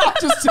 I'll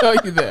just tell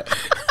you that.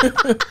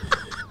 And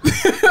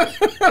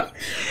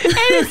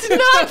it's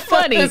not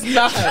funny. It's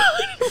not.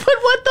 But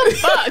what the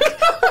fuck?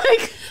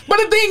 Like, but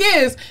the thing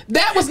is,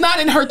 that was not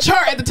in her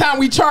chart at the time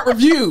we chart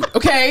reviewed,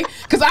 okay?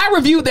 Because I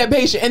reviewed that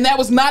patient, and that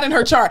was not in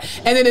her chart.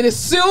 And then as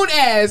soon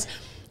as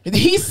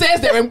He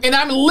says that, and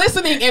I'm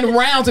listening in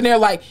rounds, and they're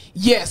like,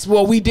 yes,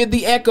 well, we did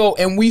the echo,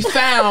 and we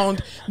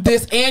found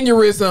this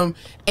aneurysm,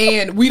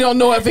 and we don't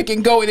know if it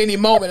can go at any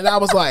moment. And I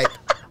was like...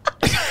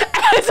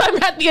 As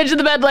I'm at the edge of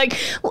the bed, like,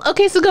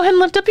 okay, so go ahead and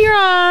lift up your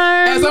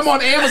arms. As I'm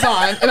on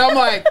Amazon, and I'm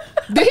like,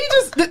 did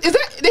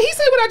he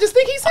say what I just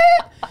think he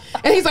said?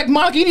 And he's like,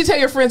 Monica, you need to tell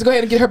your friends, go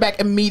ahead and get her back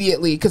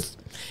immediately.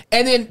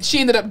 And then she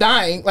ended up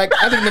dying, like,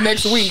 I think the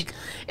next week.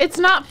 It's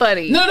not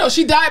funny. No,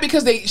 she died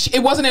because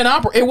it wasn't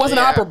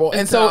operable.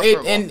 And so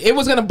it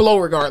was going to blow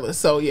regardless.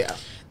 So, yeah.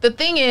 The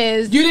thing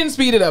is... You didn't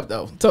speed it up,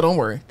 though. So don't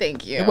worry.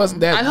 Thank you. It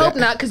wasn't that. I hope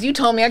not, because you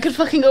told me I could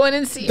fucking go in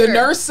and see her.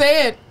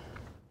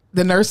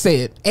 The nurse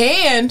said,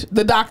 and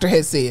the doctor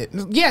had said,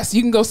 yes,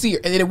 you can go see her.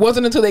 And it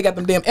wasn't until they got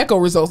them damn echo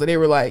results that they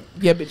were like,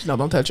 yeah, bitch, no,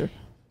 don't touch her.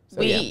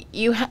 So,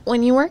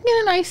 when you work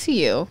in an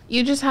ICU,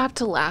 you just have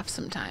to laugh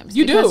sometimes.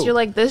 Because you're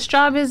like, this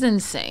job is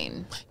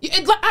insane.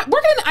 It's like,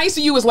 working in the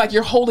ICU is like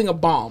you're holding a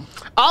bomb.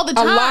 All the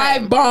time. A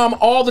live bomb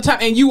all the time.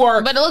 And you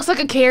are... But it looks like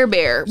a Care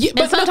Bear. Yeah,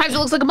 and sometimes it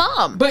looks like a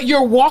bomb. But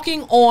you're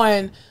walking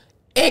on...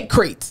 egg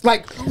crates,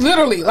 like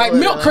literally, like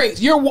milk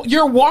crates. You're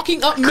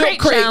walking up milk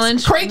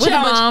crates, crate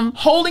challenge,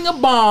 holding a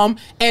bomb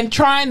and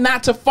trying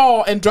not to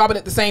fall and drop it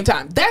at the same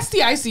time. That's the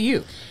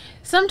ICU.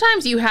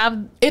 Sometimes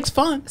it's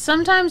fun.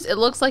 Sometimes it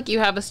looks like you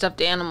have a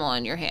stuffed animal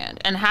in your hand,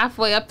 and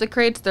halfway up the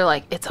crates, they're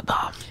like, it's a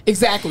bomb.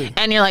 Exactly.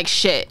 And you're like,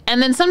 shit.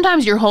 And then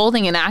sometimes you're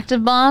holding an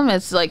active bomb.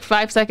 It's like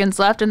 5 seconds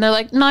left, and they're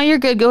like, no, you're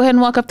good. Go ahead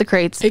and walk up the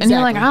crates. Exactly. And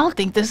you're like, I don't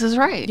think this is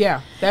right.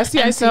 Yeah, that's the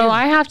ICU. And so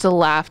I have to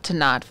laugh to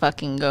not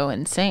fucking go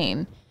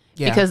insane.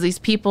 Yeah. Because these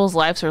people's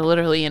lives are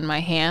literally in my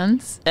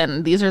hands,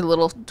 and these are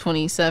little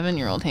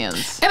 27-year-old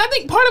hands. And I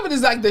think part of it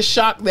is like the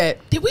shock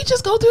that, did we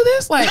just go through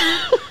this? Like,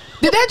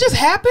 did that just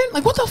happen?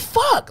 Like, what the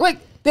fuck? Like,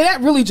 did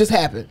that really just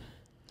happen?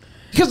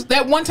 Because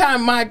that one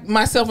time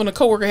myself and a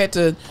coworker had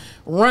to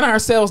run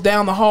ourselves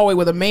down the hallway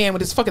with a man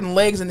with his fucking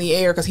legs in the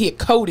air because he had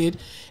coded,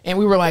 and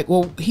we were like,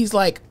 well, he's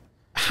like,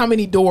 how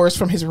many doors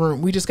from his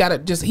room? We just gotta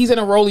he's in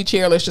a rolly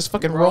chair. Let's just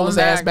fucking roll his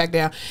ass back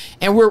down.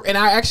 And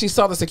I actually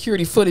saw the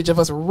security footage of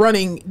us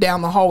running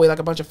down the hallway like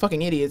a bunch of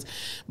fucking idiots.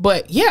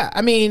 But yeah,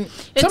 I mean,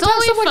 it's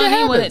only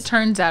funny when it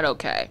turns out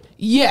okay.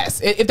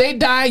 Yes, if they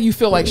die, you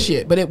feel like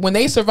shit. But when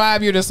they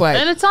survive, you're just like,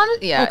 and it's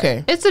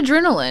okay. It's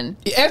adrenaline.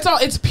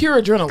 It's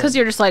pure adrenaline because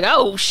you're just like,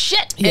 oh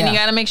shit, and you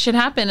gotta make shit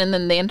happen, and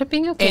then they end up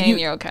being okay, and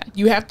you're okay.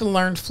 You have to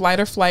learn fight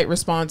or flight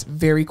response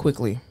very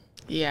quickly.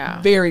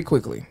 Yeah. Very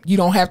quickly. You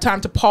don't have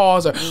time to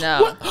pause or...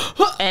 No.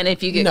 And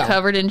if you get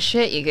covered in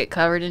shit, you get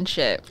covered in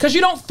shit. Because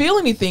you don't feel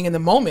anything in the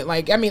moment.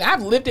 Like, I mean,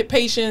 I've lifted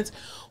patients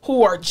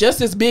who are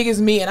just as big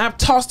as me, and I've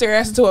tossed their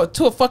ass to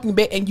a fucking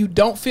bed, and you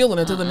don't feel it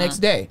until the next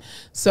day.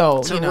 So,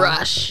 it's a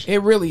rush. It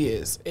really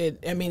is.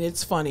 I mean,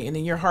 it's funny. And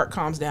then your heart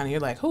calms down, and you're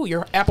like, oh,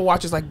 your Apple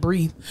Watch is like,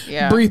 breathe.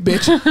 Yeah. Breathe,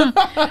 bitch.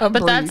 But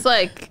breathe. That's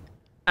like,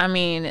 I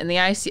mean, in the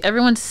ICU,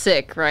 everyone's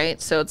sick,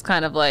 right? So it's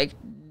kind of like,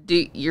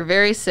 you're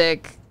very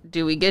sick.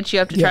 Do we get you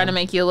up to try to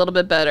make you a little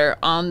bit better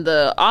on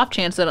the off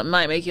chance that it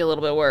might make you a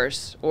little bit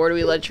worse? Or do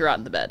we let you rot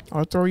in the bed?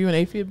 I'll throw you an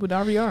AFib with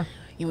RVR.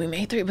 We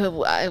may throw you, but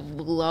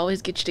we'll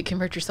always get you to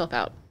convert yourself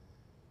out.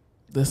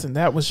 Listen,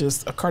 that was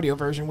just a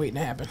cardioversion waiting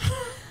to happen.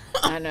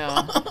 I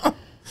know.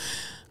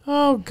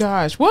 Oh,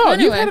 gosh. Well,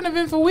 anyway, you've had an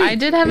eventful week. I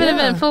did have an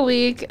eventful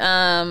week.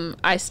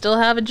 I still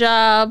have a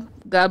job.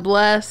 God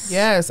bless.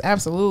 Yes,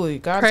 absolutely.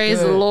 God's Praise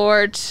good. the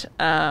Lord.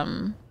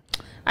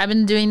 I've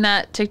been doing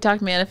that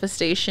TikTok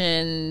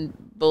manifestation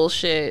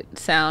bullshit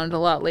sound a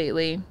lot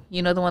lately.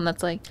 You know, the one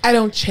that's like, I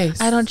don't chase.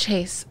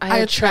 I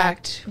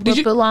attract.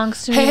 What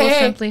belongs to me will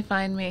simply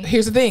find me.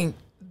 Here's the thing.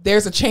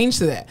 There's a change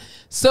to that.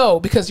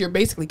 So, because you're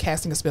basically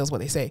casting a spell is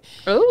what they say.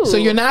 Ooh. So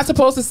you're not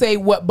supposed to say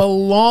what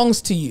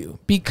belongs to you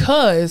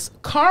because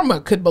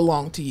karma could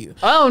belong to you.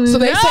 Oh, so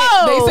they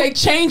say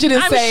change it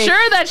and say, I'm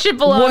sure that shit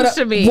belongs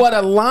to me. What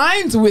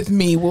aligns with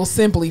me will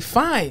simply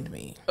find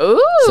me.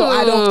 Ooh. So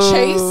I don't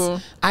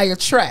chase, I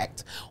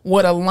attract.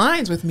 What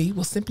aligns with me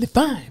will simply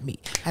find me.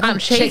 I don't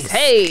chase.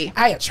 Hey.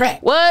 I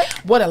attract. What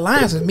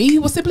aligns with me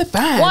will simply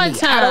find One me.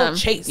 time. I don't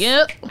chase.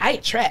 Yep. I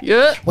attract.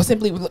 Yep. What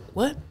simply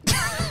what?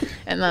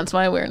 And that's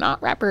why we're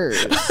not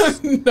rappers.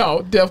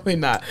 No, definitely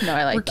not. No,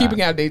 I like We're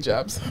keeping our day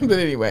jobs. But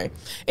anyway.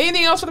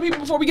 Anything else for the people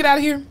before we get out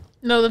of here?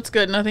 No, that's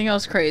good. Nothing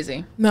else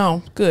crazy.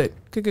 No, good.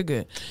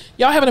 Good.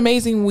 Y'all have an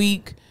amazing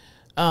week.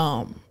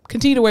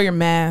 Continue to wear your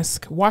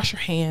mask. Wash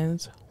your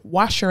hands.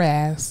 Wash your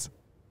ass.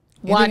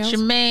 Watch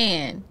your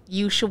man.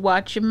 You should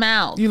watch your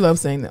mouth. You love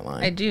saying that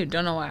line. I do.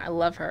 Don't know why. I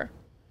love her.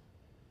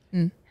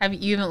 You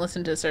haven't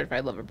listened to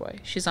Certified Lover Boy?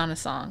 She's on a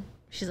song.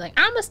 She's like,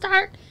 I'm gonna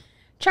start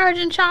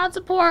charging child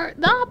support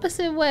the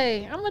opposite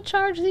way. I'm gonna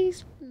charge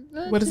these.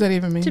 What does that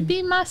even mean? To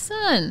be my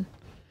son.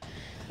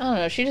 I don't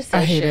know. She just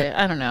says shit. It.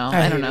 I don't know.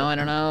 I don't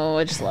know.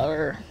 I just love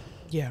her.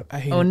 Yeah, I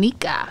hate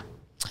Onika.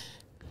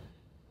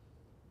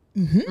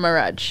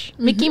 Mirage.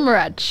 Mickey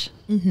Mirage.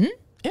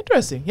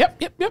 Interesting.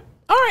 Yep.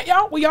 All right,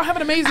 y'all. Well, y'all have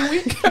an amazing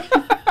week.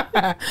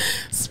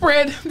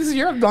 This is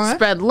your line.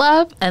 Spread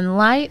love and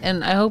light,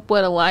 and I hope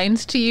what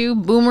aligns to you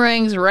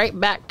boomerangs right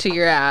back to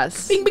your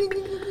ass. Bing, bing,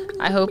 bing, bing,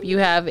 bing, I hope you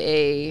have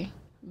a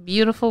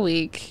beautiful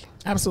week.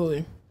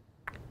 Absolutely.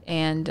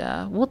 And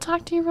we'll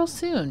talk to you real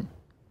soon.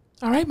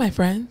 All right, my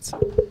friends.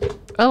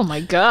 Oh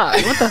my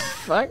God. What the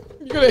fuck?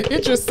 You're going to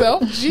hit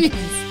yourself? Jeez.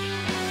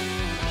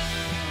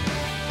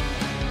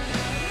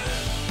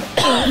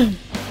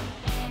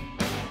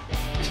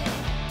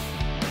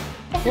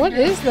 What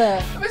is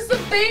that? It's the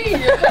thing.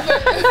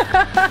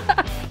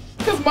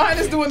 Because mine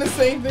is doing the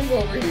same thing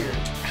over here.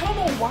 I don't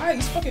know why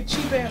these fucking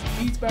cheap ass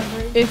beats by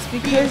Ray. It's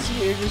because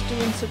you're just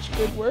doing such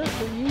good work.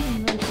 We're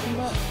using them so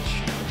much.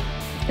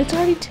 It's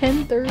already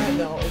 10:30. I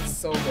know, it's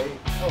so late.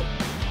 Oh.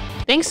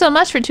 Thanks so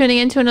much for tuning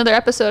in to another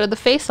episode of The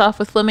Face Off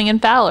with Fleming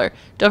and Fowler.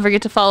 Don't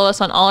forget to follow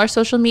us on all our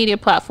social media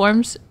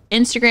platforms,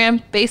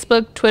 Instagram,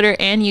 Facebook, Twitter,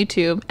 and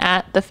YouTube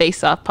at The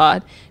Face Off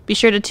Pod. Be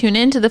sure to tune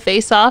in to The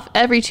Face Off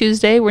every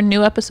Tuesday where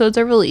new episodes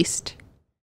are released.